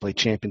chance to play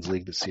Champions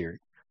League this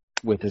year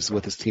with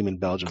his team in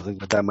Belgium. I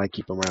think that might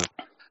keep him around.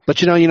 But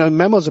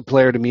Memo's a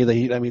player to me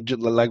that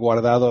like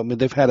Guardado. I mean,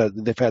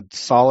 they've had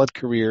solid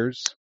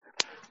careers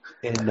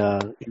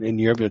in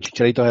Europe.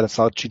 Chicharito had a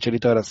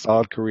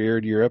solid career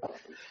in Europe.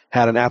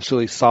 Had an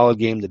absolutely solid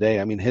game today.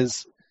 I mean,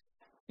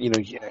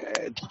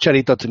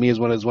 Chicharito to me is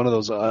one of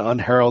those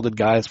unheralded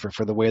guys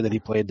for the way that he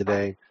played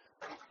today.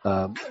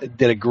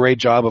 Did a great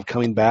job of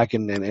coming back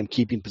and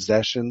keeping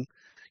possession.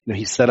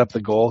 He set up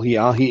the goal.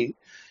 He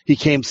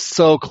came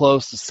so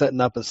close to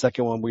setting up a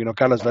second one where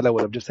Carlos Vela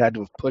would have just had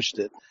to have pushed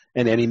it,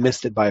 and he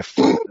missed it by a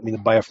foot. I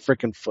mean, by a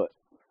freaking foot.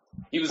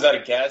 He was out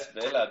of gas,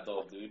 Vela,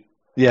 though, dude.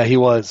 Yeah, he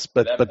was,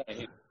 but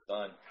he was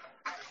done.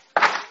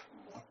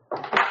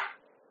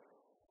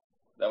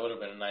 That would have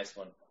been a nice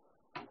one.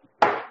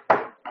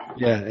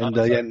 Yeah,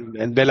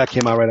 and Vela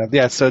came out right after.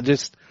 Yeah, so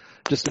just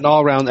an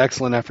all-around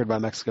excellent effort by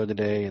Mexico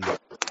today, and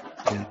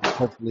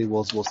hopefully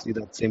we'll see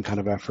that same kind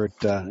of effort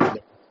in the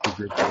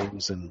group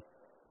games and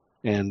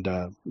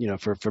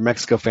for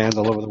Mexico fans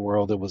all over the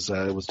world, it was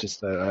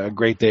just a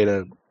great day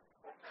to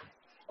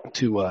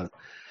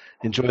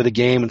enjoy the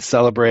game and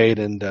celebrate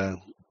and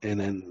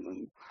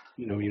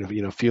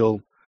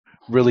feel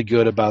really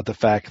good about the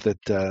fact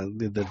that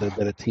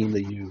a team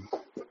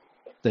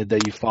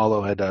that you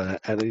follow had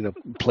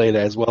played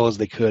as well as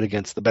they could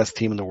against the best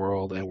team in the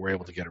world and were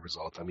able to get a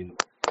result. I mean,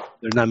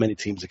 there's not many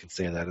teams that can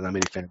say that, and not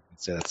many fans can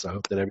say that. So I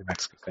hope that every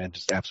Mexican fan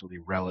just absolutely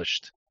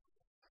relished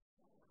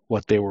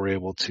what they were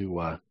able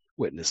to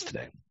witness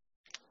today.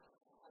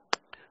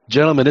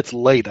 Gentlemen, it's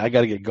late. I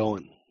got to get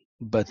going,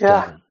 but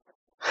yeah.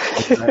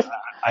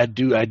 I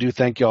do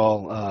thank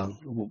y'all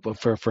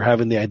for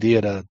having the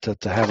idea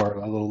to have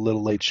our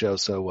little late show.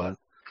 So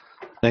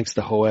thanks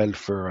to Joel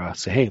for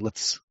saying, hey,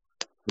 let's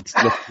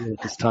do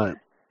it this time.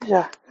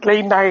 Yeah,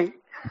 late night.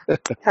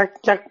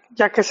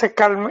 ya que se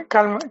calme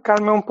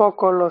un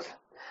poco los,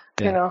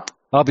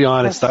 I'll be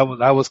honest.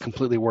 I was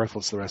completely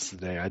worthless the rest of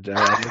the day.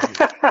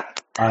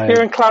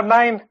 You're in cloud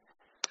nine.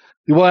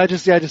 Well, I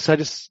just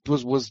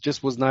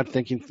was not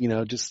thinking.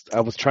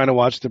 I was trying to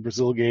watch the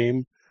Brazil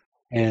game,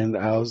 and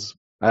I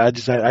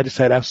just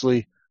had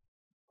absolutely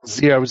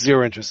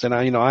zero interest. And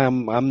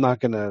I'm not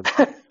gonna.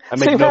 I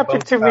make no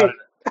bones about it.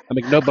 I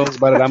make no bones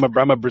about it.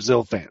 I'm a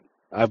Brazil fan.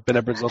 I've been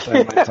a Brazil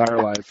fan my entire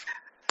life.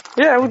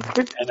 Yeah,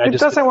 it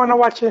doesn't want to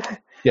watch it.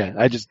 Yeah,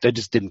 I just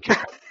didn't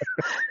care.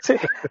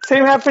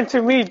 Same happened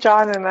to me,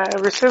 John, and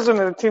Brazil's one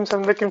of the teams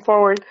I'm looking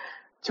forward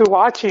to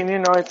watching.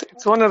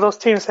 It's one of those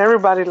teams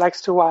everybody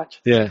likes to watch.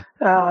 Yeah.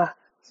 And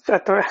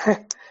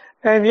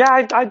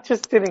yeah, I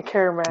just didn't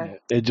care, man.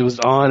 Yeah, it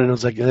was on, and it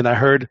was like, and I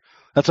heard.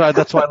 That's why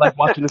I like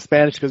watching in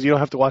Spanish, because you don't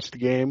have to watch the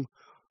game.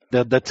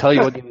 They'll tell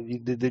you what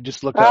they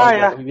just look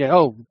at.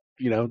 Yeah.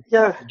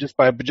 Just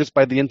by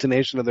the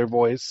intonation of their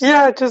voice.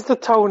 Yeah, just the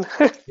tone.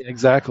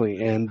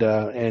 Exactly, and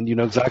you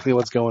know exactly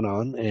what's going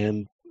on,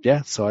 and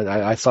yeah. So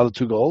I saw the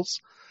two goals.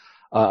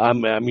 I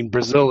mean,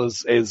 Brazil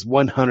is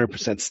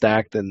 100%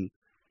 stacked, and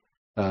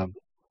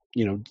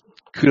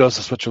kudos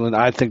to Switzerland.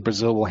 I think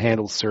Brazil will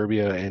handle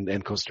Serbia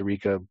and Costa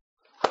Rica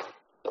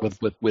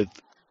with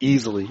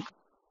easily,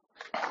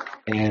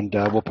 and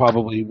we'll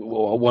probably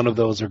one of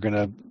those they're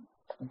gonna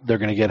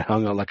get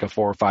hung on like a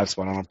 4 or 5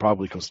 spot on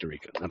probably Costa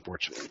Rica,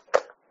 unfortunately.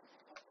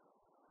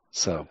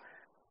 So,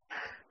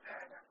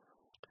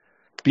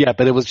 yeah,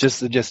 but it was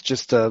just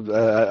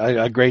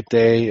a great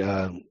day.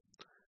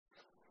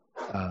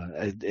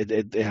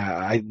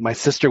 My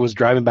sister was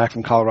driving back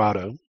from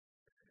Colorado,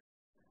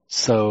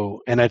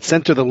 and I'd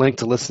sent her the link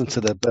to listen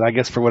to but I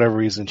guess for whatever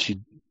reason she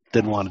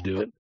didn't want to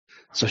do it.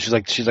 So she's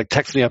like,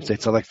 text me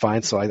updates. I'm like,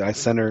 fine. So I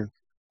sent her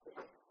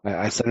the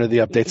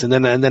updates, and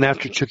then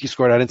after Chucky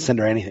scored, I didn't send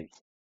her anything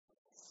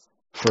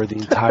for the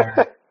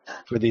entire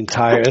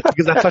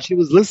because I thought she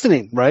was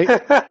listening, right?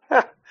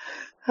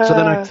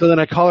 So then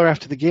I call her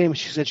after the game, and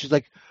she's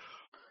like,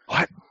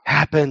 what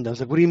happened? I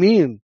was like, what do you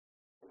mean?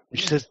 And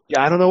she says,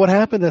 yeah, I don't know what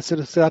happened. I said,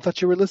 I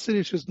thought you were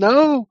listening. She goes,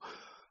 no.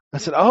 I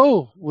said,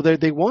 oh, well,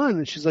 they won.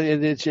 And she's like,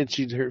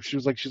 she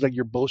was like,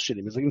 you're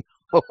bullshitting. I was like,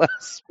 no, I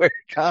swear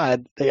to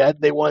God,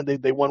 they won.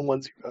 They won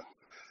 1-0.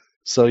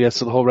 So yeah,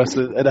 so the whole rest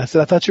of it. And I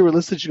said, I thought you were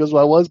listening. She goes,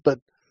 well, I was, but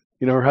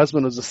her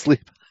husband was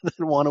asleep. I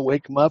didn't want to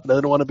wake him up. And I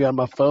didn't want to be on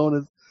my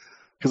phone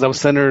because I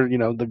was sending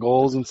her, the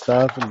goals and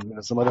stuff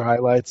and some other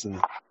highlights. And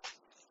I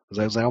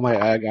was like, oh my,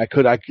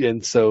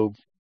 and so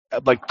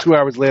like 2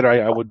 hours later,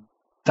 I would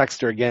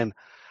text her again.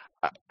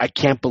 I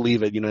can't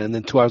believe it, and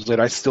then 2 hours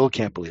later, I still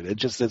can't believe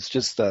it. It's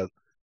just, for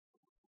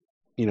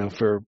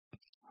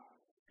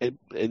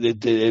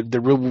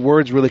the real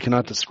words really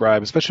cannot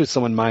describe, especially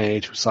someone my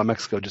age who saw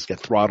Mexico just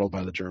get throttled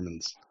by the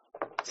Germans,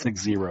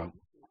 6-0,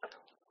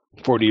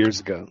 40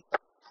 years ago,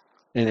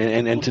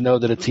 and to know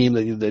that a team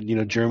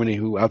that Germany,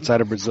 who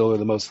outside of Brazil are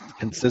the most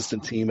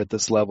consistent team at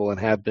this level and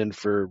have been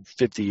for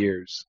 50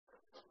 years.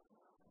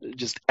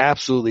 Just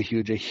absolutely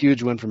huge, a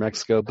huge win for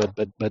Mexico, but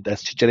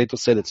as Chicharito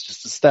said, it's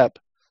just a step.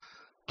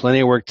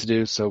 Plenty of work to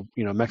do, so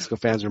Mexico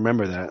fans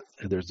remember that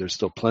there's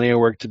still plenty of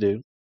work to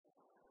do.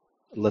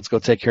 Let's go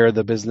take care of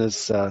the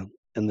business in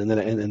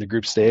the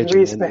group stage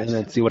and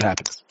then see what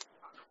happens.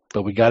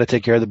 But we got to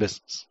take care of the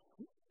business.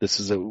 This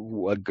is a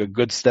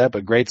good step,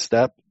 a great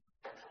step.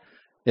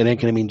 It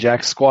ain't going to mean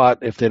jack squat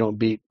if they don't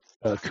beat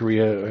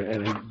Korea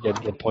and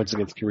get points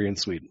against Korea and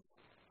Sweden.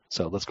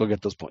 So let's go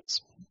get those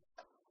points.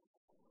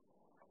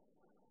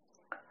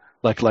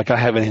 Like I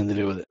have anything to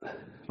do with it.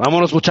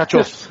 Vámonos,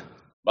 muchachos.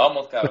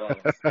 Vamos, cabrón.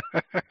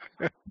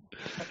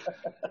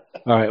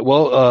 All right.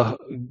 Well,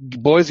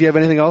 boys, do you have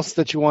anything else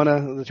that you want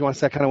to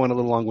say? I kind of went a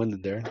little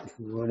long-winded there.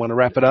 You want to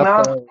wrap it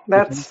up? No,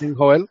 that's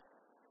Joel?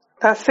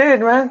 That's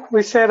it, man.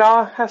 We said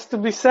all has to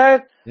be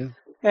said. Yeah.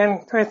 And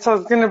it's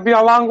going to be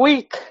a long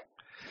week.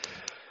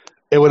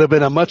 It would have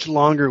been a much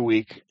longer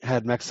week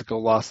had Mexico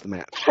lost the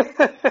match.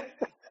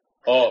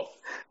 Oh.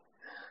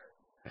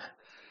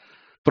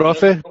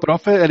 Profe,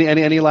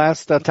 any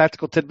last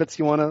tactical tidbits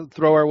you want to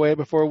throw our way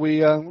before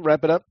we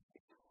wrap it up?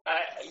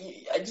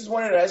 I just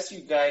wanted to ask you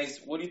guys,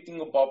 what do you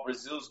think about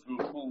Brazil's group?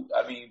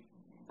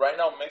 Right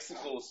now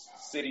Mexico's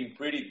sitting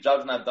pretty.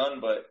 Job's not done,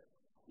 but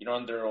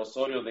under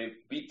Osorio, they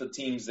beat the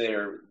teams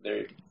they're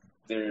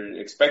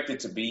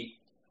expected to beat.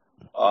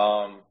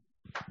 So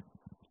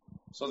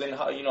then,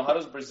 how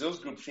does Brazil's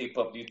group shape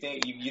up? Do you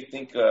think maybe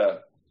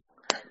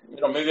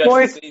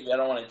I should say it, I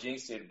don't want to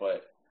jinx it,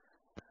 but.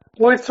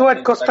 Well, it's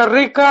what, Costa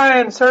Rica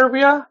and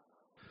Serbia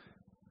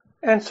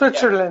and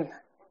Switzerland. Yeah.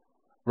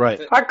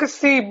 Right. I could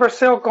see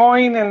Brazil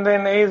going and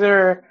then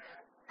either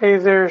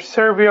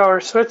Serbia or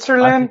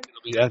Switzerland.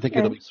 I think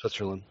it'll be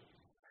Switzerland.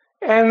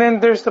 And then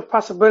there's the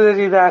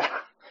possibility that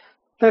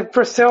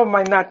Brazil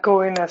might not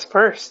go in as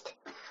first.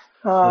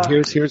 Well,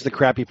 here's the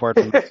crappy part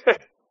from this,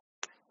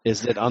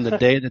 is that on the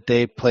day that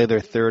they play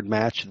their third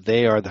match,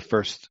 they are the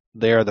first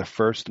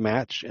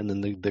match, and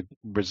then the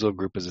Brazil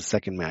group is the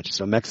second match.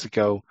 So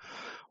Mexico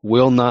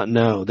will not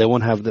know. They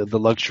won't have the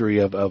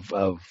luxury of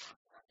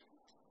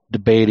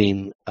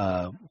debating,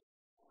 of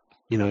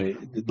who do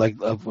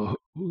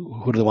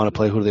they want to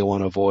play, who do they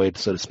want to avoid,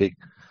 so to speak.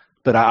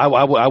 But I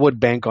would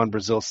bank on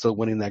Brazil still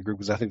winning that group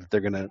because I think that they're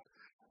going to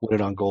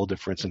win it on goal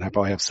difference and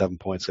probably have 7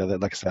 points.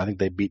 Like I said, I think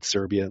they beat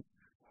Serbia,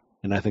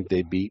 and I think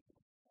they beat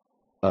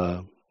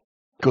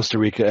Costa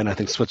Rica, and I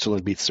think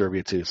Switzerland beats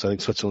Serbia too. So I think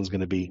Switzerland's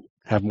going to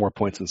have more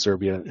points than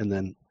Serbia, and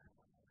then.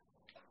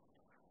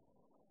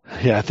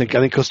 Yeah, I think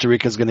Costa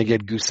Rica is going to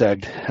get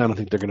goose-egged. I don't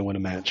think they're going to win a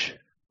match,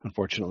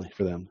 unfortunately,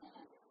 for them.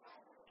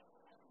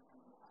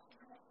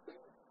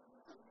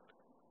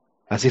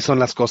 Así son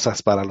las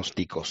cosas para los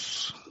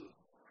ticos.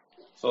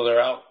 So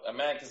they're out,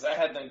 man, because I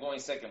had them going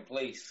second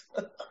place.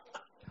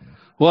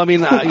 Well,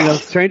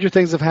 stranger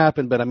things have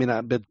happened, but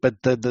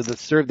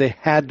the they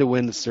had to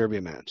win the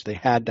Serbia match. They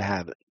had to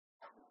have it.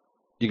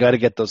 You got to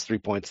get those 3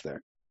 points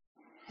there.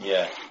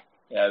 Yeah,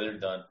 they're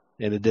done.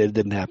 And it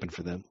didn't happen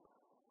for them.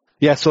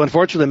 Yeah, so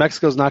unfortunately,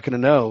 Mexico's not going to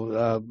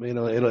know.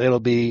 It'll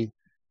be,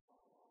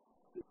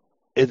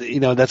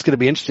 that's going to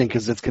be interesting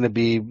because it's going to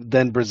be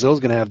then Brazil's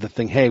going to have the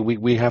thing. Hey,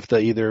 we have to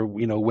either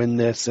win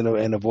this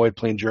and avoid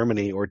playing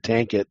Germany or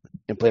tank it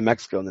and play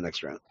Mexico in the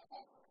next round.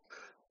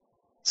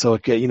 So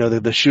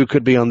the shoe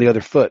could be on the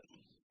other foot.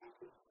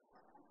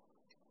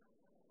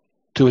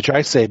 To which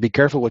I say, be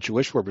careful what you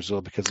wish for, Brazil,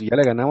 because ya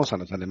le ganamos a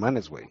los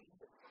alemanes, güey.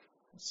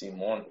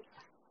 Simón.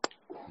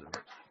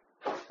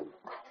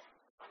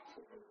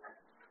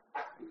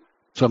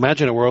 So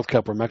imagine a World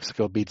Cup where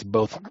Mexico beats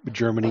both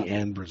Germany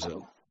and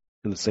Brazil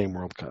in the same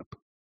World Cup.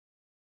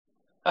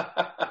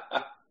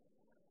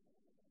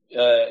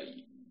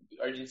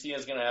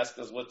 Argentina's going to ask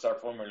us what's our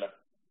formula.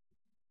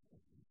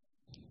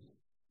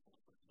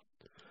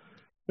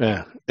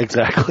 Yeah,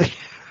 exactly.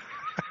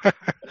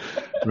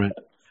 Right.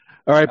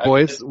 All right,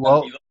 boys.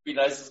 Well, be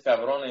nice as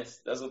cabrones.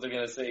 That's what they're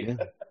going to say.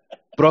 Yeah.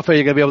 Profe,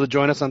 you going to be able to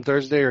join us on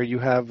Thursday, or you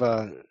have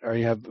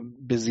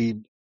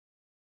busy?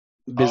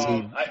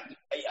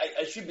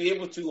 I should be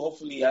able to.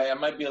 Hopefully, I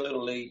might be a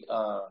little late,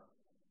 but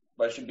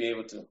I should be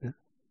able to.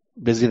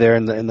 Busy there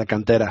in the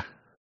cantera.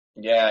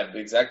 Yeah,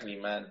 exactly,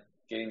 man.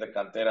 Getting the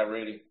cantera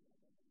ready.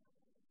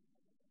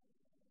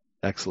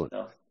 Excellent.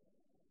 No.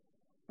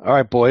 All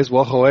right, boys.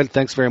 Well, Joel,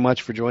 thanks very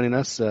much for joining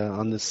us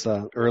on this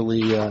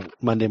early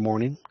Monday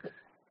morning.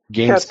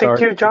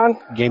 Thank you, John.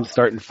 Game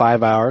start in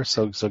 5 hours,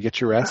 so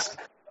get your rest.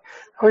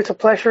 Always a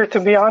pleasure to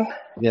be on.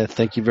 Yeah,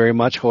 thank you very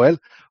much, Joel.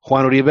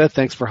 Juan Uribe,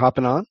 thanks for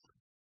hopping on.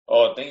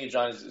 Oh, thank you,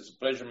 John. It's a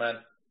pleasure, man.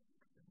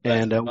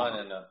 And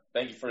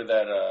thank you for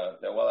that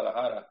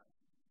Guadalajara.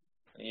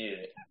 I needed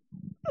it.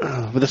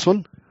 For this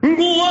one?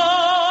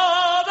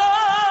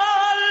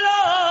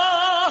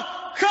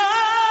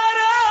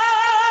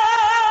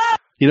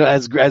 You know,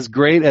 as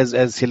great as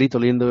Cielito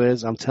Lindo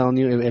is, I'm telling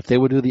you, if they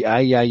would do the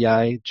ay, ay,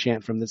 ay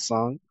chant from this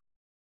song,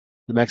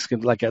 the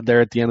Mexicans, like they're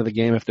at the end of the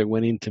game, if they're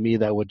winning, to me,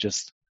 that would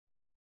just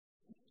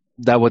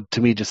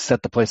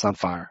set the place on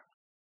fire.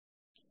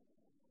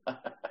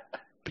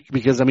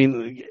 Because, I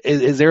mean,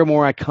 is there a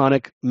more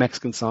iconic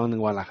Mexican song than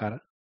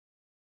Guadalajara?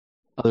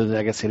 Other than,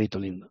 I guess, Cielito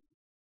Lindo.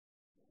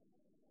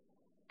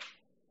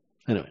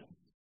 Anyway.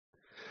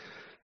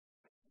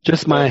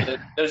 There's the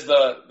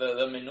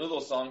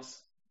Menudo songs.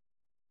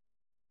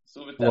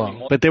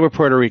 Well, but they were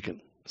Puerto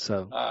Rican,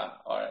 so. All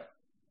right.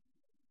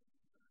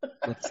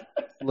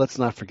 let's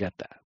not forget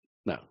that.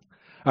 No.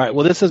 All right.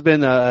 Well, this has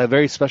been a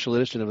very special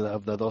edition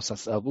of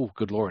the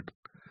good Lord,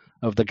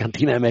 of the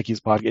Cantina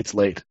MX podcast. It's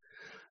late.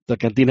 The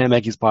Cantina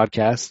MX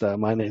podcast.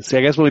 My name. See,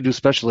 I guess when we do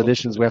special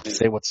editions, we have to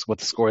say what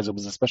the score is. It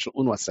was a special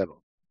 1-0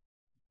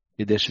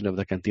 edition of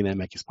the Cantina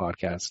MX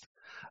podcast.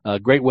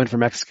 Great win for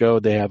Mexico.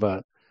 They have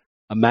a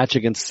match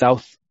against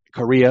South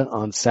Korea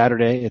on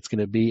Saturday. It's going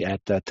to be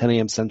at 10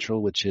 a.m.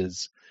 Central, which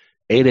is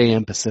 8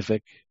 a.m.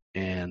 Pacific,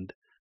 and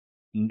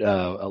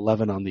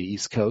 11 on the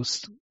East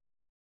Coast.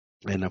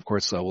 And of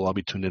course, we'll all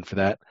be tuned in for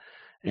that.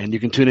 And you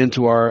can tune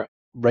into our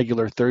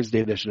regular Thursday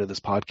edition of this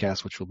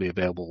podcast, which will be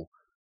available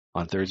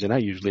on Thursday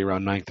night, usually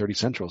around 9:30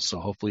 Central. So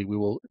hopefully we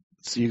will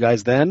see you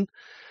guys then.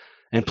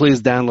 And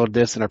please download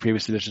this and our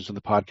previous editions of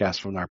the podcast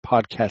from our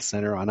podcast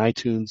center on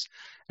iTunes,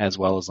 as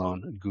well as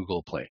on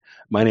Google Play.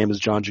 My name is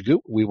John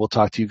Jagut. We will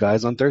talk to you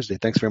guys on Thursday.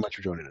 Thanks very much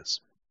for joining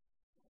us.